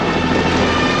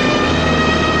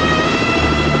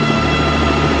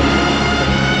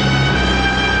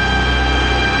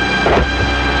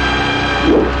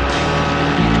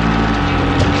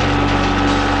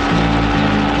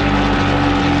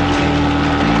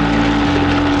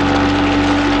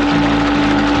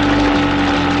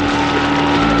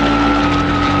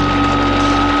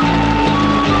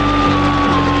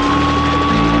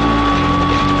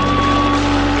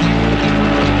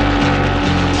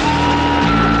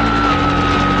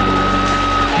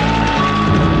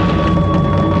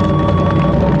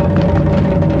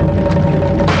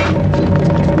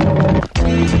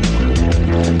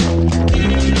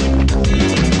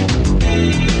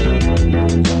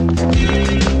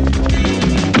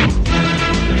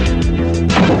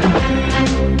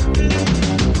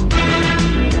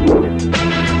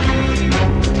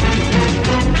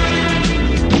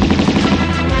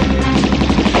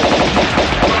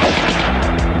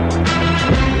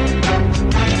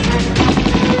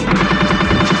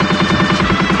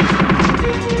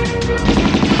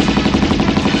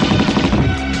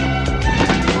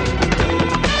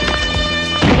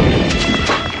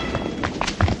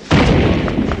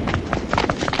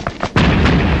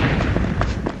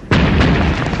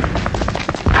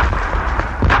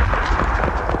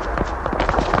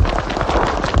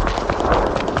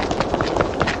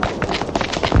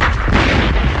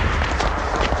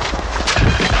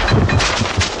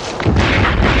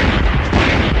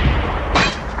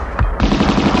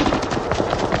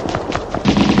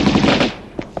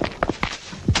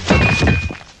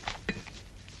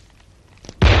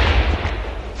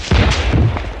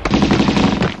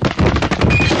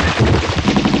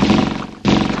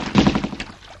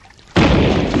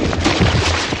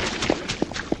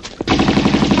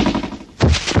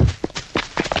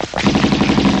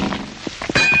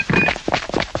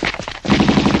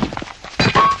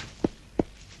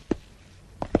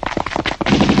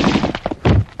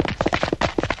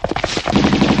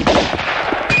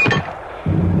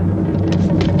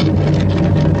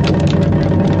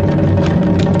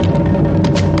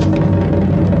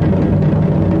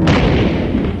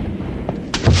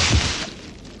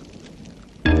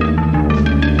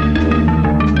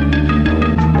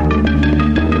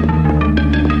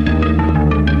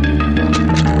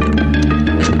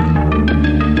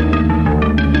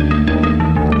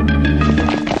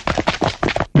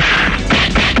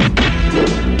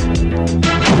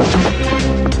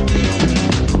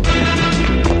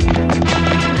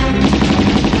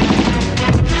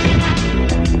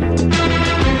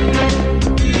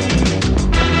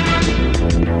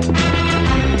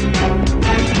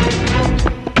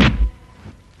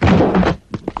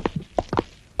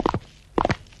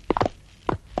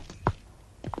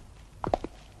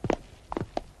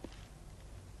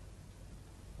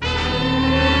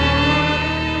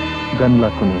 గన్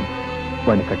లాక్కుని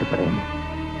వాడిని కట్టిపడేయండి.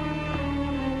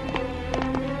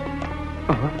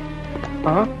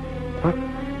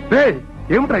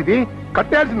 ఏమిట్రా ఇది?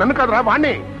 కట్టేయాల్సి నన్ను కాదురా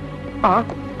వాణ్ణి.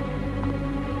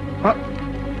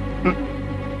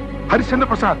 హరిశ్చంద్ర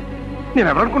ప్రసాద్, నేను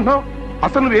ఎవరనుకుంటున్నావు?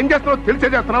 అసలు నువ్వేం చేస్తున్నావు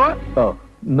తెలిసే చేస్తున్నావా?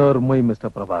 నోర్మోయ్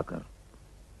మిస్టర్ ప్రభాకర్,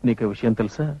 నీకు విషయం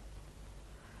తెలుసా?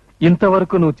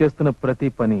 ఇంతవరకు నువ్వు చేస్తున్న ప్రతి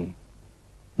పని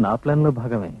నా ప్లాన్ లో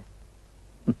భాగమే.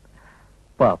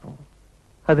 పాపం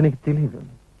అది నీకు తెలీదు.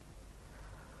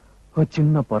 ఓ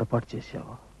చిన్న పొరపాటు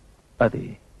చేశావు, అది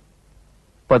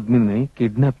పద్మిని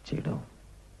కిడ్నాప్ చేయడం.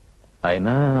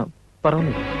 అయినా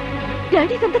పర్వాలేదు.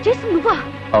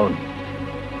 అవును,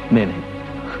 నేనే.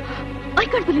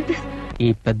 ఈ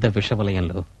పెద్ద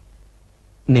విషవలయంలో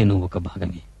నేను ఒక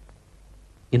భాగమే.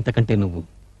 ఇంతకంటే నువ్వు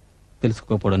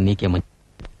తెలుసుకోకపోవడం నీకేమని.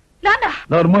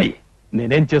 నోర్మోయ్,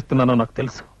 నేనేం చేస్తున్నానో నాకు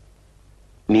తెలుసు.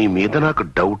 నీ మీద నాకు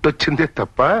డౌట్ వచ్చిందే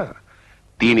తప్ప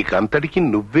దీనికి అంతటికి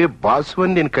నువ్వే బాసు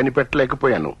అని నేను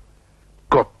కనిపెట్టలేకపోయాను.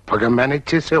 గొప్పగా మేనేజ్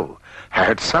చేసావు.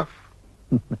 Hats off.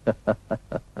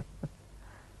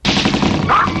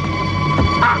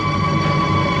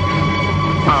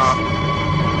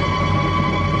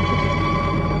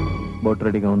 బోట్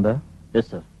రెడీగా ఉందా?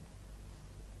 Yes sir.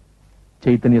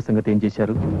 చైతన్య సంగతి ఏం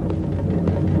చేశారు?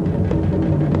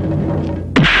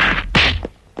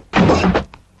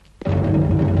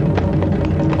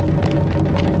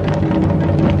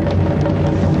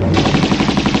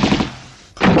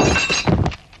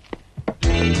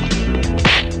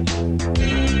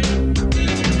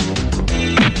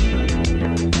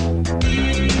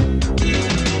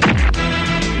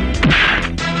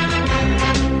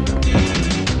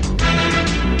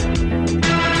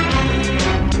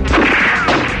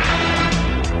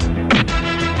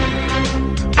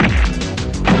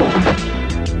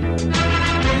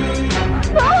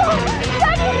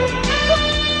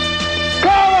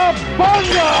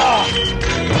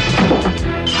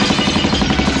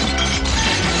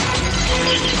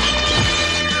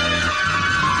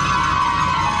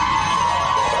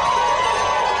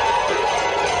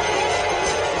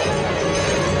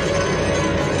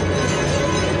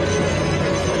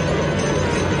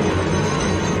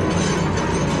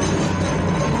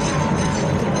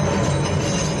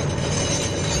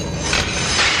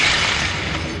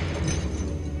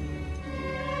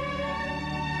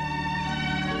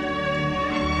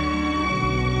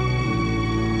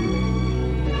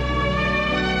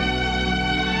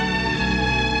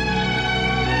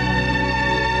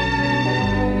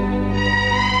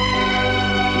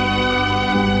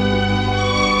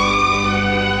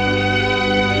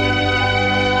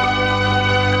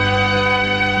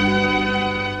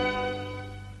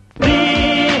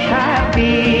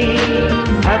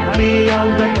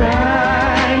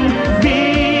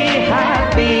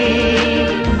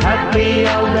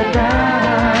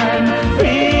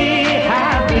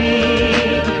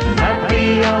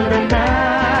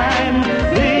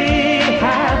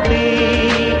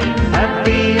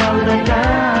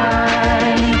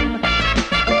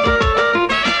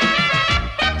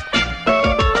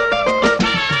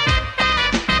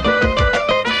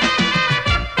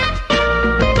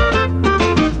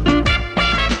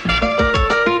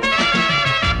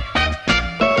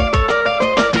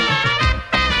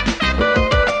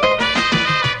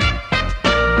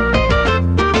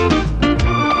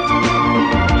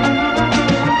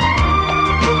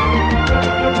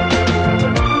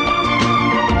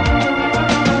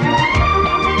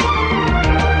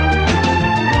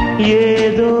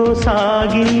 ఏదో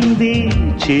సాగింది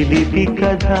చిలిపి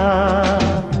కథ,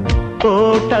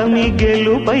 ఓటమి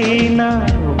గెలుపైన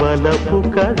బలపు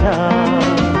కథ,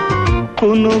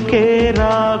 కునుకే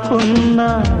రాకున్న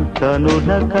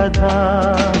కనుల కథ,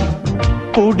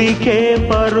 కుడికే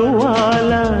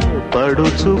పరువాల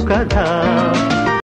పడుచు కథ.